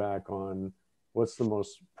feedback on what's the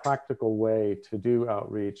most practical way to do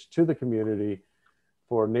outreach to the community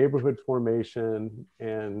for neighborhood formation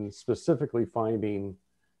and specifically finding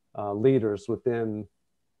leaders within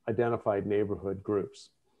identified neighborhood groups.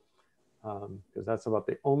 Because that's about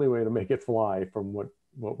the only way to make it fly from what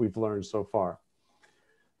we've learned so far.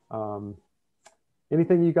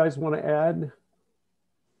 Anything you guys want to add?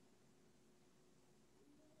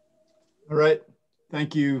 All right,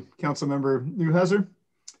 thank you, Councilmember Newhouser.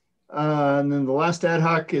 And then the last ad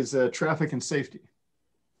hoc is traffic and safety.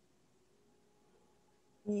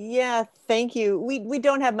 Yeah, thank you. We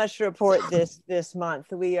don't have much to report this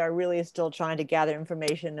month. We are really still trying to gather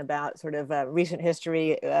information about sort of recent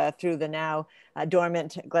history through the now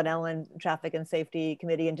dormant Glen Ellen Traffic and Safety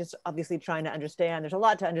Committee, and just obviously trying to understand. There's a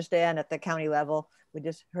lot to understand at the county level. We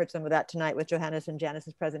just heard some of that tonight with Johannes and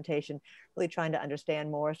Janice's presentation, really trying to understand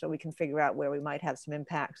more so we can figure out where we might have some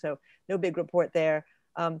impact. So no big report there.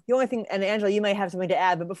 The only thing, and Angela, you may have something to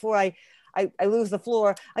add, but before I lose the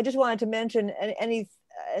floor, I just wanted to mention any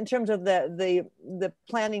in terms of the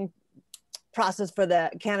planning process for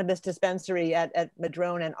the cannabis dispensary at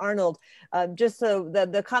Madrone and Arnold, just so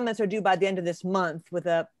the comments are due by the end of this month with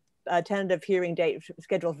a tentative hearing date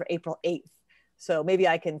scheduled for April 8th. So maybe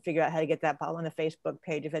I can figure out how to get that on the Facebook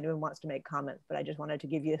page if anyone wants to make comments, but I just wanted to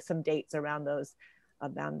give you some dates around those,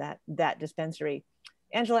 around that dispensary.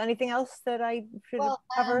 Angela, anything else that I should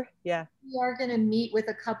cover? Yeah. We are going to meet with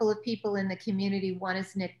a couple of people in the community. One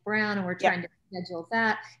is Nick Brown, and we're trying to schedule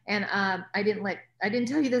that. And I didn't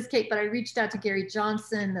tell you this, Kate, but I reached out to Gary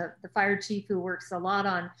Johnson, the fire chief who works a lot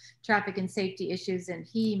on traffic and safety issues, and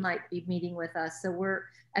he might be meeting with us. So we're,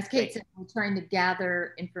 as Kate said, we're trying to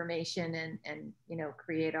gather information and you know,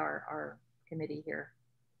 create our committee here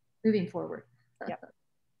moving forward. Yep.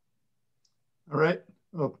 All right.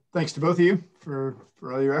 Well, thanks to both of you for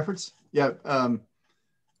all your efforts. Yeah.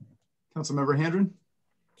 Councilmember Handren.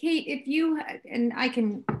 Kate, if you, and I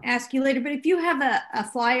can ask you later, but if you have a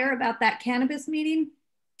flyer about that cannabis meeting,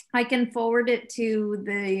 I can forward it to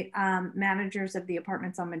the managers of the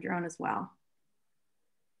apartments on Madrone as well.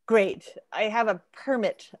 Great. I have a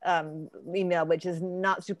permit email, which is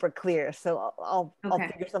not super clear. So I'll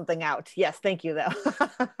figure something out. Yes, thank you though.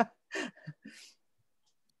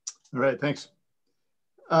 All right, thanks.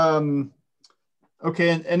 Okay,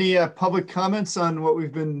 and any public comments on what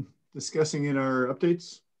we've been discussing in our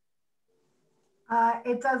updates?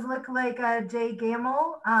 It does look like Jay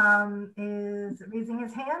Gamble is raising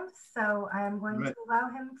his hand, so I'm going to allow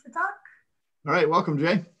him to talk. All right, welcome,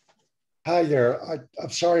 Jay. Hi there. I'm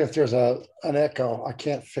sorry if there's an echo. I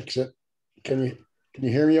can't fix it. Can you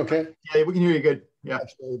hear me okay? Yeah, we can hear you good. Yeah.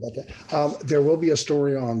 Sorry about that. There will be a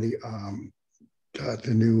story on the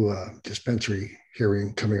new dispensary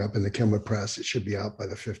hearing coming up in the Kenwood Press. It should be out by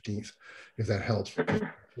the 15th, if that helps.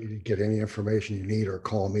 If you get any information you need or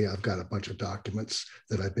call me. I've got a bunch of documents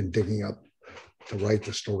that I've been digging up to write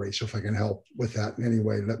the story. So if I can help with that in any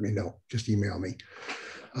way, let me know. Just email me.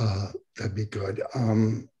 That'd be good.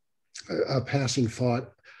 A passing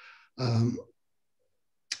thought, I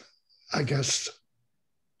guess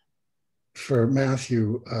for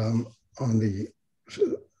Matthew, on the,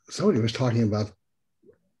 somebody was talking about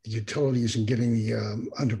utilities and getting the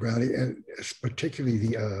underground, and particularly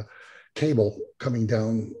the cable coming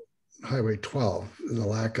down Highway 12 and the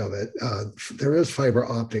lack of it. There is fiber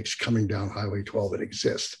optics coming down Highway 12. It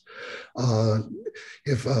exists.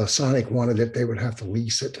 If Sonic wanted it, they would have to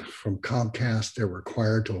lease it from Comcast. They're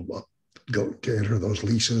required to go to enter those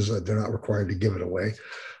leases. They're not required to give it away.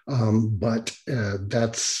 But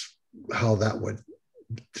that's how that would,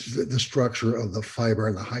 the structure of the fiber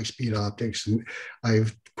and the high-speed optics. And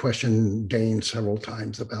I've questioned Dane several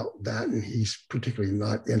times about that, and he's particularly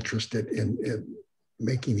not interested in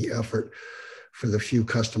making the effort for the few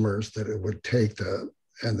customers that it would take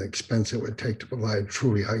and the expense it would take to provide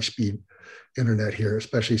truly high-speed internet here,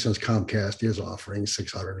 especially since Comcast is offering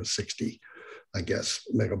 660, I guess,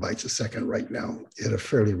 megabytes a second right now at a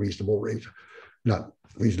fairly reasonable rate. Not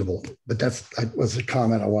reasonable, but that was a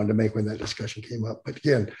comment I wanted to make when that discussion came up. But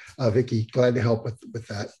again, Vicki, glad to help with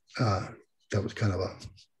that. That was kind of a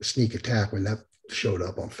sneak attack when that showed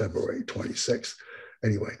up on February 26th.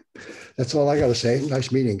 Anyway, that's all I got to say.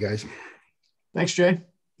 Nice meeting, guys. Thanks, Jay.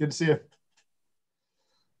 Good to see you.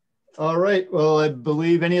 All right. Well, I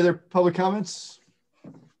believe any other public comments?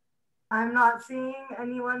 I'm not seeing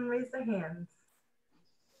anyone raise their hands.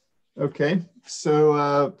 Okay.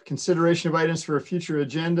 So consideration of items for a future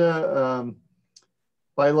agenda.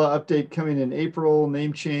 Bylaw update coming in April,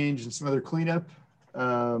 name change and some other cleanup.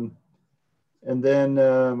 And then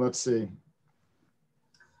let's see.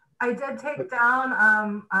 I did take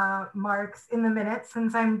down marks in the minutes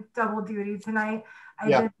since I'm double duty tonight.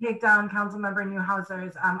 I did take down Councilmember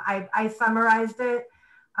Newhouser's. I summarized it,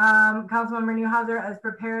 Councilmember Newhouser, as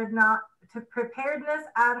preparedness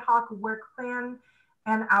ad hoc work plan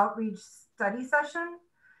and outreach study session.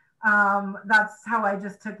 That's how I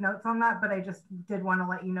just took notes on that, but I just did want to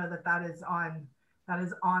let you know that that is on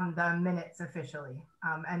the minutes officially,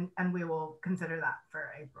 and we will consider that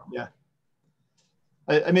for April. Yeah.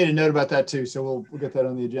 I made a note about that too, so we'll get that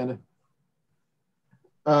on the agenda.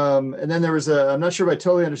 And then there was I'm not sure if I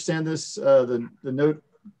totally understand this. The note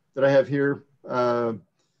that I have here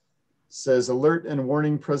says alert and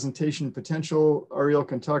warning presentation potential. Ariel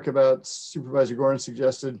can talk about. Supervisor Gorin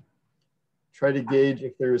suggested try to gauge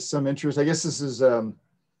if there is some interest. I guess this is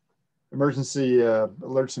emergency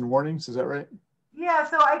alerts and warnings. Is that right? Yeah,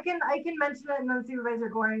 so I can mention it and then Supervisor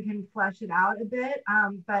Gorin can flesh it out a bit.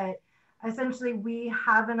 But essentially, we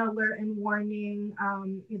have an alert and warning.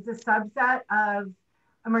 It's a subset of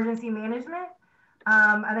emergency management.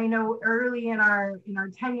 And I know early in our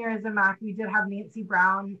tenure as a MAC, we did have Nancy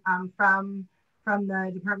Brown from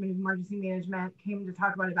the Department of Emergency Management came to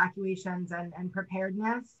talk about evacuations and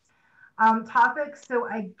preparedness topics. So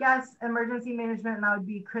I guess emergency management, and that would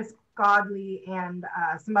be Chris Godley and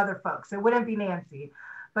some other folks. It wouldn't be Nancy,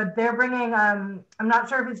 but they're bringing, I'm not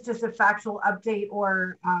sure if it's just a factual update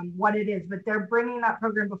or what it is, but they're bringing that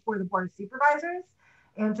program before the Board of Supervisors.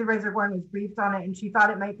 And Supervisor Warren was briefed on it, and she thought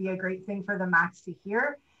it might be a great thing for the MACs to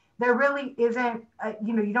hear. There really isn't,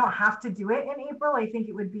 you don't have to do it in April. I think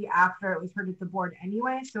it would be after it was heard at the board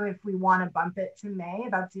anyway. So if we want to bump it to May,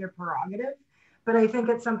 that's your prerogative. But I think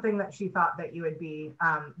it's something that she thought that you would be,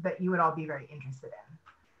 that you would all be very interested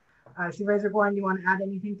in. Supervisor Warren, do you want to add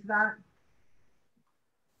anything to that?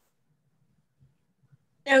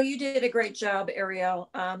 No, you did a great job, Ariel.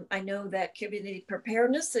 I know that community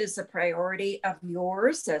preparedness is a priority of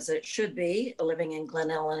yours, as it should be, living in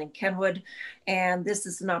Glen Ellen and Kenwood. And this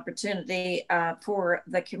is an opportunity for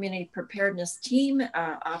the community preparedness team,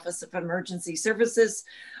 Office of Emergency Services,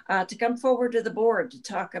 to come forward to the board to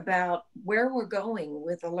talk about where we're going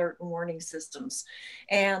with alert and warning systems.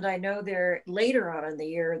 And I know they're later on in the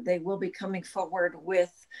year, they will be coming forward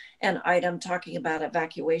with an item talking about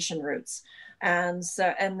evacuation routes. And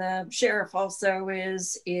so, and the sheriff also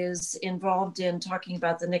is involved in talking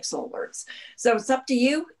about the Nixle alerts. So it's up to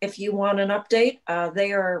you if you want an update.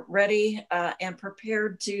 They are ready and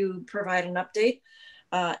prepared to provide an update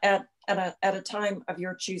at a time of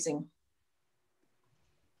your choosing.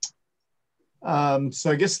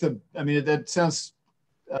 So I guess that sounds.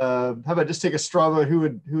 How about just take a straw vote? Who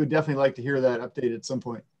would definitely like to hear that update at some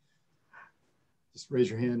point? Just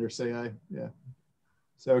raise your hand or say aye. Yeah.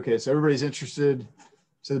 So, okay, so everybody's interested.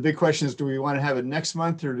 So the big question is, do we want to have it next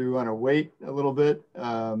month or do we want to wait a little bit?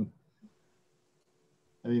 I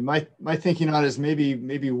mean, my thinking on it is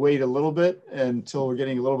maybe wait a little bit until we're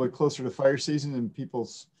getting a little bit closer to fire season and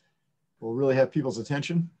we'll really have people's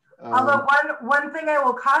attention. Although one thing I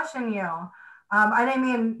will caution you, I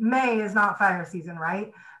mean, May is not fire season,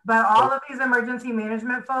 right? But all of these emergency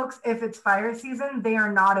management folks, if it's fire season, they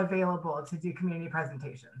are not available to do community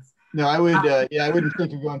presentations. No, I would. Yeah, I wouldn't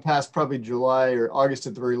think of going past probably July or August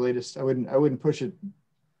at the very latest. I wouldn't push it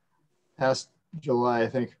past July. I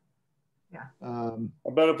think. Yeah. How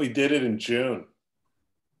about if we did it in June?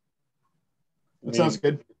 That sounds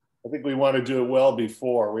good. I think we want to do it well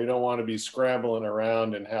before. We don't want to be scrambling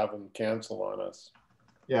around and have them cancel on us.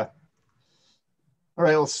 Yeah. All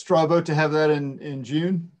right. Well, straw vote to have that in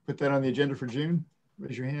June. Put that on the agenda for June.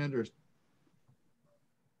 Raise your hand or.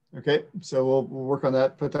 Okay, so we'll work on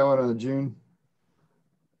that. Put that one on the June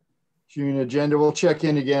agenda. We'll check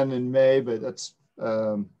in again in May, but that's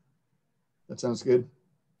that sounds good.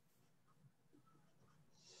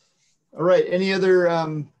 All right. Any other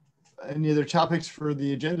topics for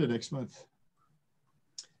the agenda next month?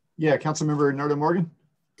 Yeah, Councilmember Narda Morgan.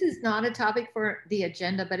 This is not a topic for the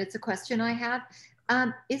agenda, but it's a question I have.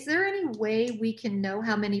 Is there any way we can know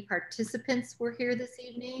how many participants were here this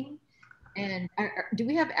evening? And do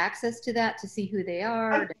we have access to that to see who they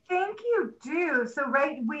are? I think you do. So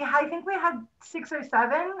I think we had 6 or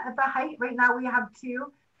 7 at the height. Right now we have 2.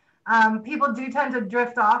 People do tend to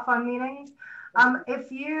drift off on meetings. If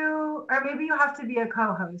you, or maybe you have to be a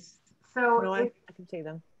co-host. So no, I can see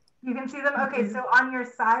them. You can see them? Okay, so on your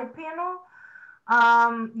side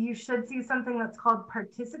panel, you should see something that's called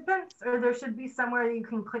participants, or there should be somewhere you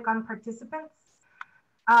can click on participants.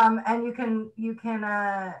 And you can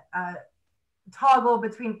toggle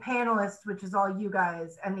between panelists, which is all you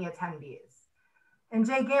guys, and the attendees. And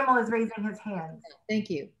Jay Gamble is raising his hand. Thank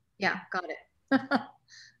you. Yeah, got it.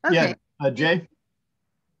 Okay. Yeah, Jay?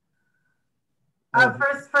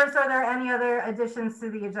 First, are there any other additions to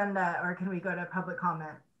the agenda, or can we go to public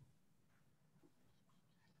comment?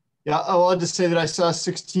 Yeah, I'll just say that I saw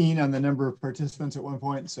 16 on the number of participants at one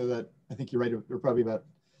point, so that I think you're right. There were probably about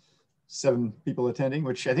 7 people attending,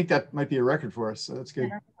 which I think that might be a record for us. So that's good. Yeah,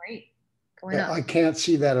 that's great. I can't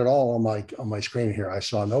see that at all on my screen here. I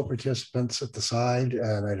saw no participants at the side,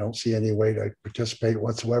 and I don't see any way to participate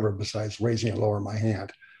whatsoever besides raising and lowering my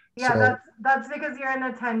hand. Yeah, so, that's because you're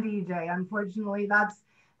an attendee, Jay. Unfortunately,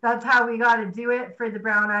 that's how we got to do it for the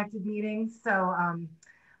Brown Active meetings. So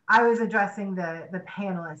I was addressing the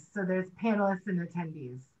panelists. So there's panelists and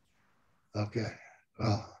attendees. Okay.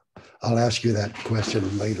 Well, I'll ask you that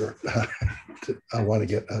question later. I want to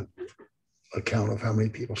get a count of how many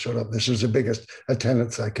people showed up. This is the biggest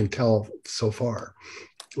attendance I can tell so far,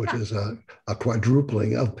 which is a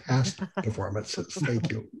quadrupling of past performances.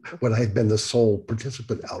 Thank you. When I've been the sole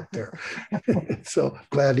participant out there. So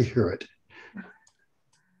glad to hear it.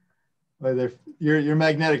 Well, you're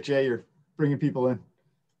magnetic, Jay. You're bringing people in.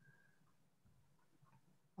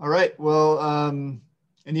 All right. Well,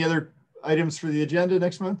 any other items for the agenda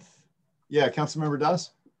next month? Yeah, Councilmember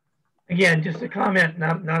Doss. Again, just a comment,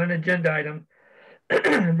 not an agenda item.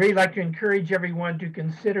 I'd really like to encourage everyone to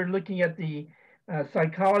consider looking at the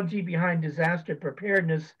psychology behind disaster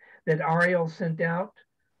preparedness that Ariel sent out.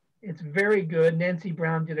 It's very good. Nancy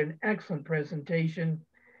Brown did an excellent presentation.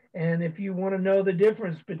 And if you want to know the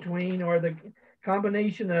difference between, or the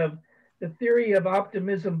combination of the theory of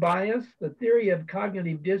optimism bias, the theory of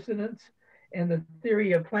cognitive dissonance, and the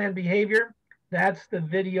theory of planned behavior, that's the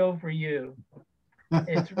video for you.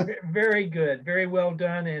 It's very good, very well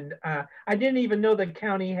done. And I didn't even know the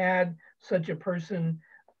county had such a person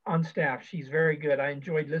on staff. She's very good. I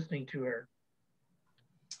enjoyed listening to her.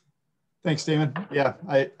 Thanks, Damon. Yeah,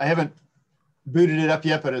 I haven't booted it up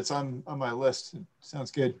yet, but it's on my list. It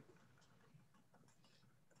sounds good.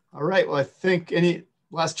 All right, well, I think any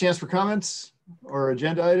last chance for comments or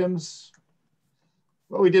agenda items?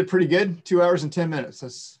 Well, we did pretty good, 2 hours and 10 minutes.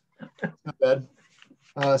 That's not bad.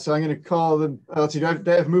 So I'm going to call them. Let's see, do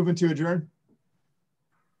I have movement to adjourn?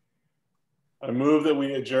 I move that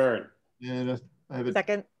we adjourn. And I have it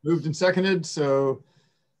Second. Moved and seconded. So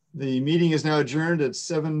the meeting is now adjourned at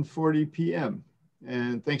 7:40 p.m.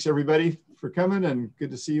 And thanks everybody for coming, and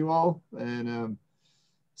good to see you all. And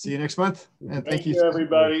see you next month. And thank you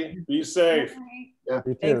everybody. Be safe. Yeah.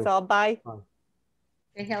 Thanks all. Bye.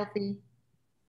 Stay healthy.